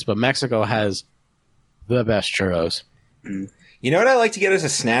over the place, but Mexico has the best churros. You know what I like to get as a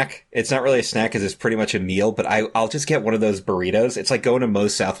snack? It's not really a snack because it's pretty much a meal, but I'll just get one of those burritos. It's like going to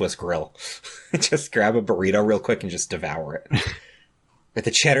Moe's Southwest Grill. Just grab a burrito real quick and just devour it. With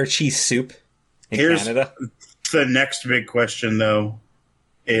the cheddar cheese soup in Here's Canada. the next big question, though,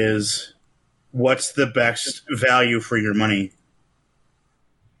 is what's the best value for your money?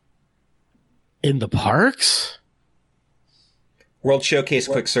 In the parks? World Showcase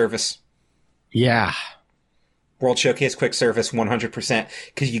Quick Service. Yeah. World Showcase Quick Service 100%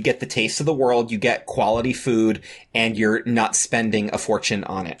 because you get the taste of the world, you get quality food, and you're not spending a fortune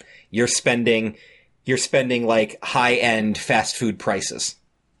on it. You're spending like high-end fast food prices.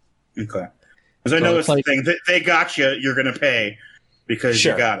 Okay. Because I know So it's it's like- the thing. They got you, you're going to pay because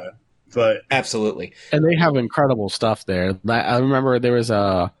Sure. you got to. But Absolutely. And they have incredible stuff there. I remember there was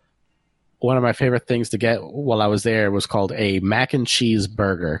one of my favorite things to get while I was there was called a mac and cheese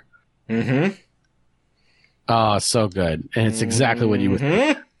burger. Mm-hmm. Oh, so good. And it's exactly what you would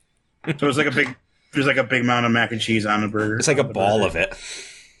Mhm. so there's like a big amount of mac and cheese on the burger. It's like a ball of it.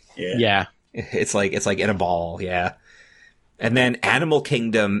 Yeah. Yeah. It's like in a ball, yeah. And then Animal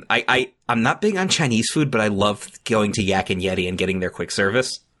Kingdom, I'm not big on Chinese food, but I love going to Yak and Yeti and getting their quick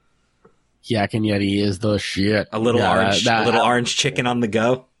service. Yak and Yeti is the shit. A little Yeah, orange, a little orange chicken on the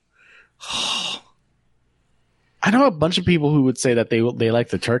go. I know a bunch of people who would say that they like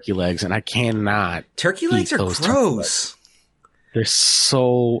the turkey legs, and I cannot. Turkey legs Eat are those turkey gross. They're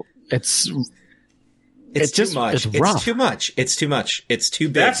so It's It's too just- much. it's rough. too much. It's too much. It's too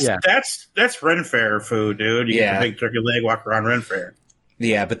big. That's Ren Fair food, dude. You Yeah. get a big turkey leg, walk around Ren Fair.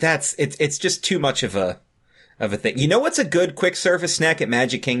 Yeah, but it's just too much of a thing. You know what's a good quick service snack at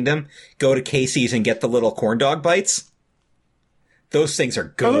Magic Kingdom? Go to Casey's and get the little corn dog bites. Those things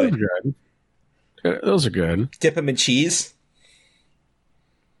are good. Those are good. Dip them in cheese.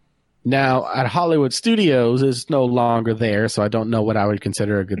 Now, at Hollywood Studios is no longer there, so I don't know what I would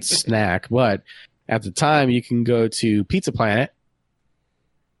consider a good snack. But at the time, you can go to Pizza Planet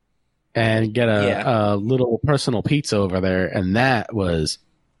and get a little personal pizza over there, and that was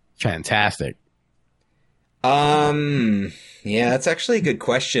fantastic. Yeah, that's actually a good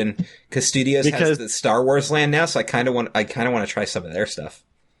question because Studios has Because- the Star Wars land now, so I kind of want to try some of their stuff.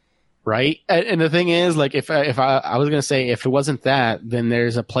 Right, and the thing is, like, if I was gonna say if it wasn't that, then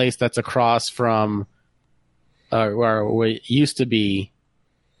there's a place that's across from where it used to be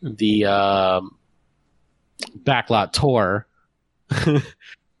the backlot tour,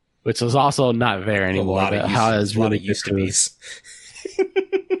 which is also not there anymore. a lot but of how used, is a lot really of used to good be's.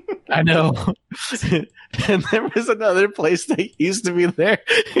 I know. And there was another place that used to be there,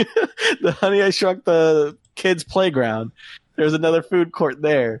 the Honey I Shrunk the Kids Playground. There's another food court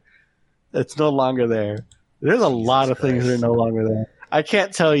there that's no longer there. There's a lot of things that are no longer there. I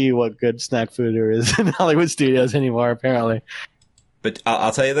can't tell you what good snack food there is in Hollywood Studios anymore, apparently. But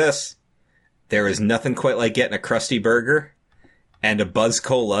I'll tell you this: there is nothing quite like getting a Krusty Burger and a Buzz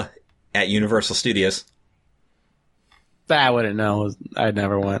Cola at Universal Studios. That I wouldn't know. I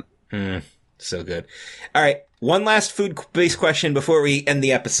never went. So good. All right, one last food-based question before we end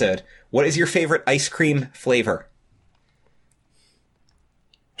the episode. What is your favorite ice cream flavor?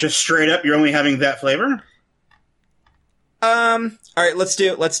 Just straight up, you're only having that flavor? All right, let's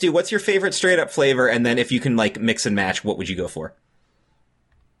do. What's your favorite straight up flavor? And then if you can like mix and match, what would you go for?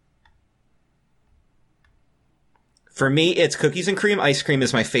 For me, it's cookies and cream ice cream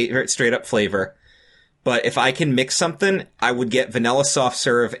is my favorite straight up flavor. But if I can mix something, I would get vanilla soft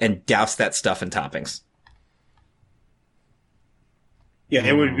serve and douse that stuff in toppings. Yeah,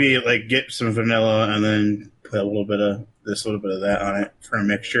 it would be like get some vanilla and then put a little bit of this, a little bit of that on it for a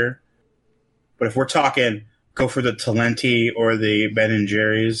mixture. But if we're talking, go for the Talenti or the Ben and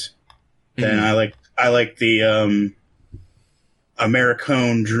Jerry's. Then I like the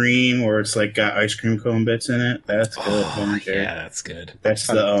Americone Dream, where it's like got ice cream cone bits in it. That's good. Ben and Jerry's. Yeah, that's good. That's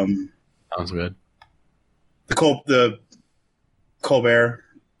the Sounds good. the Colbert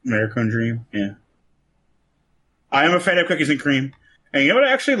Americone Dream. Yeah, I am a fan of cookies and cream. And you know what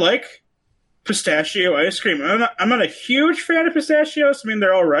I actually like? pistachio ice cream. I'm not a huge fan of pistachios. I mean,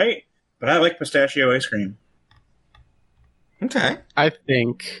 they're all right, but I like pistachio ice cream. Okay. I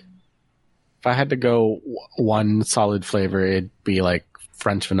think if I had to go one solid flavor, it'd be like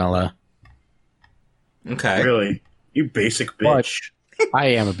French vanilla. Okay. Really? You basic bitch. I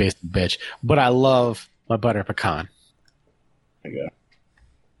am a basic bitch, but I love my butter pecan. There you go.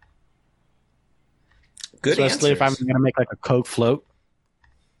 Good Especially if I'm answers. going to make like a Coke float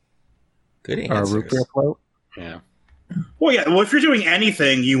Good or a answers. root beer float. Yeah. Well, yeah. Well, if you're doing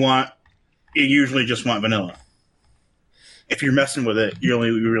anything, you usually just want vanilla. If you're messing with it, you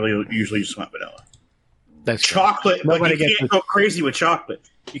really usually just want vanilla. That's Chocolate, like Nobody you gets can't go crazy with chocolate.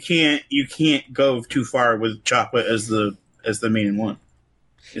 You can't go too far with chocolate as the main one.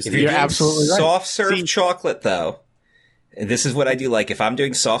 If You're you're doing absolutely right. soft serve See- chocolate, though, and this is what I do like. If I'm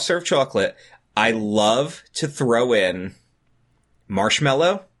doing soft serve chocolate, I love to throw in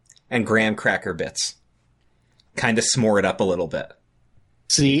marshmallow and graham cracker bits. Kind of s'more it up a little bit.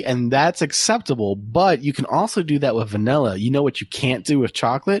 See, and that's acceptable, but you can also do that with vanilla. You know what you can't do with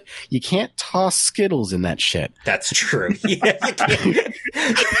chocolate? You can't toss Skittles in that shit. That's true. Yeah,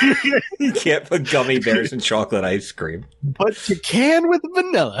 you can't put gummy bears in chocolate ice cream. But you can with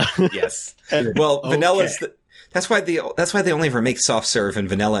vanilla. Yes. Well, vanilla's that's why they only ever make soft serve in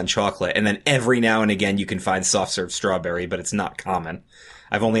vanilla and chocolate, and then every now and again you can find soft serve strawberry, but it's not common.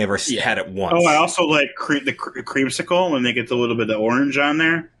 I've only ever had it once. Oh, I also like the creamsicle when they get a little bit of orange on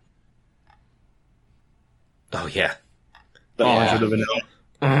there. Oh yeah. The Oh, orange yeah. with the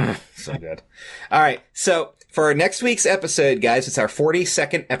vanilla. So good. All right. So for our next week's episode, guys, it's our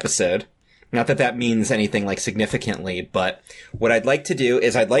 42nd episode. Not that that means anything like significantly, but what I'd like to do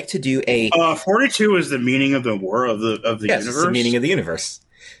is I'd like to do a 42 is the meaning of the world of the yes, universe. it's the meaning of the universe.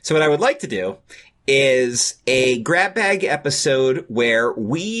 So what I would like to do is a grab bag episode where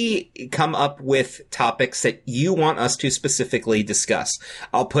we come up with topics that you want us to specifically discuss.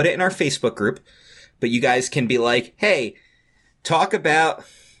 I'll put it in our Facebook group, but you guys can be like, hey, talk about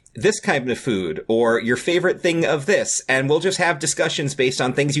this kind of food or your favorite thing of this, and we'll just have discussions based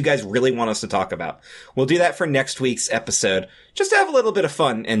on things you guys really want us to talk about. We'll do that for next week's episode, just to have a little bit of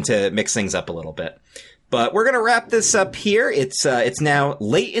fun and to mix things up a little bit. But we're gonna wrap this up here. It's now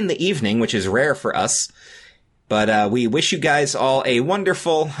late in the evening, which is rare for us. But we wish you guys all a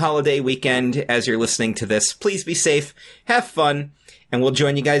wonderful holiday weekend as you're listening to this. Please be safe, have fun, and we'll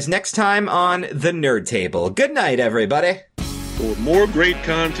join you guys next time on The Nerd Table. Good night, everybody. For more great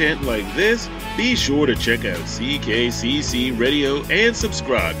content like this, be sure to check out CKCC Radio and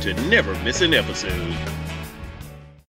subscribe to never miss an episode.